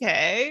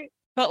 okay,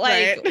 but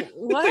like, right.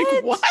 What?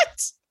 Like,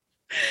 what?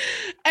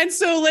 And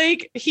so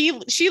like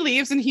she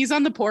leaves and he's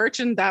on the porch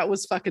and that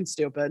was fucking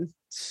stupid.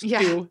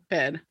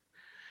 Stupid.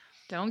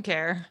 Don't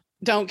care.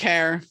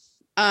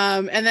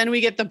 And then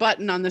we get the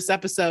button on this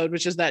episode,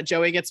 which is that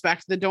Joey gets back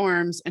to the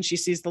dorms and she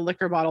sees the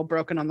liquor bottle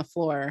broken on the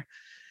floor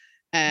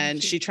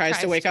and she tries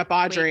to wake up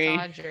Audrey.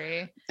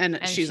 And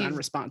she's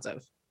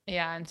unresponsive.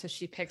 Yeah. And so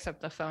she picks up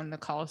the phone to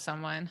call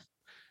someone.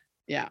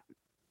 Yeah.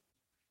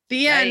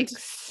 The end.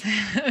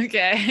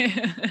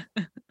 Okay.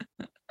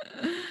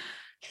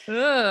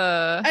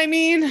 I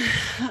mean,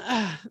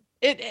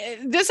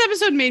 this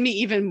episode made me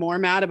even more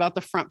mad about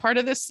the front part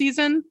of this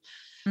season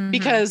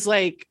because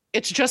like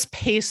it's just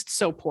paced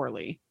so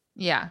poorly.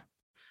 Yeah.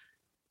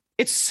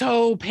 It's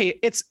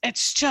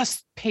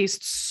just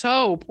paced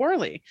so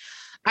poorly.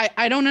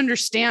 I don't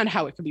understand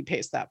how it could be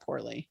paced that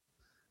poorly.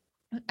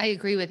 I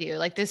agree with you.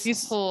 Like this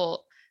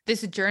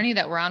journey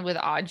that we're on with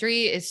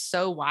Audrey is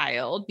so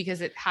wild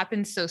because it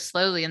happens so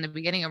slowly in the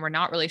beginning and we're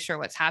not really sure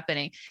what's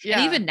happening. Yeah.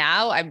 And even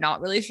now I'm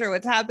not really sure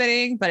what's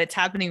happening, but it's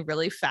happening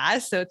really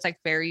fast. So it's like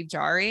very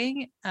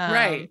jarring.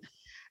 Right.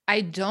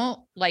 I don't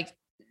like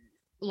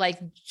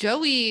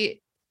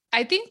Joey.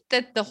 I think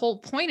that the whole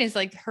point is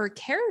like her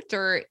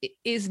character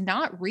is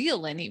not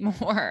real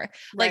anymore.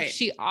 Like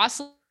she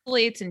oscillates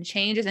oscillates and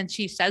changes, and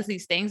she says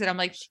these things, and I'm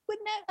like, she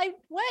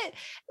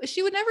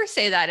would never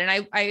say that.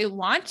 And I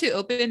want to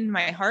open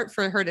my heart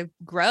for her to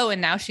grow,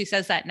 and now she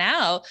says that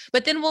now,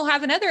 but then we'll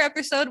have another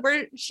episode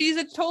where she's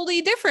a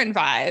totally different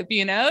vibe,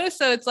 you know?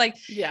 So it's like,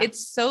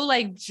 it's so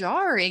like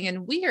jarring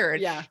and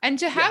weird. And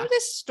to have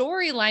this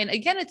storyline,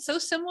 again, it's so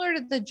similar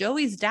to the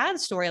Joey's dad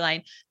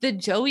storyline, the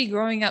Joey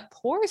growing up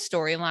poor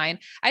storyline.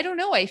 I don't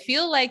know, I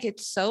feel like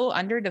it's so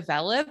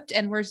underdeveloped,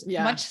 and we're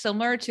much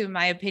similar to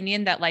my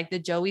opinion that like the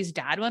Joey's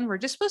dad one, we're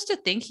just supposed to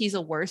think he's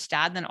a worse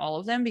dad than all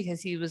of them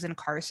because he was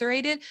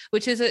incarcerated,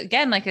 which is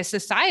again like a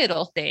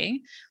societal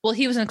thing. Well,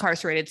 he was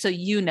incarcerated, so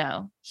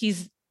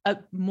he's a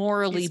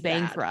morally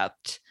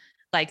bankrupt,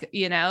 like,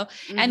 you know.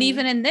 And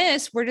even in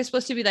this, we're just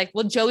supposed to be like,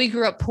 well, Joey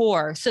grew up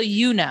poor, so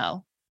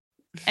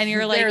and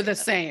you're like, they're the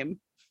same.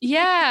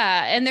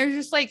 Yeah. And they're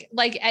just like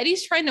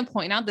Eddie's trying to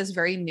point out this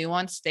very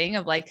nuanced thing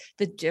of like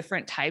the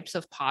different types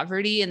of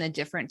poverty and the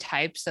different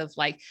types of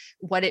like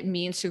what it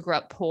means to grow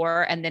up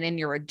poor. And then in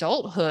your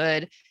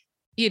adulthood,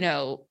 you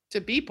know,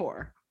 to be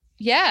poor.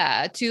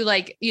 Yeah. To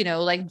like, you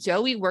know, like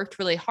Joey worked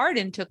really hard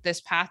and took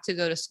this path to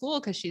go to school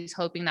because she's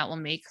hoping that will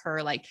make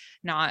her like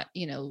not,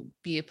 you know,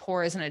 be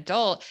poor as an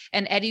adult.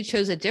 And Eddie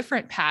chose a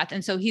different path.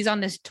 And so he's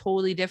on this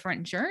totally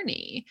different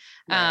journey.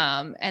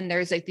 Right. And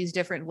there's like these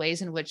different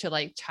ways in which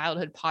like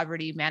childhood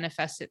poverty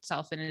manifests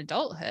itself in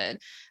adulthood.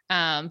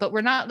 But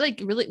we're not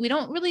like really, we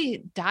don't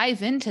really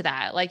dive into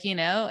that, like, you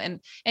know, and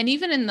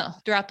even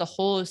throughout the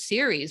whole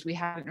series, we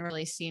haven't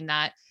really seen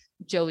that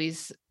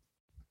Joey's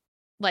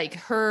like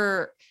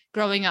her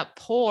growing up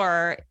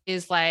poor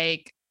is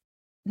like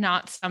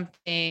not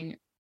something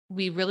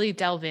we really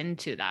delve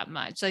into that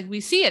much. Like we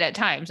see it at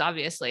times,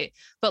 obviously,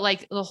 but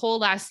like the whole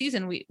last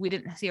season, we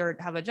didn't see her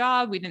have a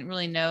job. We didn't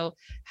really know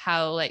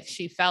how like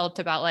she felt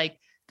about like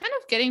kind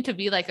of getting to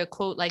be like a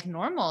quote, like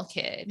normal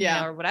kid, you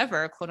know, or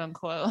whatever, quote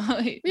unquote.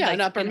 Yeah.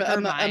 Like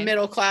a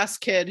middle-class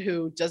kid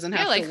who doesn't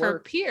have to like work. Her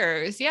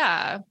peers.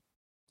 Yeah.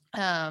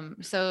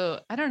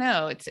 So I don't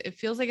know. It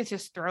feels like it's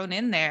just thrown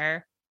in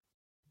there.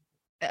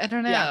 I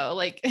don't know.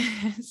 Like,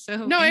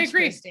 so no, I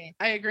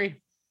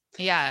agree.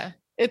 Yeah.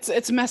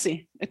 It's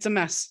messy. It's a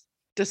mess.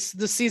 The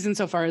season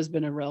so far has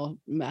been a real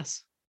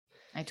mess.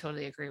 I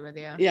totally agree with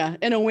you. Yeah.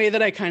 In a way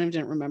that I kind of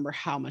didn't remember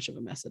how much of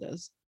a mess it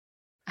is.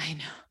 I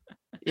know.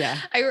 Yeah.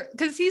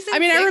 Because season I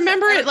mean, 6, I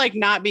remember it like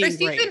not being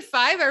season great.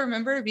 5, I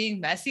remember it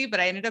being messy, but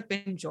I ended up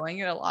enjoying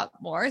it a lot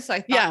more. So I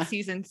thought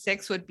season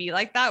 6 would be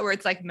like that, where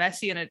it's like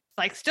messy and it's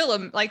like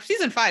still like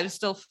season 5 is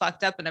still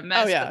fucked up and a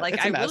mess. But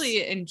like I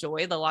really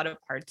enjoyed a lot of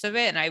parts of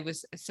it. And I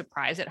was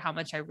surprised at how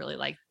much I really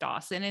liked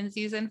Dawson in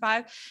season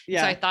 5.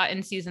 Yeah. So I thought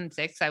in season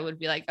 6, I would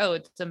be like, oh,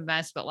 it's a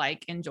mess, but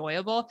like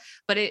enjoyable.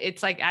 But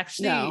it's like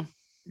actually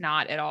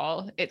not at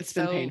all. It's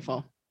been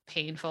so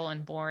painful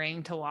and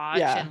boring to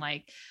watch. And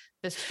like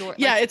the story,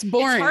 it's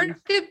boring. It's hard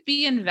to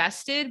be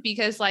invested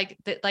because like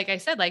I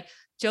said, like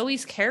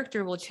Joey's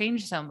character will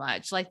change so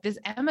much. Like this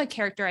Emma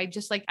character, I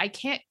just like, I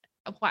can't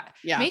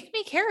make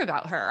me care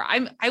about her.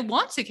 I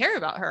want to care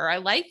about her. I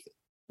like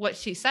what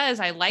she says.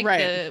 I like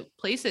the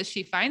places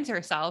she finds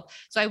herself.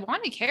 So I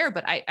want to care,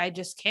 but I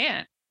just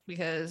can't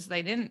because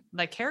the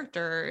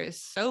character is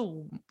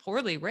so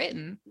poorly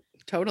written.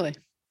 Totally.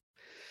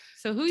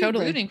 So who are you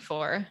rooting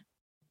for?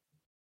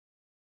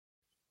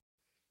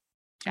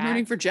 I'm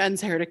rooting for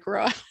Jen's hair to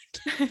grow out.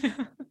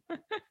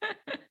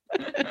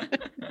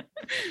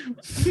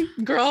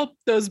 Girl,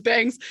 those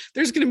bangs.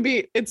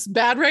 It's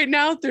bad right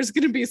now. There's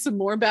going to be some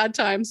more bad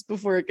times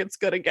before it gets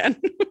good again.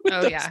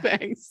 Oh, yeah.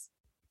 Bangs.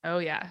 Oh,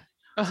 yeah.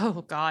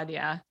 Oh, God.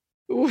 Yeah.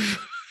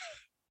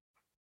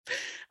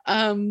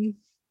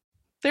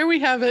 There we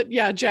have it.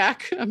 Yeah.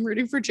 Jack. I'm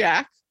rooting for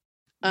Jack.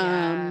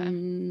 Yeah.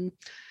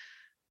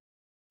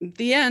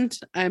 The end.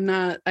 I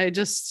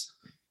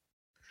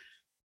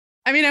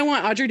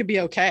want Audrey to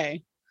be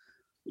okay,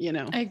 you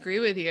know. I agree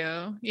with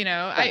you. You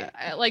know,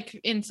 I like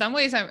in some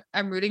ways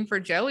I'm rooting for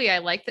Joey. I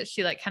like that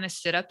she like kind of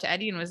stood up to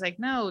Eddie and was like,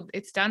 no,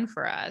 it's done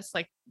for us.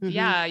 Like,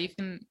 yeah, you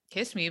can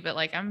kiss me, but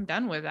like I'm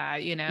done with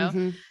that, you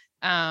know.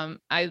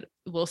 I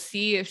will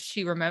see if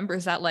she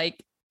remembers that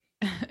like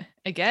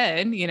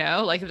again, you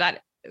know, like if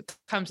that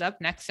comes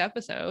up next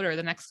episode or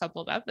the next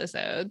couple of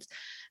episodes.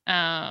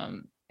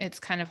 It's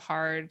kind of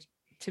hard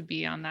to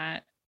be on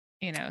that,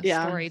 you know,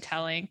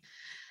 storytelling.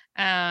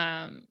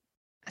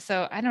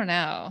 So I don't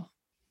know.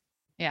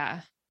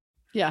 Yeah,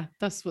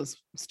 this was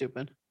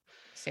stupid,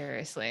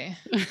 seriously.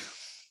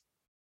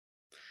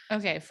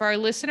 Okay, for our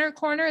listener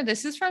corner,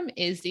 this is from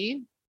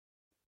Izzy.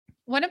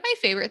 One of my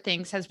favorite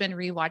things has been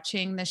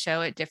rewatching the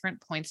show at different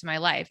points in my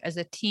life as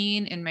a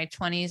teen, in my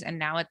 20s, and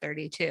now at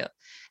 32.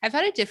 I've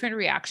had a different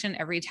reaction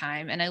every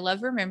time, and I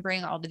love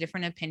remembering all the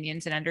different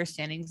opinions and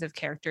understandings of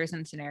characters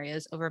and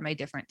scenarios over my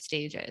different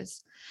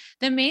stages.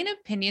 The main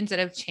opinions that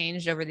have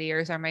changed over the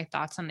years are my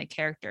thoughts on the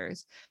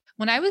characters.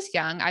 When I was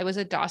young, I was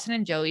a Dawson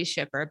and Joey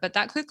shipper, but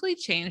that quickly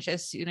changed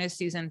as soon as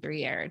season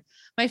 3 aired.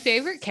 My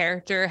favorite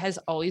character has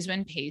always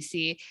been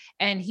Pacey,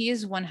 and he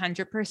is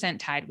 100%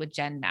 tied with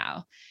Jen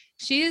now.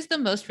 She is the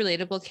most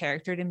relatable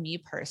character to me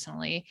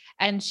personally,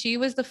 and she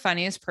was the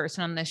funniest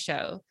person on the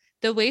show.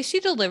 The way she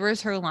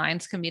delivers her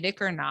lines,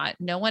 comedic or not,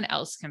 no one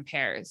else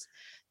compares.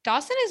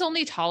 Dawson is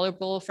only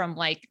tolerable from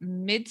like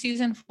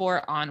mid-season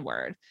 4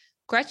 onward.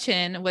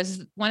 Gretchen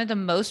was one of the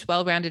most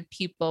well-rounded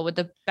people with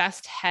the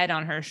best head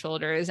on her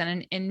shoulders and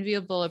an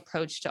enviable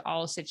approach to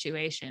all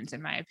situations,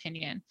 in my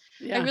opinion.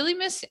 I really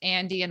miss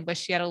Andy and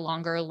wish she had a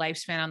longer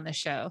lifespan on the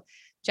show.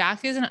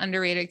 Jack is an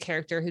underrated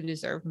character who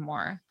deserved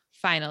more.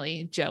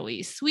 Finally,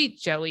 Joey, sweet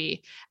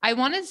Joey. I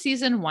wanted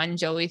season 1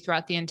 Joey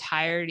throughout the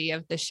entirety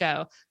of the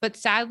show, but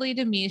sadly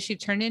to me, she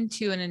turned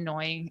into an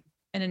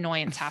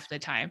annoyance half the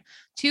time.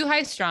 Too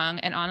high strung,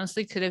 and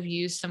honestly could have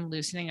used some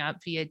loosening up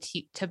via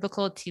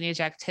typical teenage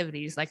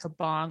activities like a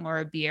bong or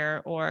a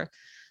beer or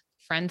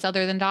friends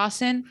other than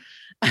Dawson.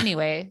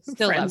 Anyway,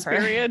 still Friends, love her.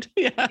 Period.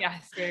 Yeah,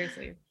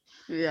 seriously.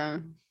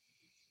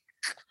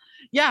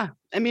 Yeah.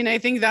 I mean, I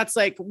think that's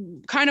like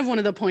kind of one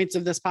of the points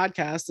of this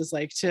podcast is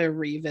like to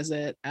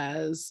revisit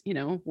as, you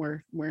know,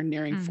 we're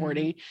nearing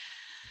 40.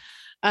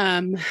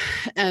 And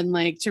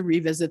like to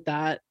revisit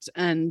that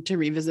and to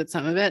revisit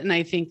some of it. And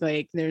I think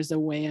like there's a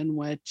way in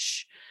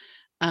which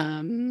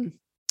the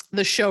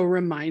show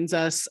reminds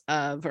us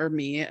of, or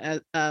me,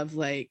 of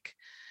like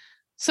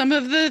some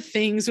of the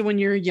things when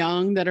you're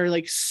young that are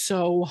like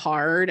so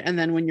hard. And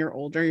then when you're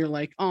older, you're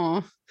like,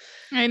 oh,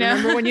 I know.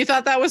 Remember when you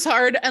thought that was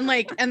hard? And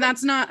like, and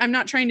that's not, I'm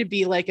not trying to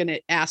be like an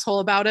asshole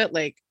about it.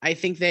 Like, I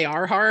think they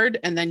are hard,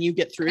 and then you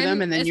get through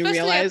them, and then you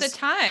realize at the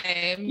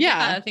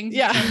time, things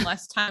become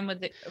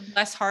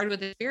less hard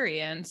with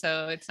experience.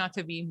 So it's not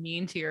to be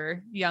mean to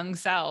your young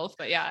self,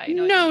 but yeah, I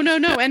know. No.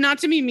 And not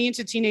to be mean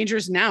to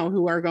teenagers now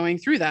who are going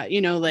through that, you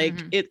know, like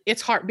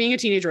it's hard. Being a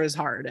teenager is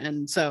hard.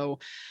 And so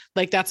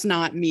like, that's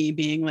not me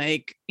being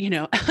like, you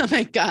know, oh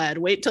my God,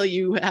 wait till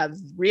you have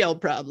real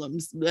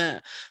problems.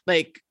 Bleh.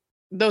 Like,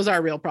 those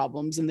are real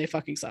problems and they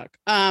fucking suck.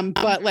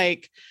 But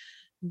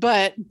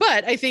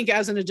I think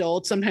as an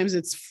adult, sometimes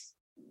it's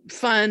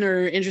fun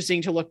or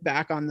interesting to look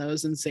back on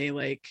those and say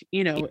like,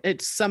 you know,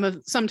 it's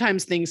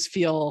sometimes things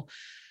feel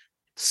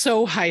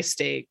so high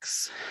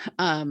stakes.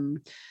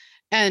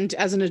 And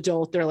as an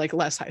adult, they're like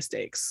less high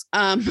stakes.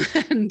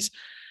 And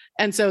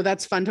so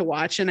that's fun to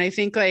watch. And I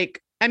think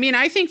like,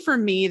 I think for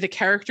me, the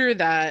character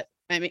that,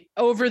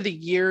 over the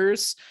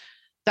years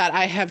that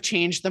I have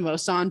changed the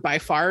most on by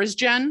far is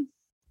Jen.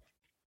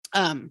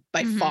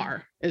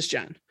 Far is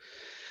Jen.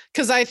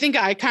 Cause I think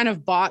I kind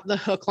of bought the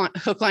hook,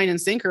 line and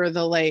sinker,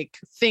 the like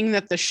thing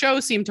that the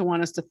show seemed to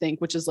want us to think,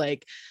 which is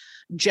like,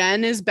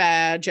 Jen is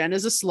bad. Jen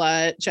is a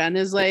slut. Jen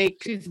is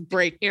like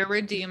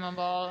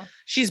irredeemable.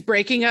 She's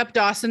breaking up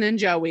Dawson and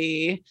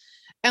Joey.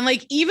 And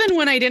like, even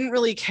when I didn't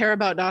really care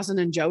about Dawson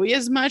and Joey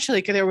as much,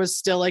 like there was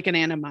still like an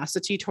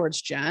animosity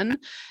towards Jen.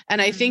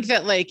 And I think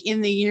that like in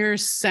the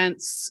years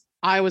since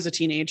I was a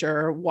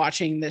teenager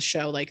watching this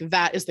show, like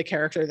that is the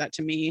character that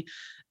to me,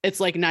 it's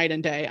like night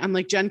and day. I'm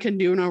like, Jen can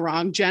do no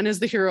wrong. Jen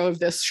is the hero of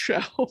this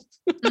show.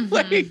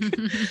 Like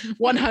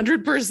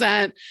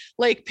 100%.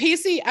 Like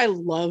Pacey, I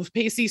love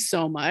Pacey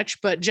so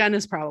much, but Jen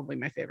is probably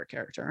my favorite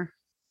character.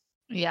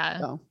 Yeah.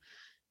 So.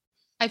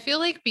 I feel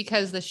like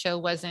because the show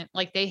wasn't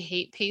like, they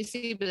hate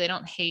Pacey, but they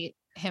don't hate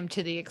him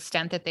to the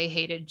extent that they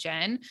hated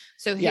Jen.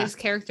 So his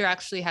character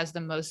actually has the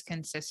most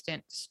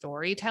consistent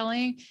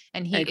storytelling,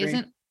 and he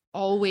isn't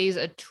always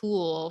a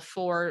tool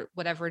for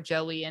whatever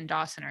Joey and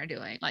Dawson are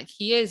doing. Like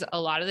he is a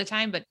lot of the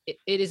time, but it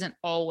isn't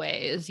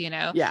always, you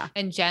know? Yeah.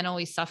 And Jen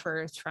always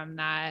suffers from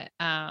that.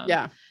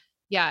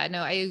 Yeah, no,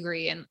 I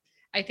agree. And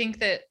I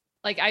think that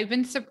like, I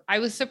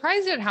was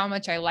surprised at how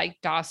much I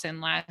liked Dawson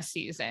last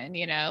season,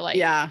 you know,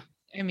 like,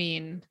 I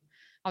mean,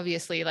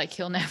 obviously like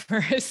he'll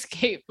never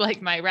escape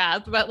like my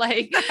wrath, but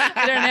like,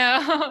 I don't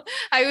know.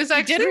 I was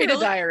actually He did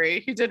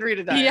read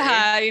a diary.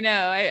 Yeah, I know.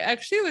 I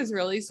actually was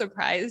really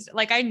surprised.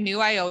 Like I knew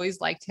I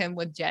always liked him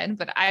with Jen,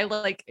 but I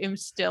like am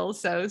still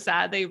so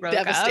sad they broke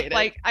up.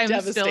 Like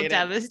I'm still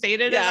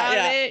devastated about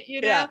it,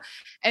 you know? Yeah.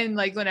 And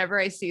like whenever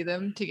I see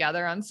them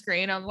together on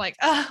screen, I'm like,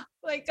 oh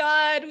my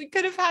God, we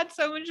could have had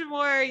so much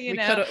more, you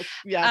know?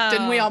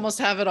 Didn't we almost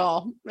have it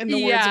all, in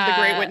the words of the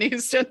great Whitney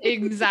Houston?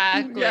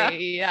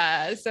 Exactly.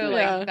 Yeah. So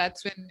like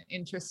that's been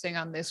interesting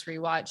on this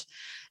rewatch.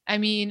 I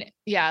mean,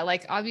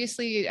 like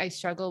obviously I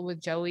struggle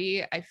with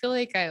Joey. I feel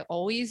like I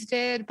always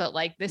did, but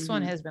like this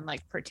one has been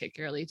like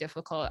particularly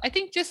difficult. I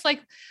think just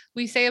like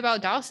we say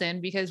about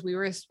Dawson, because we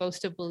were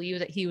supposed to believe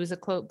that he was a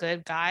quote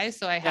good guy.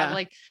 So I have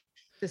like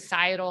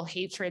societal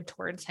hatred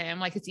towards him.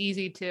 Like it's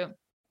easy to,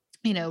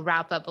 you know,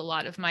 wrap up a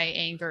lot of my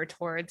anger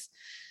towards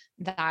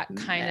that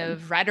kind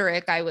of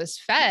rhetoric I was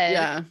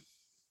fed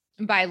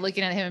by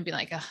looking at him and being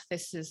like, oh,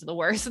 this is the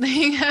worst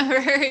thing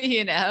ever,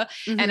 you know?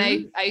 And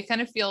I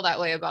kind of feel that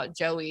way about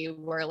Joey,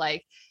 where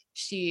like,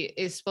 she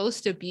is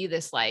supposed to be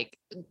this like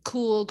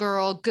cool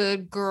girl,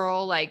 good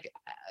girl, like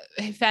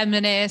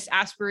feminist,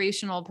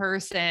 aspirational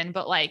person.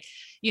 But like,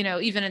 you know,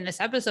 even in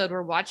this episode,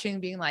 we're watching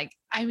being like,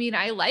 I mean,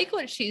 I like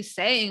what she's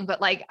saying,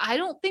 but like, I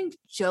don't think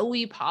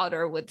Joey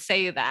Potter would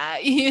say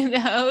that, you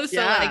know?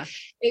 So like,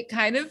 it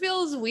kind of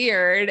feels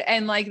weird.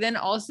 And like, then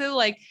also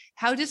like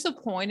how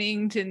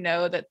disappointing to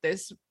know that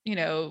this, you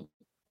know,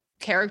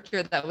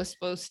 character that is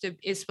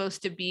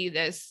supposed to be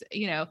this,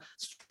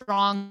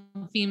 strong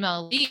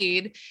female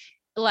lead,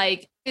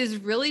 like is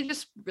really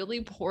just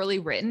really poorly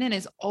written and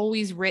is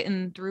always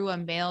written through a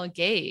male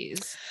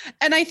gaze.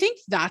 And I think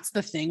that's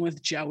the thing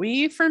with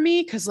Joey for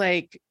me, because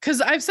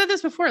I've said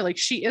this before, like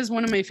she is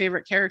one of my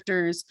favorite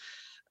characters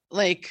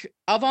like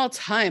of all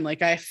time.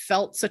 Like I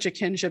felt such a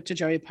kinship to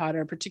Joey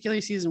Potter, particularly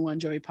season 1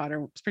 Joey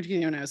Potter,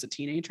 particularly when I was a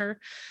teenager.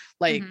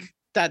 Like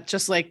that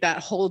just like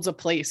that holds a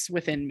place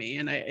within me,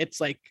 and it's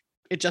like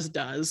it just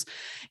does.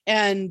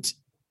 And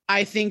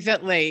I think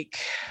that like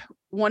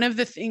one of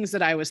the things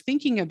that I was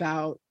thinking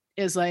about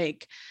is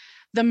like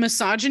the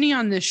misogyny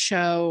on this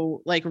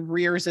show like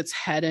rears its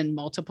head in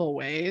multiple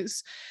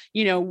ways.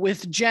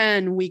 With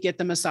Jen, we get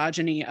the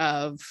misogyny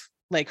of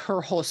like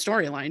her whole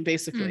storyline,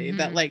 basically,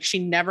 that like she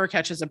never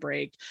catches a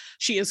break.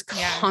 She is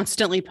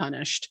constantly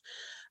punished.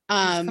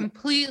 She's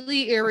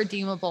completely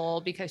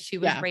irredeemable because she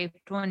was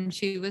raped when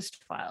she was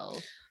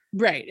 12.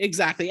 Right,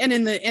 exactly. And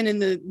in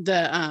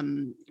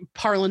the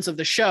parlance of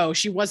the show,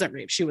 she wasn't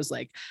raped. She was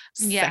like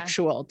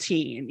sexual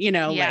teen,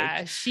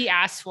 like she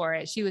asked for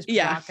it. She was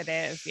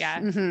provocative.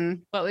 Yeah.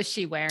 What was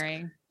she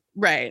wearing?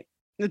 Right.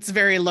 It's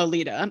very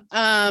Lolita.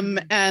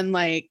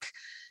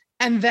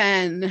 And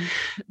then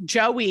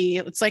Joey,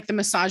 it's like the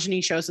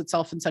misogyny shows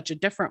itself in such a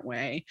different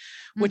way,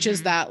 which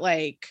is that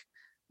like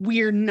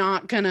we're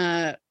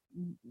gonna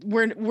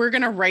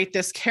write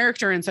this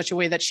character in such a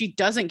way that she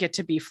doesn't get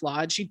to be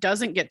flawed. She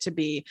doesn't get to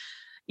be,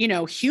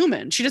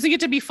 human. She doesn't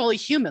get to be fully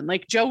human.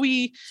 Like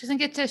Joey, she doesn't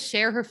get to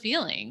share her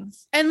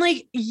feelings. And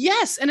like,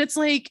 yes. And it's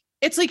like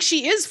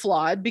she is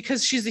flawed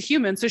because she's a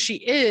human. So she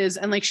is,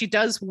 and like she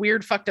does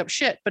weird, fucked up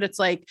shit, but it's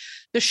like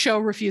the show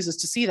refuses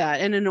to see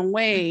that. And in a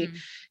way,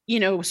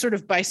 sort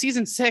of by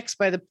season 6,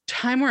 by the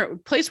time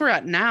place we're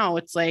at now,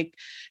 it's like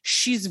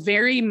she's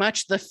very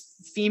much the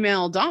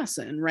female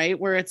Dawson, right?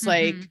 Where it's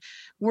like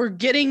we're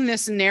getting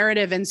this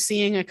narrative and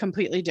seeing a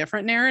completely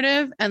different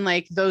narrative, and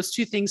like those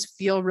two things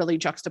feel really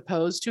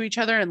juxtaposed to each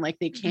other, and like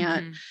they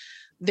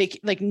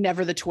like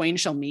never the twain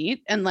shall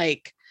meet. And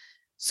like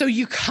so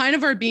you kind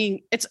of are being,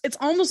 it's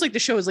almost like the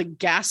show is like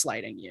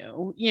gaslighting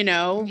you,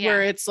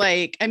 where it's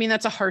like, I mean,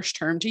 that's a harsh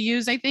term to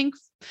use, I think,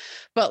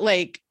 but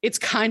like it's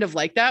kind of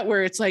like that,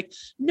 where it's like,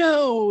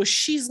 no,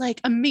 she's like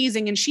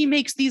amazing and she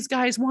makes these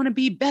guys want to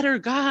be better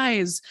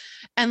guys,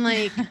 and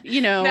like that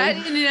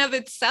in and of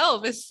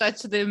itself is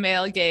such the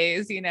male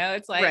gaze,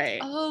 it's like,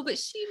 oh, but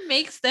she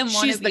makes them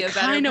want to be a better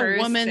kind of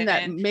person. Woman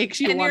that makes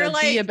you want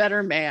to be a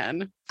better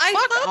man. I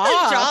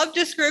thought the job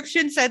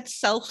description said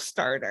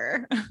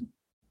self-starter.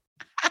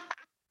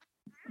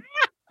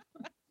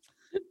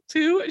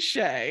 Touche.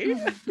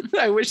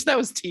 I wish that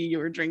was tea you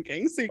were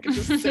drinking so you could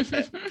just sip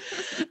it.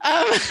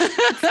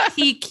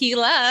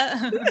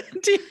 Tequila.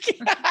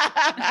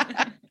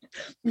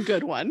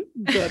 Good one.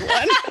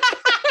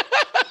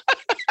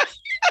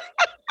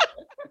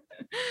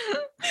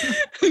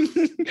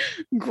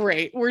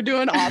 Great. We're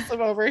doing awesome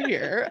over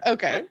here.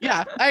 Okay.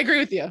 Yeah, I agree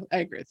with you.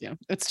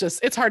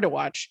 It's hard to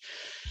watch.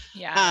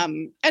 Yeah.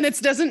 And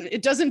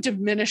it doesn't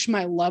diminish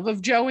my love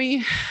of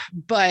Joey,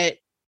 but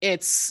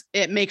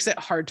it makes it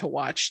hard to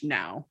watch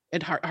now.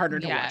 It's harder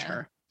to watch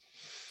her.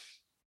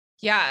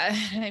 Yeah.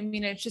 I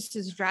mean, it just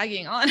is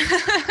dragging on,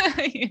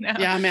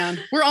 Yeah, man.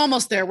 We're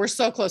almost there. We're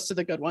so close to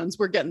the good ones.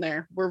 We're getting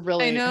there. I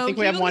think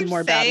we have one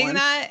more bad one.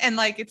 That, and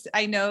like,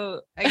 I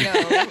know,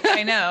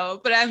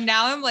 but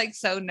I'm like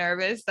so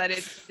nervous that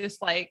it's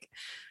just like,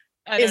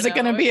 is it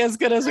going to be as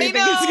good as we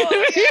think it's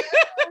going to be?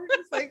 I'm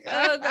just like,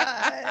 oh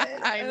God.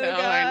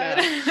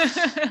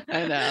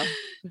 I know.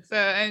 So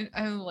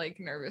I'm like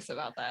nervous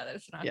about that.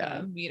 It's not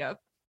going to meet up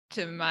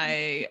to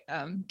my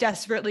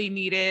desperately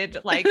needed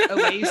like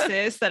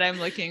oasis that I'm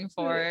looking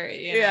for.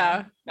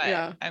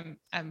 But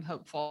I'm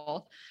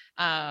hopeful.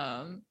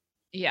 And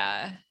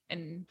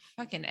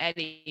fucking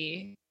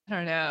Eddie, I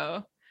don't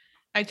know.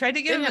 I tried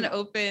to give him an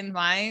open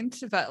mind,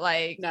 but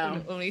like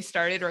when we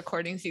started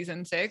recording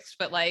season 6,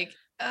 but like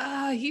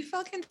he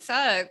fucking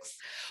sucks.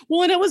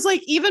 Well, and it was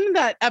like even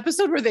that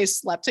episode where they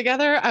slept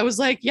together, I was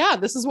like, yeah,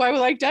 this is why we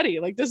like Eddie.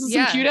 Like this is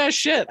some cute ass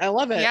shit. I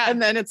love it. Yeah.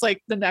 And then it's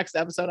like the next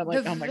episode, I'm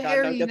like, oh my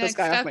God, no, get this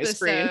guy off my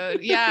screen.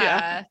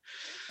 Yeah.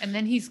 And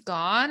then he's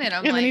gone,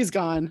 and then he's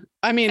gone.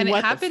 I mean, and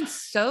it happened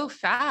so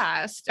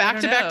fast,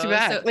 back to back.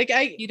 So like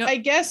I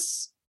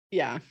guess,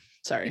 yeah.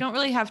 Sorry. You don't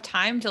really have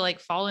time to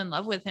like fall in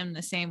love with him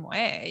the same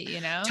way,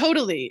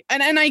 Totally.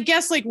 And I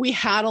guess like we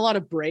had a lot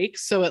of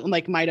breaks, so it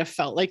like might have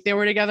felt like they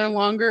were together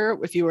longer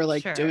if you were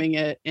like doing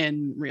it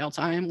in real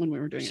time when we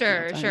were doing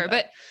it. Sure.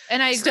 But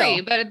and I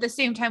agree, but at the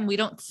same time, we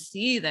don't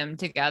see them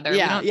together.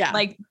 Yeah.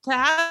 Like to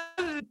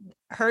have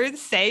her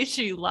say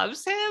she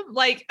loves him,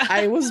 like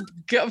I was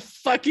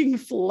fucking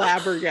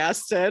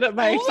flabbergasted.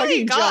 My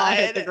fucking jaw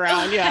hit the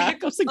ground. Yeah.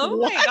 Like, I was like, oh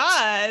what? My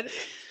God.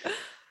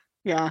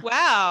 Yeah.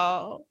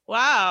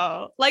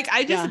 Wow. Like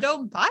I just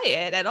don't buy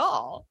it at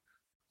all.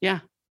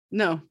 Yeah.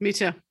 No, me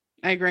too.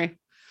 I agree.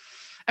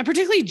 And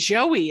particularly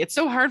Joey, it's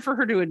so hard for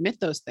her to admit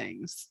those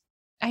things.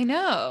 I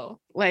know.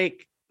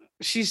 Like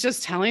she's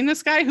just telling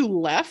this guy who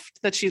left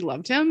that she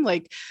loved him.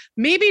 Like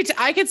maybe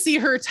I could see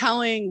her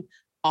telling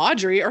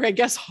Audrey, or I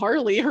guess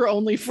Harley, her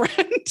only friend.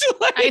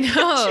 Like, I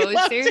know,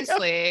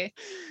 seriously.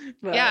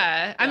 But,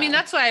 yeah. I mean,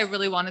 that's why I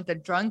really wanted the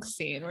drunk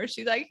scene where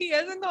she's like, he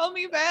hasn't called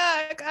me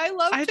back. I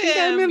loved him. I think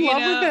I'm in love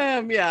with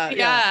him.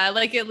 Yeah.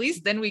 Like at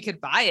least then we could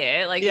buy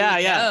it. Like,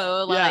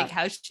 like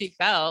how she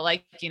felt,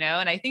 like,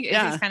 and I think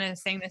Izzy's kind of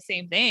saying the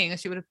same thing.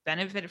 She would have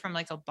benefited from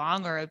like a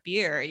bong or a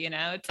beer,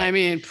 It's like, I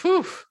mean,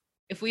 poof.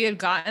 If we had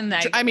gotten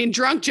that, I mean,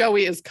 drunk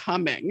Joey is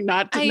coming.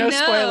 No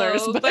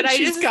spoilers, but she's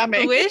I just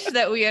coming. wish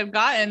that we had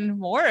gotten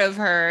more of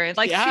her.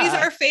 Like she's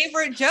our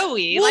favorite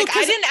Joey. Well, like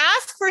I didn't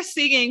ask for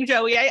singing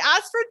Joey. I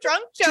asked for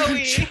drunk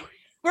Joey.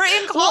 We're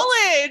in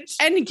college.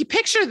 And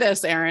picture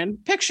this, Erin.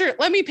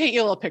 Let me paint you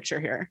a little picture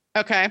here.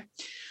 Okay.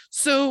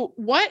 So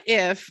what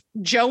if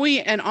Joey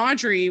and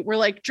Audrey were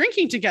like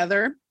drinking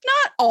together,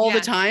 not all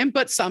the time,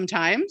 but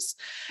sometimes.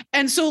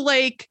 And so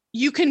like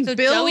you can build.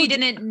 Joey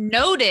didn't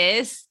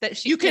notice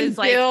that you can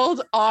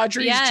build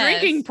Audrey's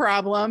drinking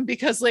problem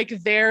because like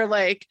they're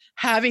like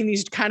having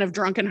these kind of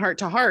drunken heart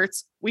to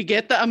hearts. We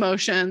get the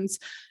emotions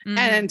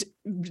and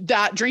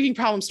that drinking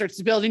problem starts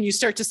to build, and you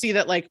start to see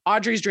that like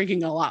Audrey's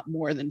drinking a lot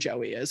more than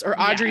Joey is, or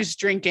Audrey's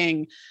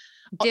drinking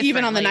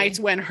even on the nights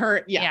when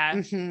her.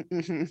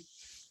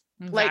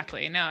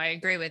 Exactly. No, I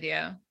agree with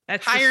you.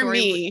 That's hire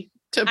me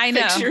to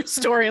fix your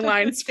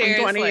storylines from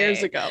 20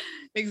 years ago.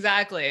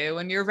 Exactly.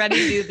 When you're ready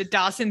to do the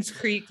Dawson's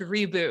Creek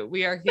reboot,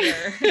 we are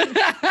here.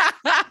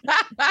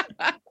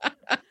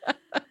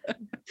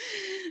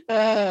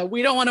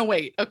 We don't want to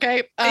wait.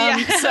 Okay.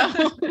 So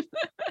sorry.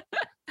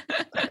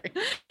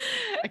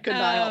 I could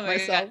not help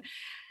myself. God.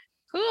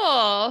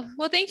 Cool.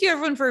 Well, thank you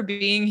everyone for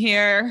being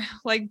here.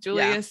 Like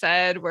Julia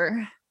said,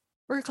 we're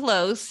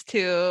close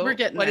to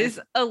what is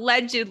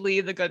allegedly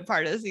the good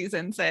part of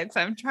season 6.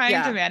 I'm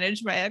trying to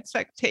manage my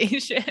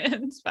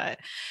expectations, but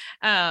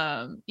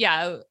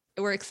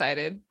we're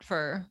excited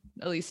for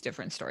at least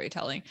different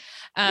storytelling.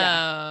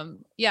 So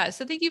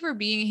thank you for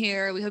being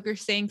here. We hope you're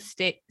staying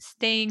safe.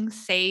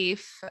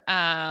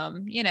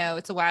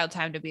 It's a wild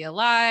time to be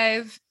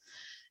alive.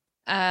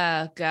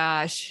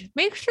 Gosh,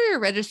 make sure you're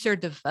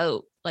registered to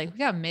vote. Like we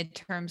got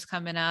midterms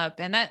coming up,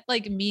 and that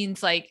like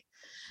means like,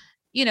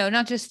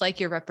 not just like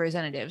your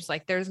representatives,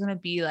 like there's going to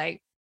be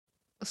like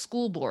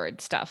school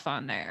board stuff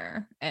on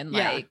there and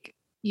like,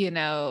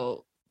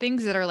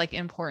 things that are like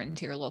important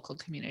to your local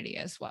community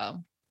as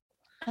well.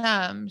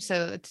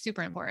 So it's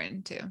super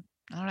important to,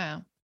 I don't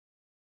know,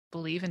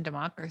 believe in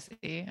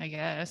democracy, I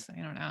guess.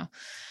 I don't know.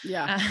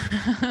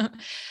 Yeah.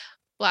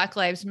 Black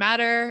Lives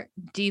Matter,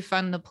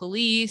 defund the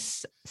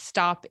police,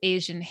 stop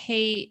Asian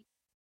hate,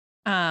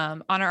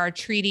 honor our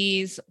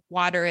treaties,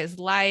 water is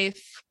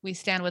life. We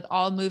stand with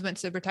all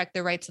movements to protect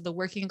the rights of the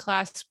working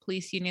class.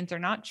 Police unions are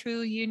not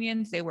true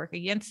unions. They work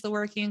against the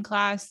working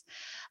class.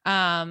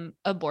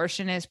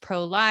 Abortion is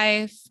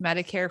pro-life,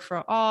 Medicare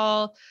for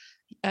all.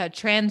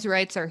 Trans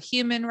rights are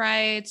human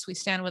rights. We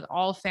stand with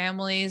all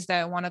families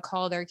that want to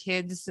call their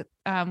kids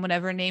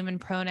whatever name and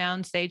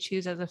pronouns they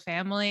choose as a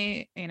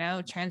family.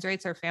 Trans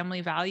rights are family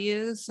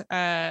values.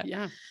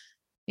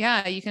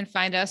 You can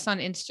find us on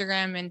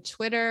Instagram and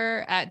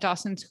Twitter at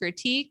Dawson's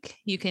Critique.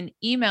 You can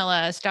email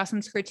us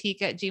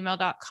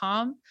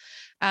dawsonscritique@gmail.com.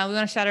 We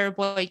want to shout out our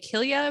boy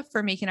Killia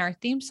for making our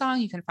theme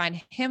song. You can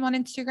find him on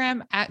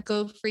Instagram at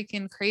Go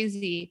Freaking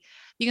Crazy.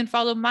 You can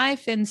follow my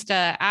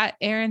Finsta at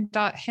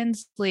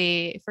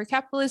Erin.Hensley. For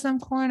Capitalism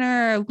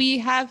Corner, we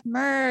have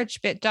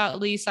merch,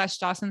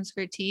 bit.ly/Dawson's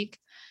Critique.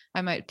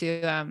 I might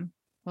do,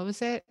 what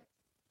was it?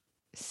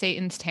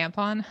 Satan's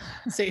tampon.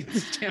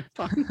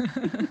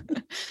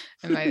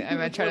 I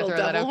might try to throw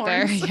that up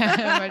there.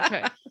 I might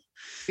try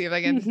see if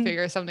I can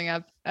figure something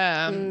up.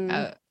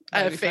 I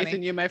have faith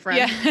in you, my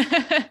friend.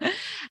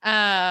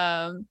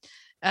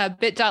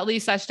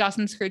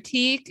 Bit.ly/Dawson's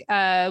Critique. We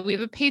have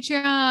a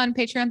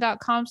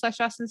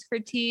patreon.com/Dawson's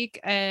Critique.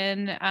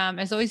 And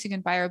as always, you can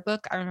buy our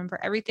book, I Remember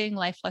Everything,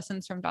 Life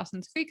Lessons from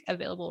Dawson's Creek,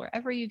 available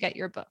wherever you get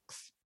your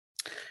books.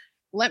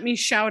 Let me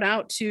shout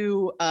out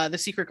to the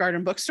Secret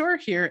Garden bookstore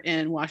here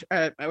in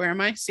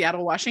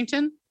Seattle,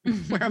 Washington.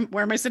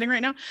 Where am I sitting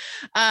right now?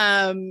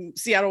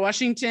 Seattle,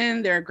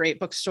 Washington. They're a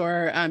great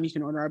bookstore. You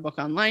can order our book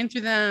online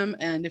through them.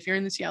 And if you're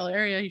in the Seattle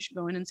area, you should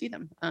go in and see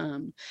them.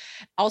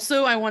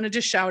 Also, I wanted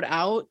to shout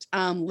out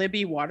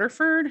Libby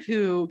Waterford,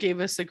 who gave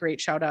us a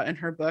great shout out in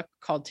her book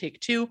called Take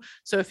Two.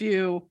 So if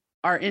you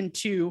are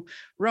into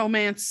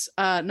romance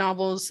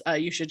novels,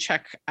 you should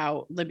check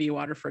out Libby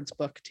Waterford's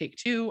book, Take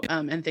Two.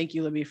 And thank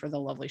you, Libby, for the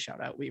lovely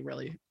shout out. We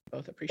really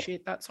both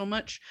appreciate that so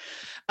much.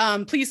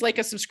 Please like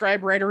us,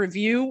 subscribe, write a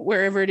review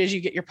wherever it is you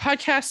get your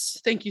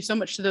podcasts. Thank you so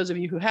much to those of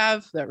you who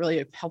have. That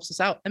really helps us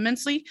out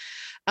immensely.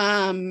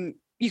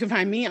 You can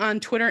find me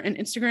on Twitter and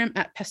Instagram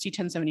at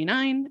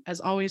Pesty1079.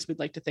 As always, we'd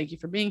like to thank you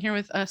for being here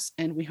with us,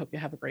 and we hope you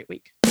have a great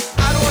week.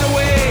 I don't want to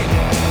wait.